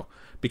Chicago,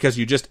 because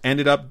you just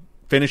ended up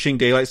finishing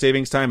daylight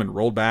savings time and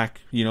rolled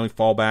back,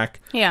 fall back.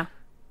 Yeah.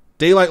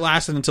 Daylight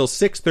lasted until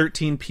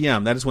 6:13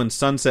 p.m. That is when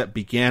sunset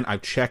began.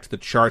 I've checked the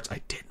charts.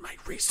 I did my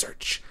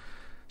research.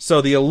 So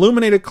the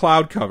illuminated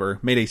cloud cover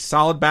made a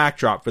solid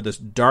backdrop for this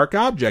dark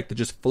object that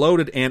just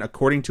floated and,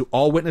 according to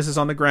all witnesses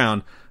on the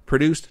ground,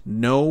 produced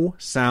no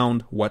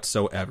sound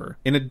whatsoever.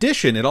 In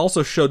addition, it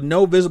also showed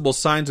no visible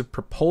signs of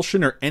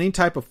propulsion or any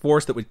type of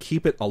force that would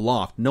keep it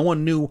aloft. No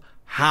one knew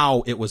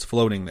how it was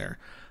floating there.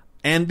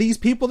 And these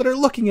people that are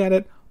looking at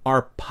it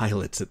are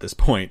pilots at this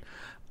point.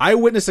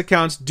 Eyewitness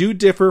accounts do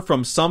differ,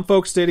 from some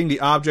folks stating the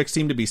object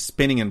seemed to be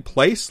spinning in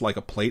place, like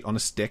a plate on a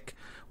stick,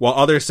 while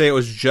others say it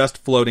was just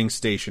floating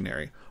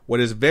stationary. What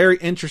is very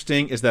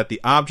interesting is that the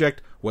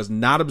object was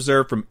not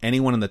observed from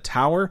anyone in the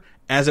tower,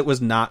 as it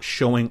was not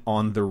showing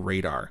on the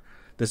radar.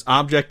 This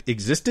object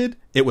existed,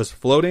 it was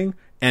floating,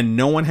 and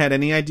no one had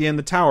any idea in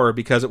the tower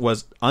because it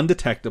was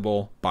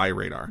undetectable by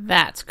radar.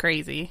 That's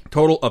crazy.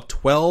 Total of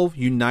 12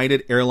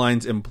 United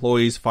Airlines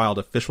employees filed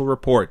official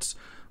reports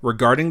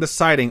regarding the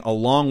sighting,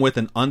 along with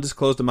an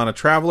undisclosed amount of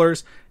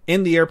travelers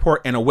in the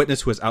airport and a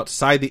witness who was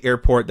outside the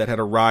airport that had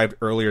arrived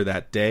earlier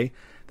that day.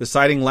 The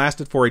sighting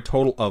lasted for a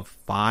total of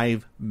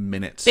 5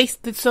 minutes.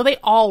 So they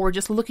all were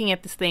just looking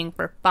at this thing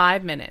for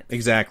 5 minutes.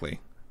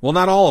 Exactly. Well,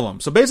 not all of them.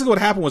 So basically what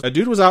happened was a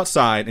dude was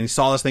outside and he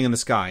saw this thing in the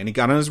sky and he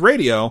got on his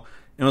radio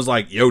and was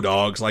like, yo,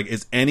 dogs, like,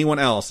 is anyone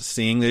else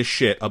seeing this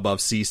shit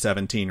above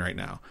C-17 right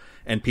now?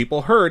 And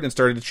people heard and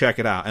started to check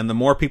it out. And the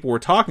more people were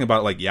talking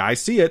about it, like, yeah, I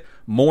see it,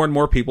 more and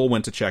more people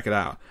went to check it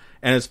out.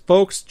 And as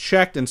folks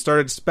checked and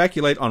started to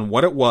speculate on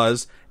what it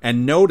was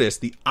and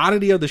noticed the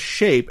oddity of the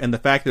shape and the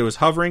fact that it was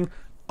hovering,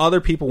 other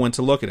people went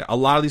to look at it. A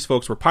lot of these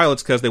folks were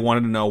pilots because they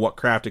wanted to know what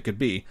craft it could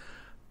be.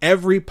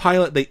 Every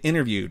pilot they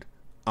interviewed,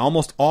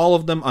 almost all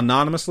of them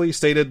anonymously,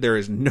 stated there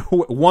is no...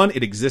 One,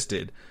 it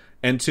existed.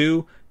 And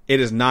two, it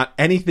is not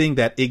anything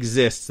that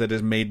exists that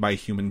is made by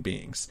human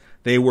beings.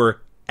 They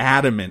were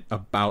adamant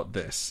about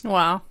this.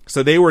 Wow.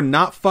 So they were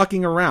not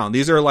fucking around.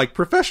 These are like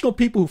professional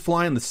people who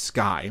fly in the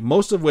sky,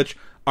 most of which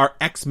are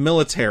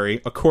ex-military,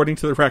 according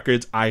to the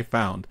records I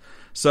found.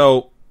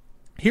 So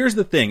here's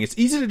the thing. It's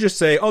easy to just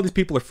say, oh, these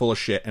people are full of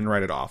shit and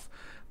write it off.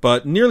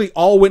 But nearly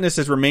all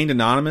witnesses remained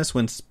anonymous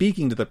when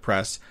speaking to the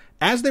press,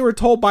 as they were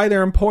told by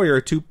their employer,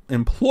 to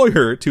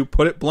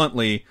put it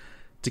bluntly,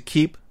 to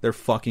keep their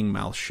fucking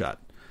mouth shut.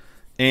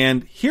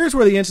 And here's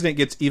where the incident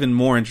gets even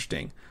more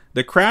interesting.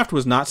 The craft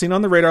was not seen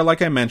on the radar,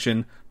 like I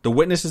mentioned. The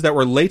witnesses that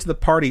were late to the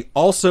party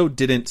also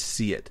didn't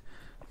see it.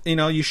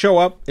 You show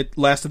up, it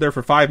lasted there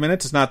for 5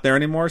 minutes, it's not there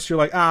anymore, so you're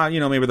like,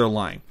 maybe they're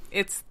lying.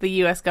 It's the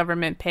U.S.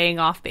 government paying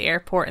off the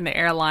airport and the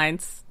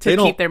airlines to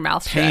keep their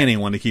mouth shut. They don't pay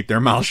anyone to keep their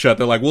mouth shut.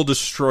 They're like, we'll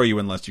destroy you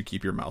unless you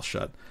keep your mouth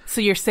shut. So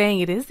you're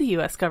saying it is the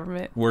U.S.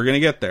 government? We're going to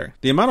get there.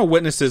 The amount of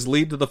witnesses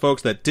lead to the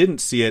folks that didn't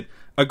see it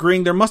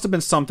agreeing there must have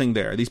been something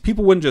there. These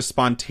people wouldn't just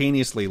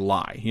spontaneously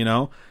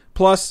lie,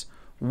 Plus,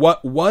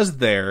 what was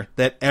there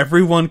that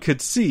everyone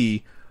could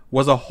see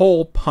was a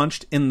hole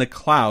punched in the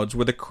clouds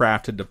where the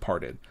craft had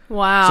departed.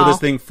 Wow. So this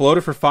thing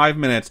floated for 5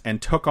 minutes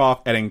and took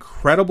off at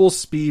incredible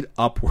speed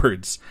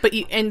upwards. But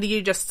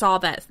you just saw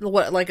that,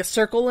 what, like a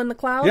circle in the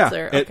clouds? Yeah,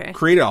 Or? it Okay.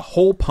 created a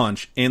hole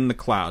punch in the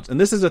clouds. And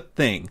this is a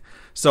thing.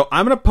 So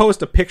I'm going to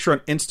post a picture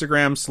on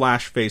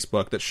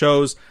Instagram/Facebook that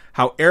shows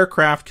how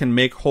aircraft can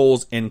make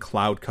holes in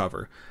cloud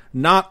cover.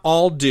 Not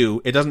all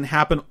do. It doesn't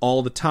happen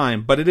all the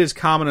time, but it is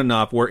common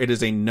enough where it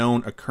is a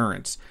known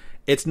occurrence.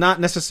 It's not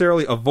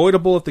necessarily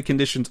avoidable if the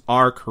conditions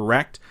are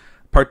correct,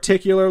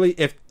 particularly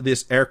if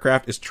this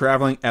aircraft is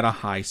traveling at a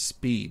high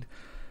speed.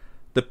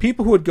 The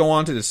people who would go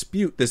on to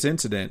dispute this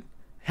incident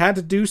had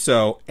to do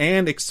so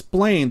and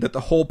explain that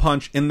the hole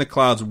punch in the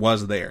clouds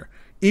was there.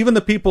 Even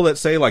the people that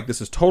say, like, this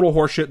is total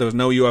horseshit, there was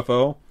no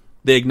UFO,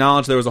 they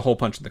acknowledge there was a hole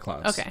punch in the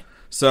clouds. Okay.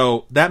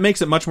 So that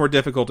makes it much more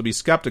difficult to be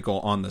skeptical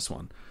on this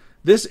one.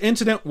 This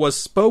incident was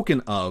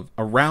spoken of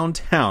around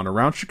town,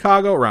 around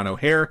Chicago, around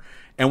O'Hare,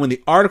 and when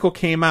the article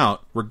came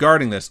out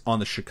regarding this on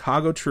the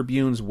Chicago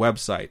Tribune's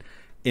website,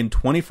 in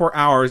 24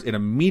 hours, it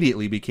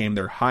immediately became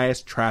their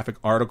highest traffic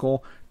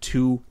article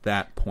to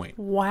that point.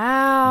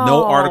 Wow.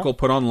 No article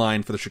put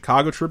online for the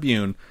Chicago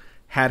Tribune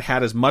had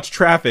as much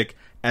traffic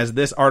as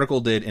this article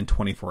did in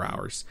 24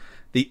 hours.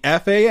 The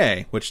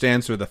FAA, which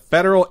stands for the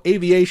Federal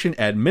Aviation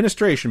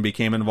Administration,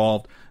 became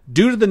involved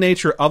due to the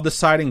nature of the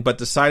sighting, but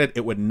decided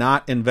it would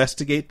not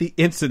investigate the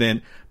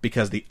incident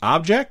because the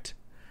object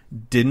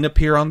didn't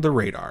appear on the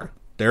radar.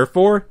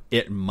 Therefore,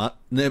 it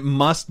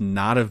must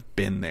not have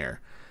been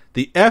there.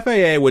 The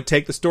FAA would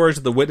take the stories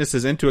of the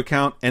witnesses into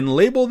account and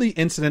label the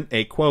incident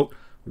a, quote,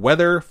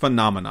 weather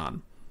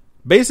phenomenon.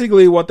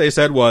 Basically, what they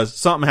said was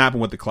something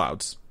happened with the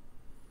clouds.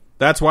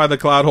 That's why the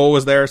cloud hole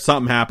was there.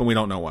 Something happened. We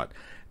don't know what.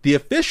 The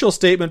official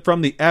statement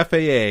from the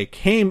FAA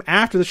came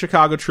after the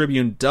Chicago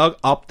Tribune dug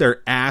up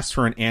their ass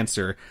for an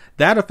answer.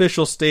 That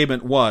official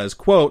statement was,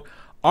 quote,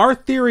 our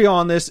theory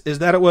on this is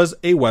that it was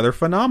a weather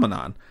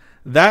phenomenon.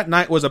 That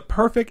night was a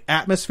perfect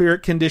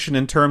atmospheric condition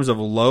in terms of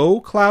low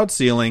cloud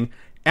ceiling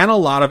and a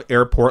lot of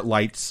airport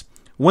lights.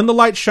 When the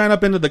lights shine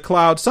up into the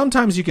clouds,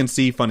 sometimes you can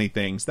see funny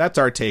things. That's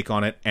our take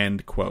on it,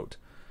 end quote.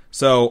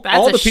 So That's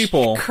all the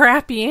people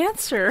crappy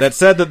answer that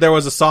said that there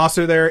was a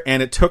saucer there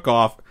and it took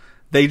off,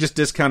 they just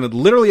discounted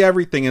literally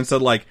everything and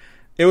said, like,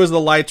 it was the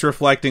lights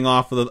reflecting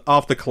off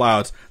the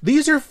clouds.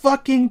 These are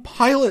fucking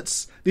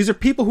pilots. These are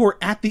people who are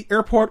at the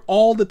airport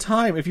all the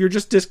time. If you're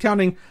just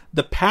discounting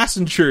the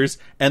passengers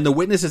and the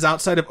witnesses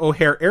outside of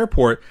O'Hare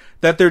Airport,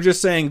 that they're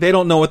just saying they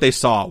don't know what they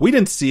saw. We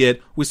didn't see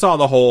it. We saw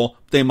the hole.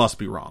 They must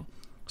be wrong.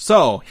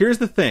 So here's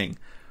the thing.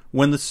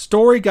 When the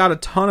story got a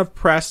ton of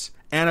press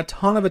and a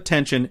ton of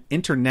attention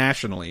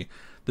internationally,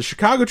 the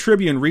Chicago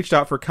Tribune reached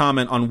out for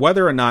comment on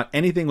whether or not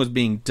anything was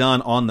being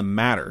done on the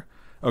matter.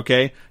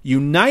 Okay?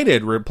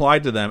 United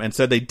replied to them and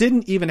said they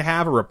didn't even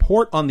have a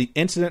report on the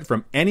incident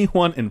from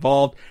anyone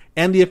involved,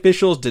 and the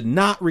officials did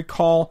not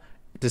recall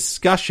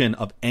discussion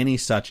of any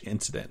such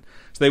incident.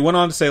 So they went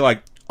on to say,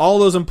 like, all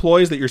those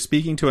employees that you're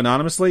speaking to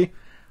anonymously,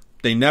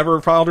 they never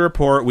filed a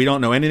report. We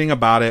don't know anything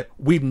about it.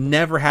 We've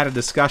never had a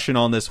discussion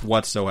on this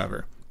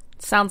whatsoever.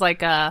 Sounds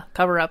like a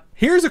cover-up.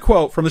 Here's a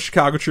quote from the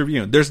Chicago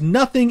Tribune. There's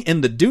nothing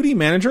in the duty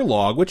manager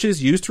log which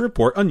is used to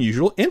report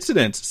unusual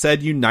incidents,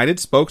 said United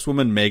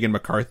spokeswoman Megan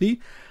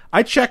McCarthy.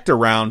 I checked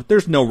around.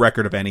 There's no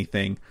record of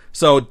anything.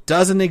 So it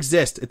doesn't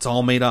exist. It's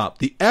all made up.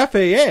 The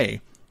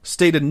FAA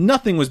stated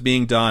nothing was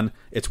being done.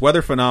 It's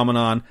weather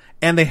phenomenon,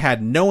 and they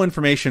had no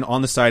information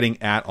on the sighting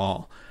at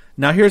all.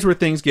 Now here's where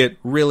things get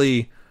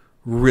really,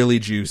 really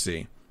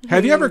juicy.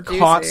 Have you ever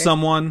caught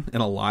someone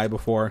in a lie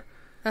before?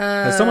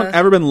 Has someone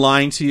ever been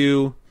lying to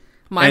you?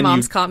 My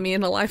mom's caught me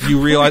in a lie before. You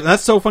realize,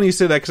 that's so funny you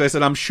say that, because I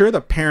said, I'm sure the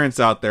parents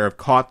out there have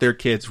caught their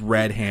kids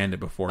red-handed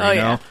before, you know?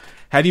 Yeah.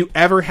 Have you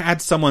ever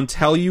had someone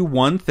tell you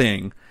one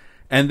thing,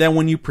 and then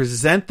when you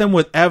present them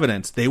with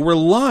evidence, they were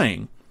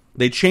lying?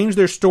 They changed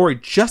their story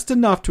just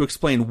enough to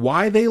explain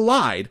why they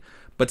lied,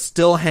 but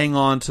still hang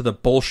on to the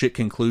bullshit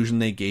conclusion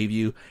they gave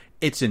you.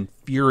 It's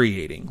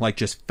infuriating. Like,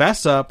 just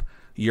fess up,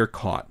 you're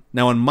caught.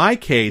 Now, in my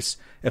case,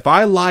 if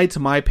I lied to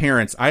my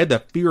parents, I had the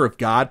fear of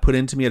God put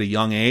into me at a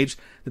young age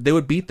that they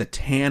would beat the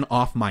tan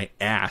off my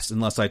ass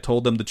unless I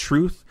told them the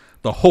truth,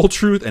 the whole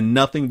truth, and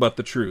nothing but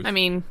the truth. I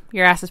mean,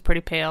 your ass is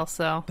pretty pale,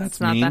 so it's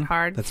not that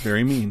hard. That's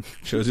very mean.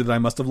 Shows you that I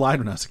must have lied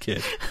when I was a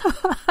kid.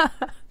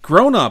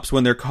 Grown-ups,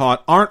 when they're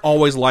caught, aren't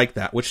always like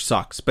that, which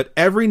sucks. But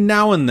every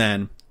now and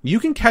then, you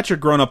can catch a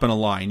grown-up in a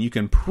lie, and you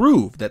can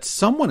prove that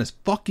someone is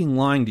fucking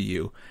lying to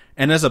you.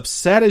 And as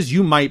upset as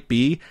you might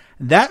be,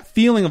 that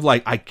feeling of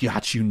like, I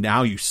got you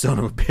now, you son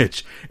of a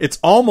bitch, it's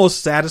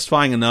almost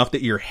satisfying enough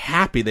that you're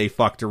happy they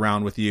fucked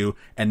around with you,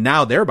 and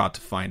now they're about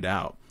to find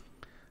out.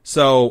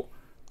 So,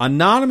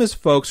 anonymous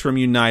folks from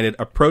United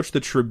approached the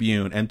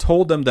Tribune and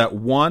told them that,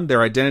 one,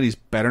 their identities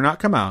better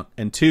not come out,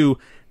 and two,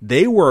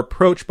 they were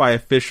approached by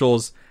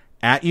officials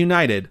at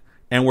United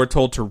and were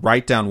told to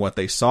write down what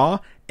they saw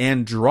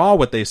and draw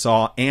what they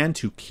saw and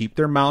to keep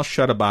their mouths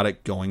shut about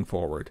it going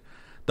forward.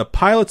 The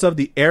pilots of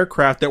the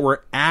aircraft that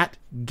were at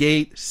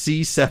Gate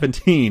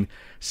C-17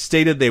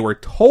 stated they were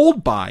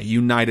told by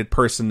United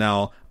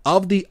personnel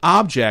of the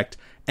object,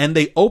 and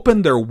they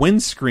opened their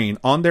windscreen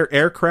on their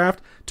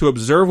aircraft to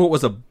observe what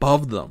was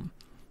above them.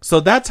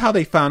 So that's how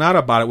they found out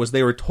about it, was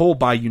they were told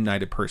by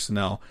United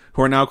personnel,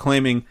 who are now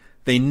claiming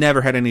they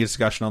never had any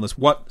discussion on this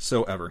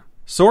whatsoever.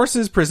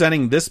 Sources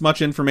presenting this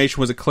much information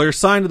was a clear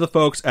sign to the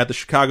folks at the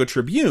Chicago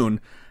Tribune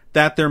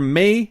that there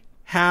may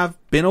have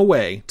been a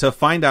way to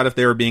find out if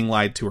they were being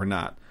lied to or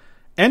not.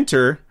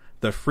 Enter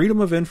the Freedom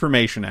of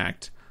Information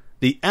Act,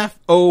 the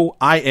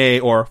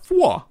FOIA, or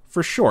FOIA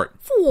for short.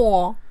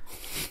 FOIA.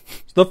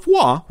 The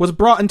FOIA was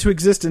brought into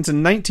existence in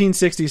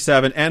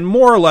 1967 and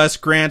more or less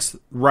grants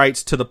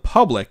rights to the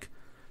public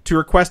to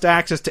request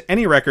access to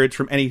any records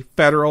from any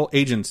federal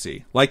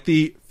agency, like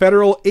the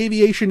Federal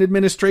Aviation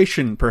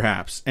Administration,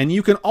 perhaps. And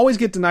you can always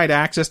get denied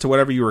access to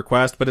whatever you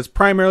request, but it's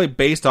primarily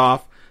based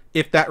off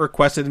if that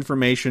requested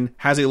information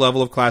has a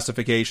level of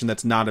classification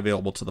that's not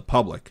available to the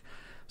public.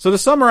 So to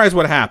summarize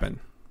what happened,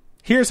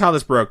 here's how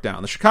this broke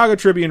down. The Chicago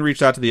Tribune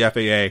reached out to the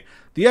FAA.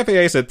 The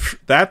FAA said,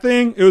 that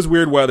thing, it was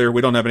weird weather.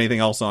 We don't have anything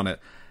else on it.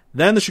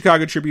 Then the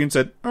Chicago Tribune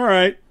said, all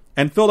right,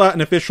 and filled out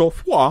an official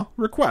FOIA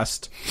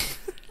request.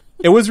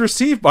 It was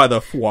received by the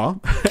FOIA,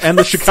 and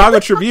the Chicago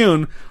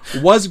Tribune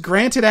was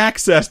granted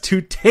access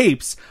to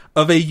tapes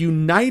of a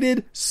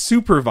United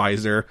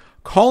supervisor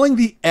calling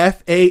the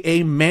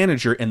FAA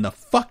manager in the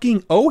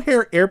fucking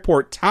O'Hare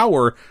Airport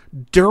tower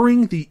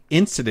during the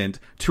incident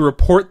to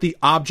report the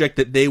object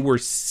that they were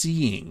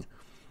seeing.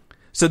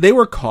 So they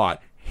were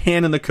caught,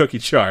 hand in the cookie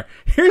jar.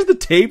 Here's the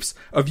tapes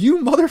of you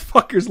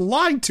motherfuckers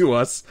lying to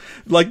us,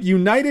 like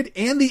United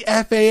and the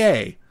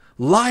FAA.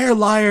 Liar,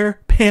 liar,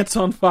 pants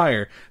on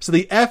fire. So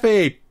the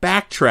FAA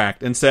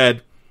backtracked and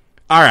said,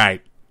 all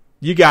right,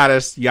 you got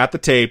us. You got the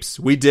tapes.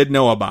 We did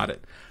know about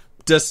it.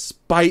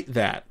 Despite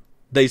that,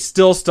 they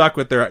still stuck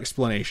with their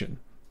explanation.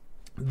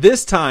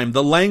 This time,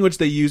 the language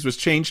they used was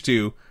changed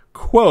to,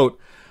 quote,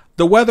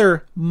 the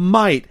weather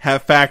might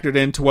have factored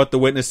into what the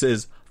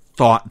witnesses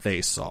thought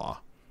they saw.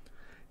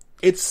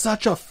 It's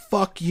such a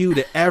fuck you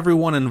to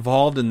everyone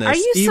involved in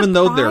this, even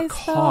though they're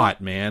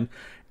caught, man.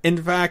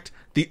 In fact,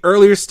 the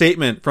earlier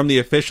statement from the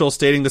official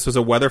stating this was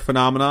a weather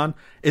phenomenon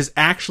is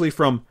actually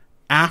from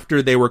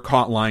after they were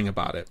caught lying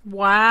about it.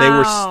 Wow. They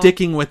were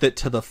sticking with it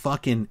to the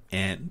fucking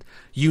end.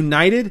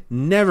 United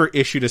never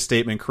issued a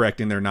statement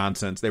correcting their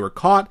nonsense. They were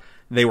caught,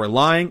 they were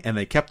lying, and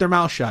they kept their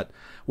mouth shut.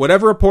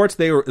 Whatever reports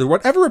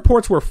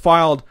were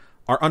filed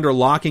are under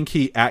lock and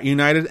key at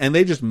United, and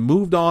they just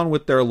moved on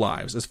with their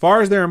lives. As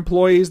far as their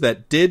employees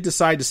that did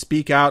decide to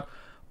speak out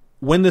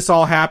when this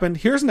all happened,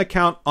 here's an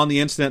account on the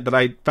incident that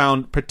I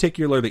found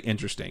particularly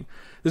interesting.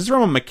 This is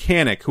from a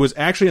mechanic who was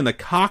actually in the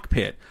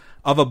cockpit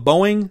of a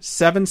Boeing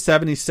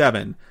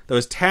 777 that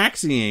was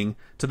taxiing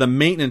to the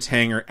maintenance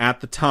hangar at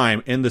the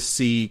time in the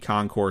C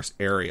concourse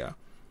area.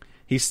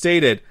 He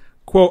stated,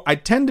 quote, I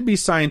tend to be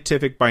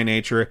scientific by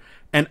nature,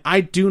 and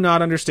I do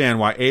not understand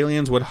why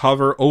aliens would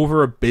hover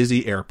over a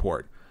busy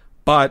airport.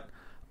 But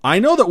I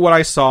know that what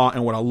I saw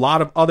and what a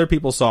lot of other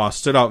people saw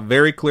stood out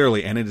very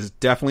clearly, and it is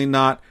definitely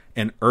not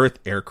an Earth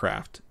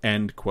aircraft,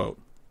 end quote.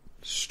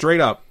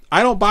 Straight up.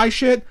 I don't buy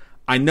shit.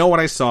 I know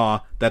what I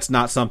saw. That's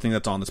not something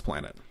that's on this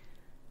planet.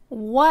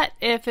 What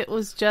if it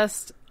was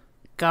just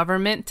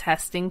government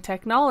testing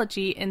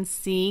technology and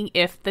seeing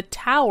if the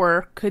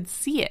tower could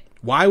see it?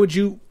 Why would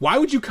you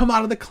come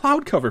out of the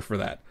cloud cover for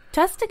that?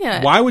 Testing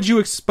it. Why would you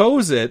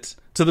expose it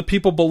to the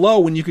people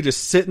below when you could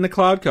just sit in the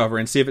cloud cover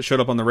and see if it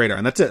showed up on the radar?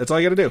 And that's it. That's all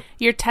you got to do.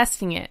 You're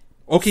testing it.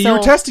 Okay, so,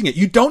 you're testing it.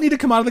 You don't need to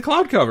come out of the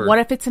cloud cover. What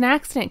if it's an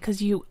accident because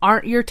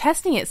you're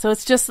testing it? So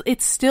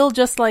it's still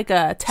just like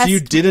a test. So you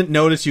didn't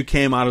notice you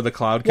came out of the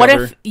cloud cover?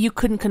 What if you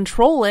couldn't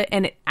control it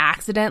and it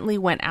accidentally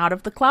went out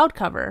of the cloud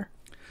cover?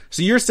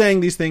 So you're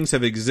saying these things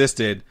have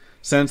existed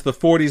since the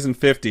 40s and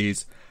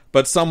 50s,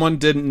 but someone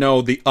didn't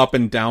know the up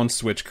and down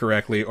switch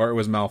correctly, or it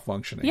was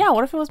malfunctioning? Yeah,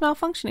 what if it was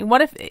malfunctioning?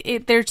 What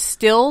if they're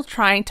still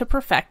trying to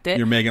perfect it?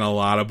 You're making a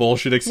lot of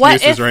bullshit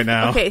excuses right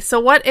now. Okay, so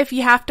what if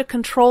you have to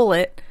control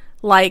it?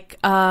 Like,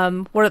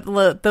 what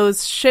are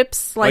those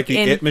ships like the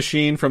It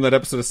Machine from that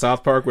episode of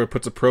South Park where it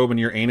puts a probe in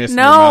your anus?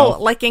 No, in your mouth?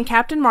 like in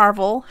Captain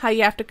Marvel, how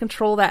you have to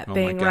control that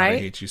thing, my God, right? I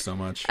hate you so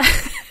much.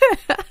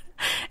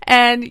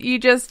 And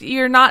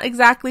you're not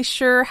exactly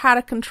sure how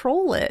to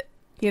control it,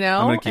 you know?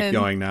 I'm going to keep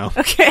going now.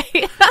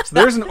 Okay. So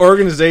there's an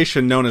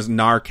organization known as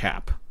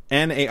NARCAP,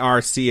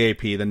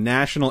 NARCAP, the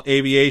National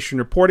Aviation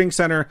Reporting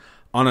Center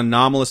on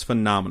Anomalous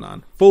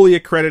Phenomenon. Fully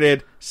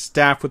accredited,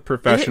 staffed with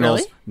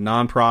professionals,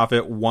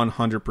 nonprofit,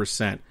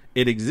 100%.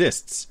 It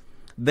exists.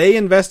 They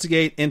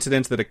investigate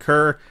incidents that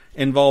occur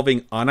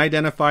involving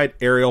unidentified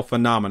aerial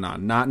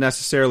phenomenon, not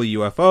necessarily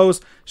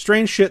UFOs,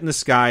 strange shit in the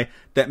sky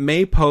that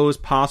may pose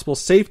possible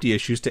safety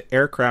issues to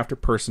aircraft or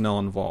personnel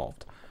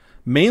involved.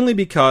 Mainly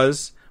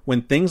because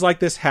when things like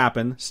this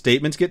happen,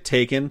 statements get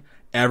taken,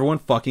 everyone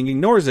fucking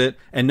ignores it,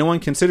 and no one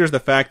considers the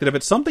fact that if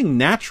it's something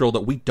natural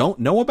that we don't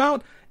know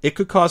about, it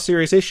could cause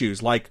serious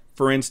issues, like,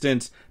 for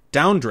instance,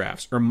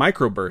 downdrafts or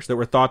microbursts that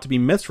were thought to be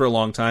myths for a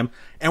long time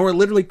and were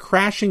literally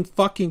crashing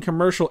fucking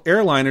commercial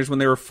airliners when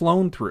they were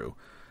flown through.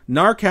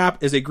 NARCAP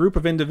is a group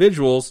of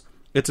individuals.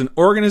 It's an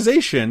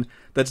organization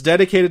that's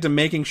dedicated to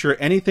making sure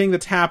anything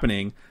that's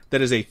happening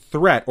that is a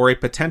threat or a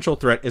potential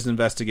threat is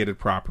investigated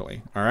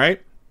properly. All right?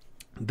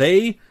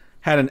 They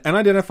had an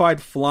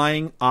unidentified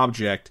flying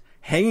object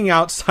hanging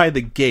outside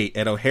the gate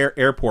at O'Hare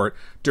Airport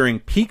during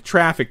peak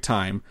traffic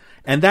time,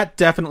 and that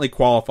definitely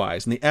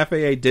qualifies, and the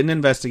FAA didn't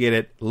investigate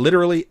it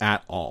literally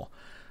at all.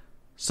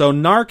 So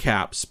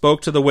NARCAP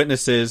spoke to the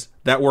witnesses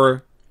that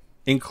were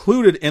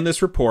included in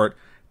this report,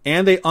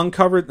 and they they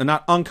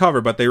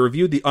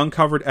reviewed the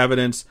uncovered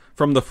evidence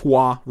from the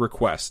FOIA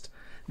request.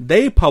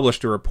 They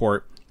published a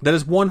report that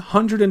is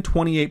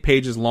 128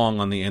 pages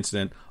long on the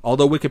incident,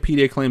 although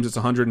Wikipedia claims it's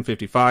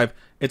 155.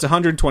 It's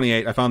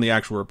 128. I found the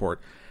actual report.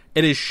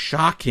 It is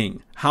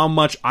shocking how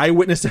much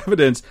eyewitness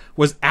evidence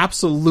was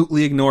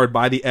absolutely ignored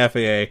by the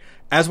FAA,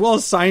 as well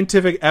as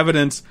scientific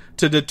evidence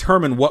to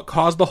determine what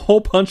caused the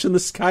hole punch in the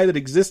sky that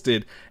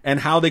existed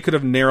and how they could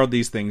have narrowed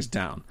these things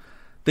down.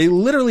 They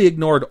literally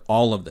ignored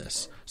all of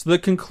this. So the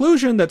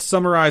conclusion that's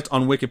summarized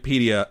on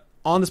Wikipedia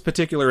on this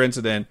particular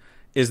incident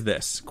is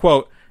this,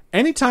 quote,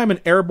 anytime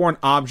an airborne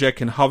object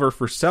can hover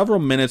for several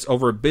minutes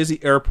over a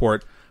busy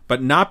airport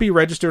but not be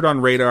registered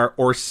on radar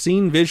or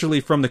seen visually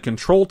from the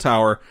control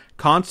tower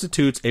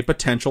constitutes a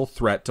potential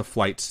threat to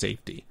flight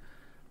safety.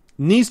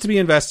 Needs to be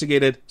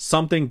investigated.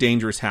 Something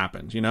dangerous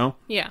happened, you know?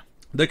 Yeah.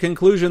 The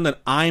conclusion that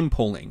I'm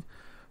pulling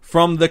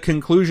from the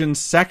conclusion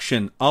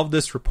section of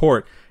this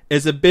report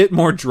is a bit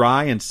more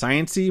dry and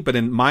sciencey, but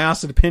in my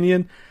honest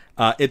opinion,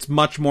 it's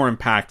much more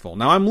impactful.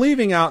 Now, I'm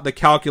leaving out the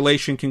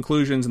calculation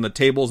conclusions and the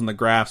tables and the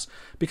graphs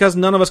because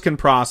none of us can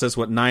process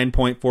what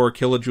 9.4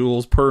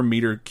 kilojoules per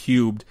meter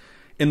cubed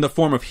in the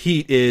form of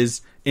heat is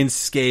in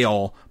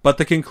scale, but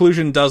the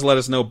conclusion does let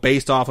us know,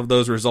 based off of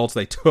those results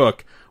they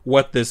took,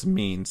 what this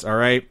means, all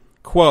right?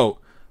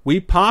 Quote, we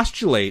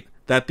postulate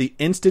that the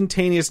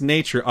instantaneous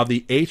nature of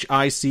the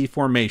HIC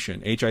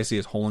formation, HIC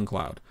is hole in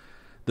cloud,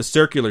 the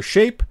circular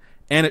shape,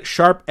 and its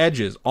sharp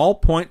edges all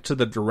point to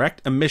the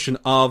direct emission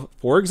of,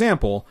 for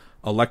example,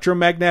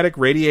 electromagnetic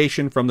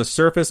radiation from the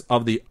surface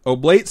of the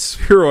oblate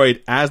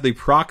spheroid as the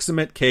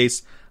proximate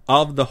case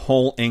of the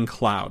hole in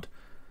cloud.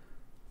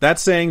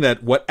 That's saying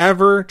that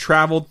whatever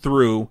traveled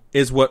through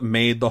is what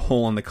made the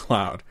hole in the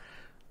cloud.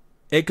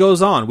 It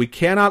goes on. We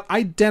cannot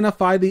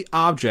identify the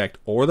object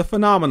or the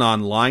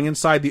phenomenon lying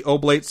inside the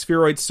oblate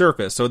spheroid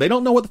surface, so they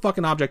don't know what the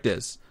fucking object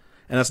is.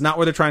 And that's not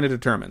what they're trying to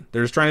determine.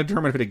 They're just trying to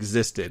determine if it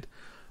existed.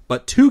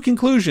 But two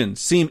conclusions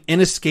seem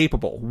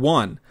inescapable.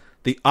 One,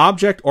 the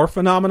object or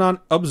phenomenon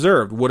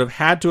observed would have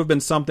had to have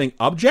been something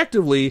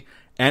objectively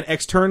and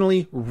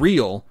externally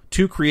real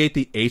to create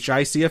the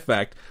HIC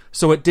effect,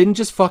 so it didn't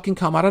just fucking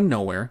come out of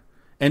nowhere.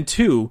 And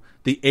two,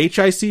 the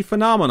HIC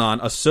phenomenon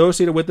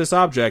associated with this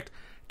object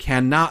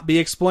cannot be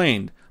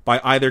explained by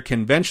either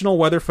conventional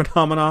weather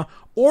phenomena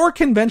or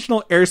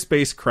conventional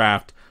airspace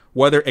craft,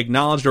 whether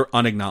acknowledged or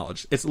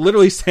unacknowledged. It's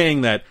literally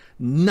saying that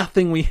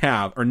nothing we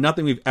have or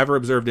nothing we've ever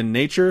observed in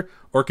nature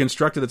or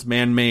constructed that's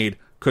man-made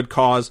could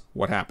cause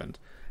what happened.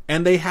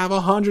 And they have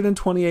a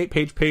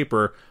 128-page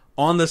paper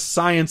on the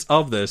science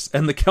of this,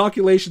 and the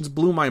calculations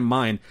blew my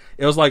mind.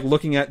 It was like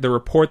looking at the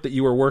report that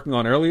you were working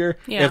on earlier,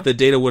 if the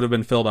data would have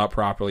been filled out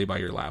properly by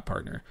your lab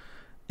partner.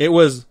 It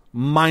was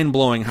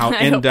mind-blowing how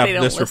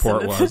in-depth this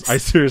report was. I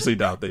seriously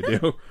doubt they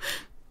do.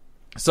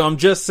 So I'm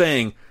just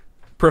saying,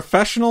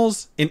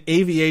 professionals in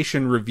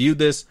aviation reviewed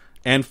this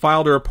and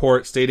filed a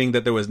report stating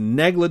that there was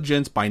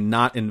negligence by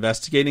not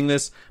investigating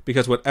this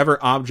because whatever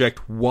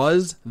object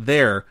was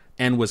there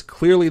and was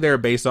clearly there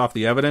based off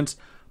the evidence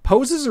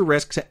poses a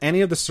risk to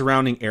any of the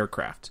surrounding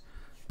aircraft.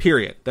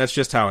 Period. That's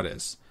just how it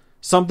is.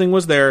 Something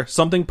was there,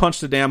 something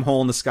punched a damn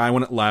hole in the sky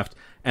when it left,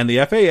 and the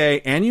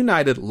FAA and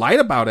United lied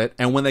about it,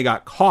 and when they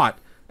got caught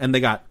and they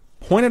got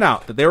pointed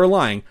out that they were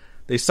lying,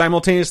 they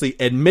simultaneously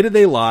admitted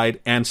they lied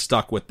and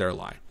stuck with their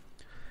lie.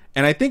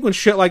 And I think when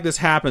shit like this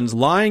happens,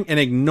 lying and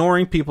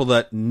ignoring people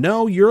that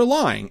know you're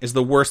lying is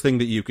the worst thing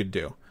that you could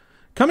do.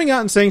 Coming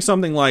out and saying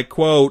something like,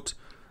 quote,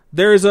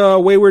 there's a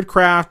wayward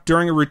craft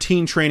during a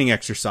routine training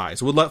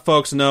exercise. Would let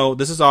folks know,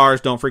 this is ours,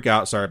 don't freak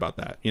out, sorry about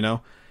that, you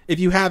know? If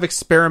you have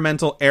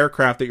experimental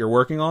aircraft that you're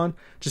working on,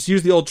 just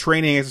use the old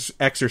training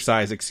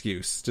exercise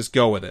excuse. Just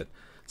go with it.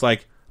 It's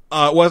like,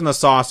 it wasn't a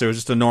saucer, it was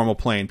just a normal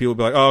plane. People would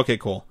be like, oh, okay,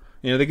 cool.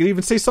 You know, they could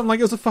even say something like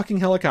it was a fucking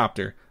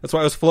helicopter. That's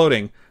why it was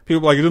floating.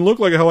 People were like, it didn't look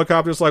like a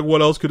helicopter. It's like,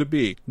 what else could it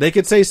be? They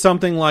could say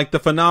something like, the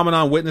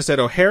phenomenon witnessed at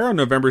O'Hare on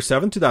November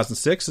 7,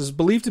 2006 is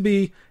believed to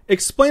be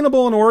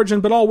explainable in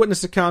origin, but all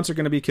witness accounts are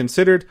going to be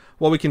considered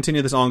while we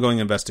continue this ongoing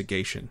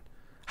investigation.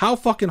 How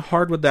fucking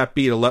hard would that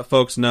be to let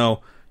folks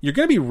know you're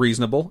going to be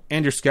reasonable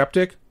and you're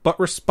skeptic, but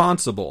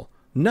responsible?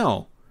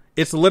 No.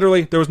 It's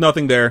literally, there was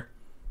nothing there.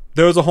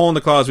 There was a hole in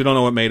the clouds. We don't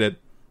know what made it.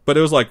 But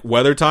it was like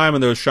weather time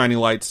and there was shiny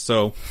lights,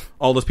 so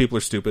all those people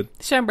are stupid.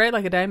 Shine bright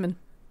like a diamond.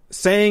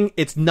 Saying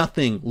it's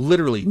nothing,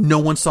 literally, no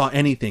one saw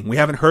anything. We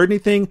haven't heard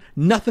anything,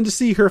 nothing to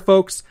see here,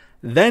 folks.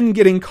 Then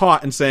getting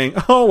caught and saying,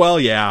 oh, well,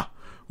 yeah,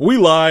 we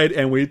lied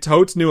and we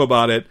totes knew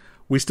about it.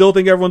 We still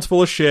think everyone's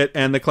full of shit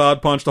and the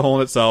cloud punched a hole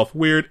in itself.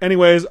 Weird.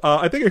 Anyways,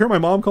 I think I hear my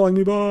mom calling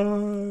me,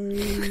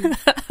 bye.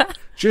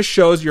 Just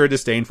shows you're a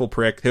disdainful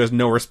prick who has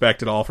no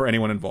respect at all for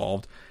anyone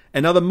involved.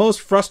 And now the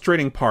most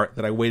frustrating part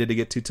that I waited to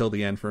get to till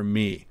the end for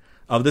me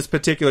of this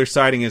particular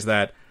sighting is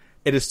that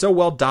it is so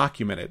well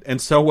documented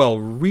and so well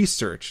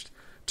researched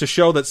to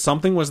show that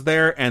something was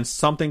there and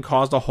something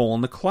caused a hole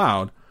in the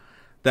cloud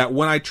that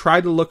when I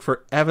tried to look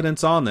for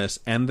evidence on this,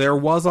 and there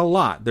was a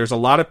lot, there's a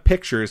lot of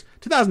pictures.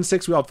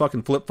 2006, we all had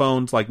fucking flip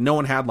phones. Like, no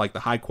one had, like,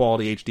 the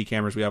high-quality HD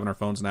cameras we have on our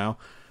phones now.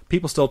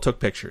 People still took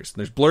pictures.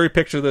 There's blurry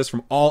pictures of this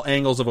from all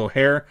angles of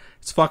O'Hare.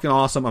 It's fucking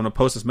awesome. I'm going to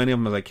post as many of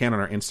them as I can on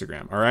our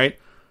Instagram, all right?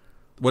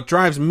 What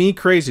drives me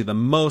crazy, the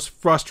most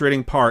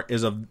frustrating part,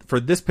 is for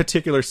this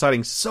particular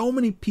sighting, so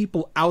many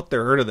people out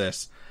there heard of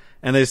this,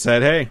 and they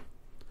said, hey,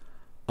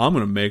 I'm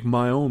going to make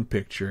my own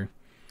picture.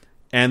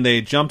 And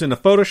they jumped into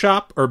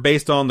Photoshop, or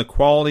based on the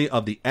quality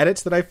of the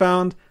edits that I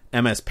found,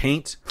 MS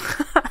Paint,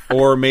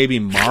 or maybe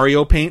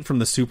Mario Paint from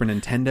the Super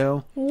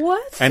Nintendo.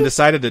 What? And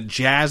decided to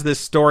jazz this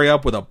story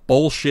up with a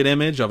bullshit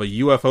image of a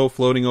UFO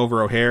floating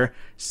over O'Hare.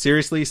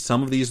 Seriously,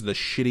 some of these are the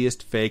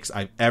shittiest fakes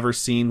I've ever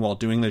seen while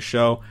doing this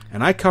show.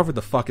 And I covered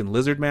the fucking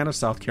Lizard Man of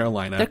South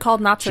Carolina. They're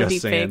called not so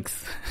deep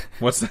fakes.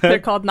 What's that? They're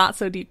called not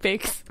so deep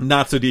fakes.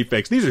 Not so deep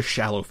fakes. These are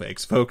shallow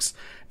fakes, folks.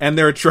 And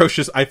they're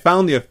atrocious. I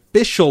found the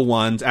official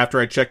ones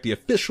after I checked the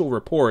official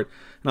report.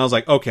 And I was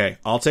like, okay,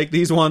 I'll take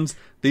these ones.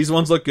 These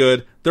ones look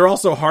good. They're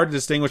also hard to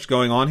distinguish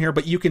going on here,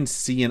 but you can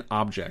see an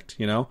object,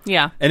 you know?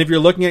 Yeah. And if you're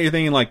looking at it, you're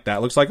thinking, like,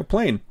 that looks like a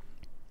plane.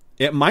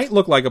 It might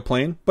look like a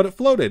plane, but it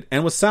floated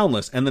and was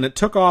soundless. And then it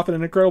took off at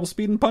an incredible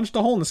speed and punched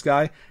a hole in the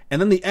sky.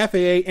 And then the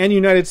FAA and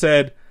United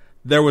said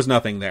there was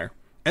nothing there.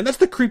 And that's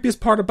the creepiest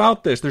part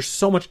about this. There's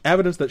so much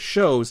evidence that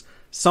shows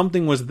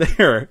something was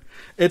there.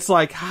 It's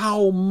like,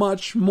 how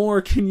much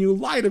more can you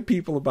lie to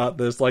people about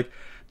this? Like,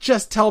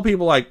 just tell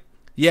people, like,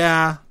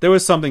 yeah, there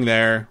was something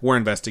there. We're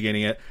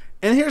investigating it.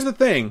 And here's the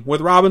thing with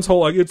Robin's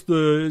whole, like, it's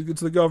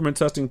the government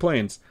testing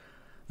planes.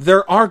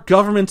 There are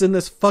governments in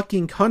this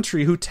fucking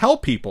country who tell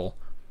people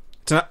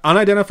it's an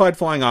unidentified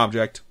flying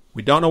object.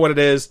 We don't know what it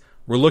is.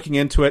 We're looking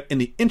into it in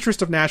the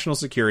interest of national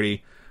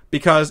security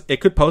because it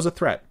could pose a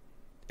threat.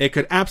 It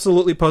could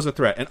absolutely pose a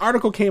threat. An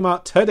article came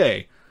out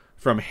today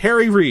from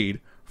Harry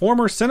Reid,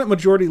 former Senate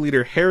Majority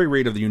Leader Harry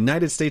Reid of the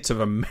United States of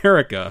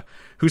America,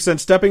 who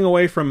since stepping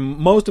away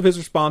from most of his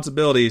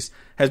responsibilities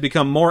has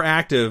become more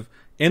active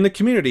in the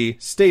community,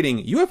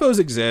 stating UFOs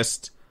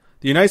exist,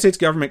 the United States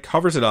government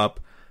covers it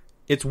up.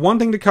 It's one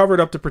thing to cover it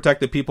up to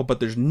protect the people, but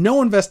there's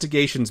no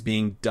investigations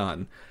being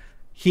done.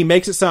 He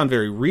makes it sound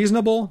very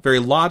reasonable, very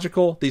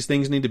logical. These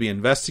things need to be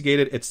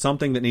investigated. It's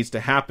something that needs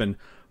to happen.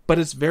 But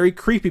it's very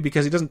creepy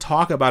because he doesn't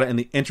talk about it in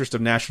the interest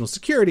of national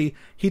security.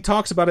 He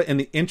talks about it in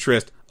the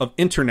interest of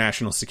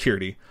international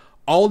security.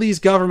 All these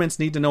governments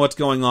need to know what's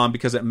going on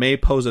because it may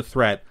pose a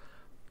threat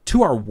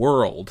to our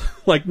world,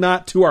 like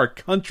not to our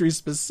country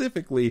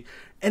specifically.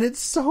 And it's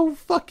so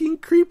fucking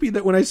creepy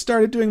that when I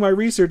started doing my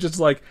research, it's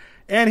like,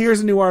 and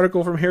here's a new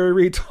article from Harry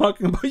Reid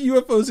talking about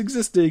UFOs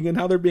existing and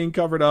how they're being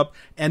covered up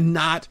and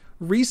not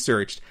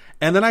researched.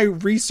 And then I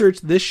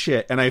researched this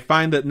shit and I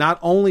find that not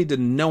only did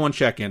no one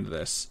check into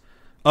this,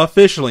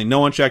 officially no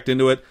one checked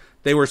into it,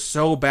 they were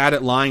so bad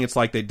at lying it's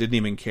like they didn't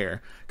even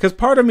care. Because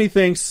part of me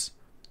thinks,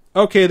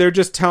 okay, they're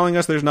just telling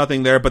us there's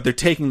nothing there, but they're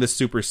taking this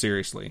super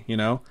seriously, you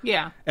know?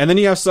 Yeah. And then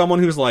you have someone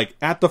who's like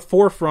at the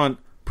forefront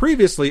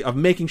previously of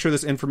making sure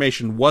this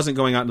information wasn't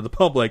going out into the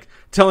public,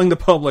 telling the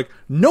public,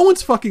 no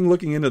one's fucking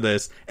looking into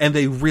this, and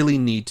they really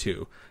need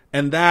to.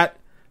 And that,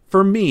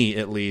 for me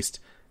at least,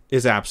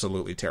 is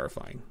absolutely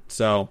terrifying.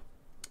 So,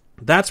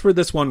 that's where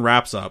this one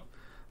wraps up.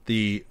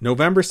 The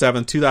November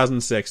 7th,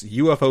 2006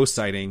 UFO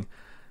sighting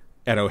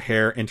at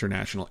O'Hare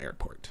International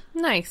Airport.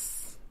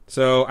 Nice.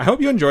 So, I hope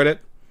you enjoyed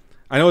it.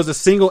 I know it was a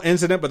single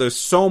incident, but there's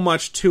so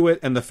much to it,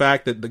 and the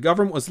fact that the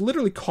government was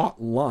literally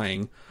caught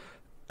lying.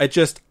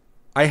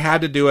 I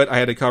had to do it. I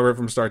had to cover it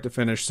from start to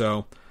finish,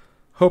 so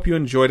hope you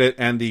enjoyed it,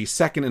 and the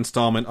second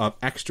installment of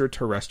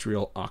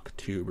Extraterrestrial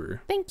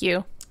October. Thank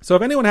you. So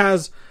if anyone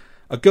has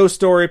a ghost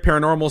story,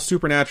 paranormal,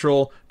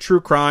 supernatural,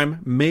 true crime,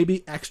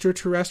 maybe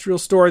extraterrestrial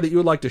story that you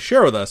would like to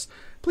share with us,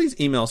 please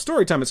email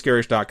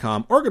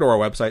storytime@scaryish.com or go to our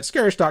website,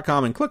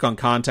 scaryish.com, and click on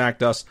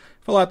Contact Us.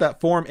 Fill out that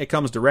form. It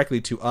comes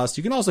directly to us.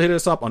 You can also hit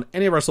us up on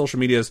any of our social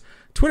medias.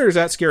 Twitter is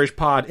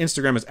 @ScarishPod.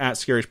 Instagram is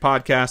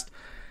 @ScarishPodcast.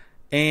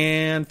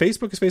 And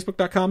Facebook is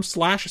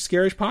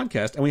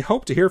facebook.com/ScarishPodcast. And we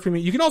hope to hear from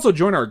you. You can also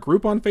join our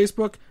group on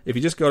Facebook. If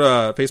you just go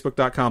to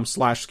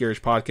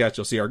facebook.com/ScarishPodcast,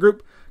 you'll see our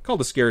group called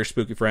the Scarish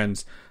Spooky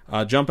Friends.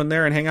 Jump in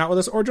there and hang out with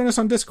us, or join us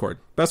on Discord.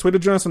 Best way to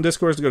join us on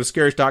Discord is to go to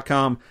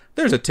Scarish.com.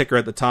 There's a ticker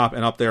at the top,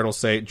 and up there it'll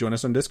say, join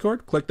us on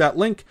Discord. Click that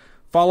link,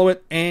 follow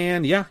it,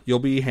 and yeah, you'll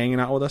be hanging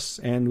out with us.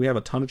 And we have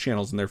a ton of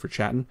channels in there for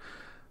chatting.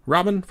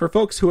 Robin, for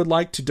folks who would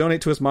like to donate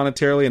to us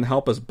monetarily and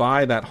help us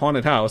buy that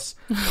haunted house,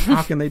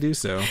 how can they do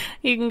so?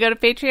 You can go to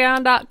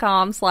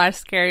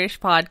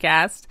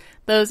patreon.com/scarishpodcast.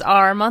 Those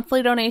are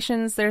monthly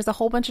donations. There's a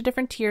whole bunch of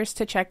different tiers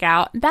to check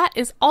out. That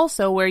is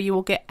also where you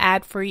will get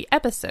ad-free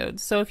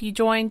episodes. So if you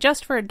join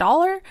just for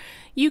 $1,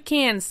 you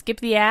can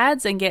skip the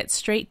ads and get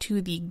straight to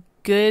the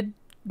good,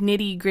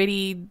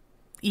 nitty-gritty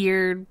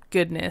ear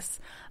goodness.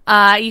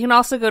 You can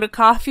also go to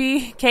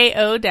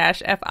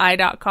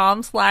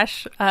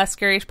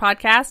ko-fi.com/Scaryish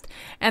podcast,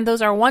 and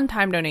those are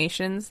one-time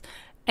donations.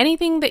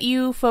 anything that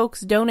you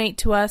folks donate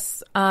to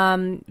us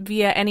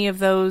via any of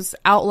those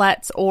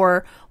outlets,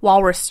 or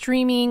while we're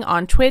streaming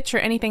on Twitch or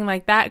anything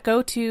like that,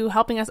 go to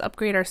helping us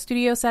upgrade our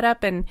studio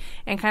setup and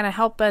kind of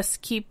help us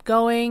keep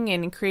going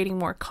and creating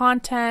more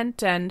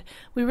content. And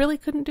we really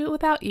couldn't do it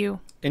without you.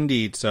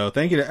 Indeed. So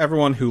thank you to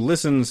everyone who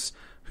listens,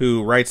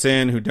 who writes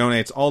in, who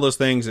donates, all those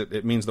things.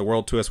 It means the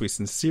world to us. We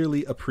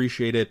sincerely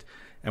appreciate it.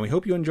 And we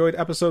hope you enjoyed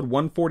episode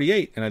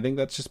 148. And I think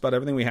that's just about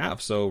everything we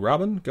have. So,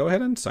 Robin, go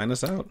ahead and sign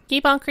us out.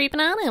 Keep on creeping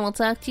on, and we'll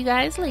talk to you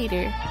guys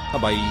later.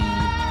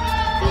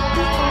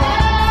 Bye-bye.